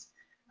emotions.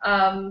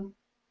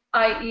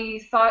 I.e.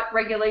 thought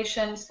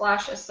regulation /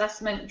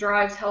 assessment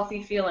drives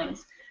healthy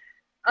feelings.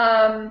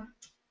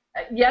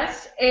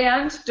 Yes,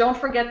 and don't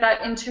forget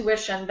that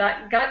intuition,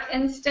 that gut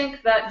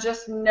instinct, that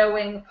just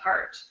knowing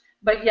part.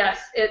 But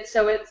yes, it's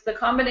the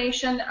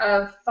combination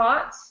of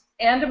thoughts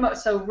and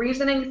so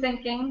reasoning,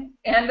 thinking,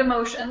 and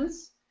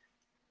emotions,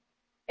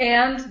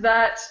 and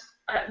that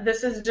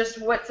this is just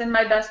what's in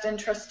my best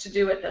interest to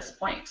do at this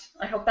point.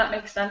 I hope that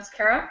makes sense,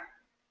 Kara.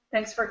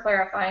 Thanks for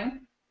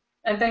clarifying.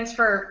 And thanks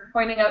for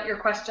pointing out your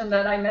question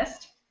that I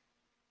missed.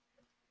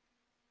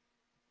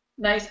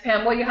 Nice,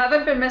 Pam. Well, you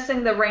haven't been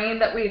missing the rain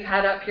that we've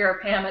had up here,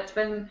 Pam. It's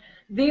been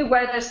the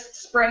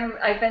wettest spring,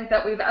 I think,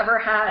 that we've ever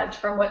had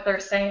from what they're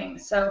saying.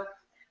 So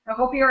I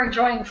hope you're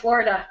enjoying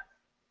Florida.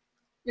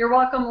 You're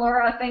welcome,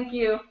 Laura. Thank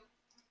you.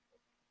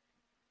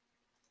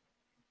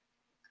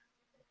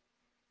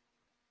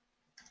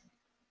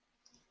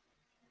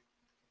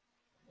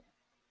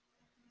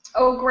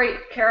 Oh,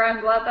 great, Kara. I'm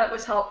glad that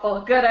was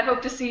helpful. Good. I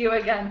hope to see you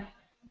again.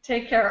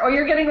 Take care. Oh,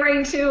 you're getting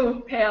rain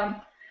too,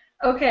 Pam.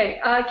 Okay,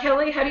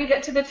 Kelly, how do you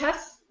get to the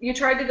test? You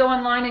tried to go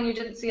online and you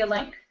didn't see a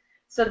link.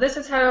 So this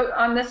is how,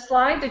 on this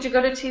slide, did you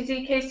go to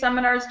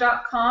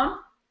tzkseminars.com?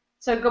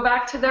 So go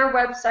back to their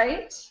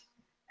website,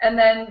 and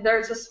then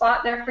there's a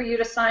spot there for you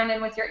to sign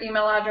in with your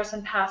email address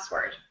and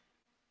password.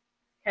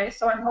 Okay,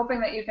 so I'm hoping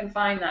that you can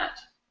find that.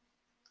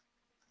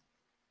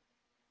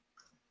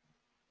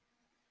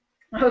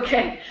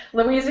 Okay,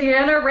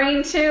 Louisiana,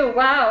 rain too.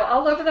 Wow,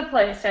 all over the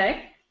place,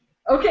 eh?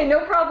 Okay,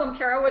 no problem,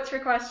 Carol. What's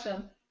your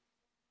question?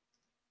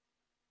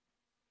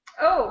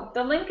 Oh,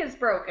 the link is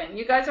broken.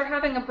 You guys are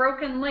having a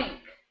broken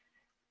link.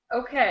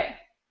 Okay.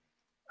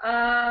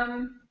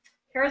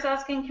 Kara's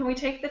asking, can we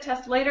take the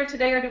test later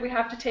today or do we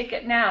have to take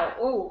it now?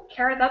 Oh,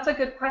 Kara, that's a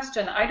good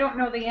question. I don't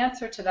know the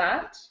answer to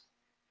that.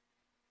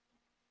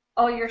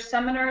 All your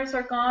seminars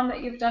are gone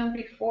that you've done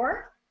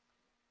before?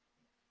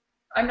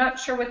 I'm not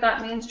sure what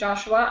that means,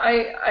 Joshua.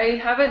 I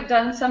haven't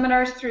done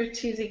seminars through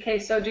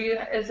TZK, so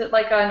is it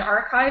like an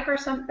archive or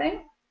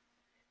something?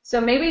 So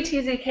maybe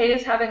TZK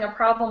is having a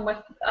problem with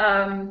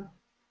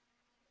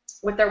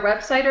their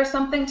website or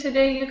something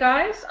today, you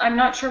guys. I'm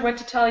not sure what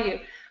to tell you.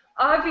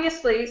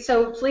 Obviously,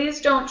 so please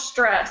don't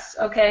stress,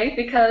 okay?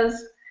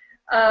 Because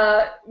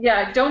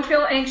Yeah, don't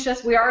feel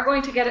anxious. We are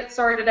going to get it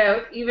sorted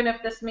out, even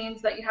if this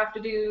means that you have to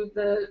do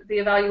the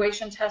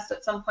evaluation test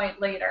at some point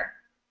later.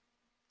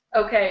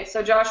 Okay,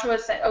 so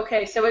Joshua's saying,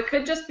 okay, so it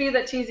could just be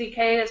that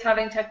TZK is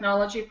having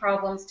technology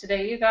problems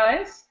today, you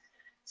guys.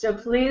 So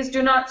please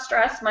do not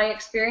stress. My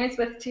experience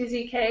with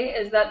TZK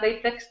is that they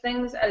fix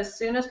things as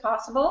soon as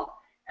possible,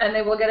 and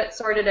they will get it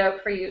sorted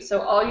out for you. So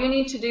all you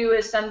need to do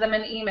is send them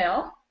an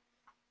email.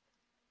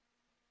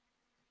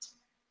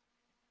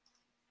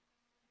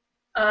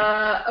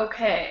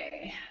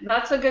 Okay,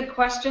 that's a good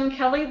question,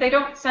 Kelly. They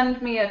don't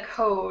send me a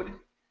code.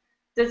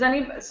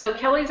 So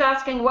Kelly's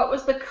asking, what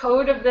was the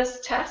code of this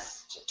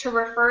test to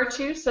refer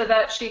to so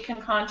that she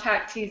can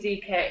contact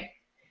TZK?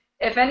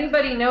 If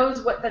anybody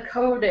knows what the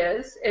code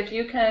is, if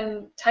you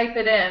can type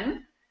it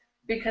in,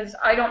 because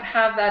I don't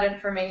have that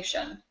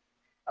information.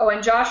 Oh,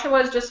 and Joshua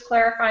is just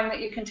clarifying that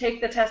you can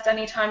take the test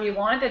anytime you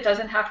want. It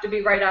doesn't have to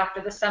be right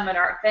after the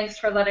seminar. Thanks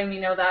for letting me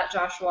know that,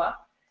 Joshua,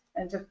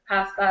 and to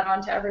pass that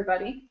on to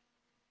everybody.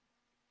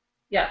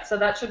 Yeah, so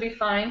that should be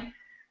fine.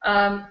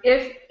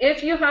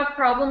 If you have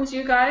problems,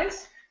 you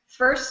guys,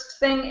 first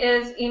thing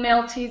is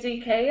email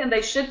TZK, and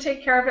they should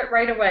take care of it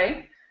right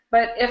away.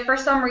 But if for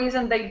some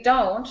reason they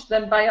don't,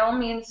 then by all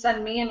means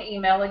send me an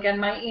email. Again,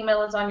 my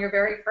email is on your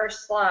very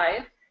first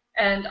slide,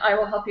 and I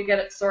will help you get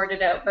it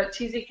sorted out. But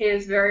TZK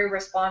is very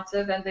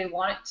responsive, and they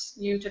want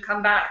you to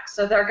come back.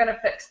 So they're going to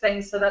fix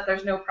things so that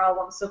there's no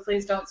problem. So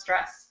please don't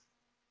stress.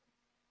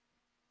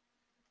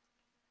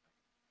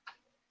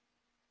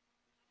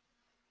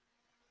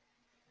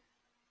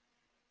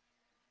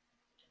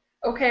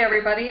 Okay,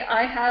 everybody,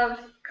 I have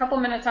a couple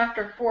minutes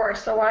after 4,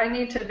 so I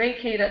need to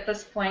vacate at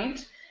this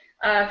point.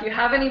 If you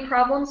have any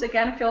problems,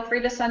 again, feel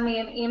free to send me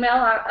an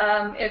email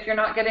if you're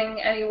not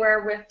getting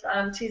anywhere with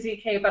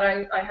TZK, but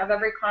I have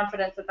every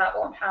confidence that that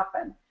won't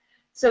happen.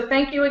 So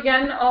thank you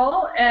again,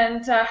 all,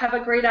 and have a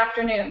great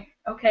afternoon.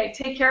 Okay,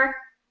 take care.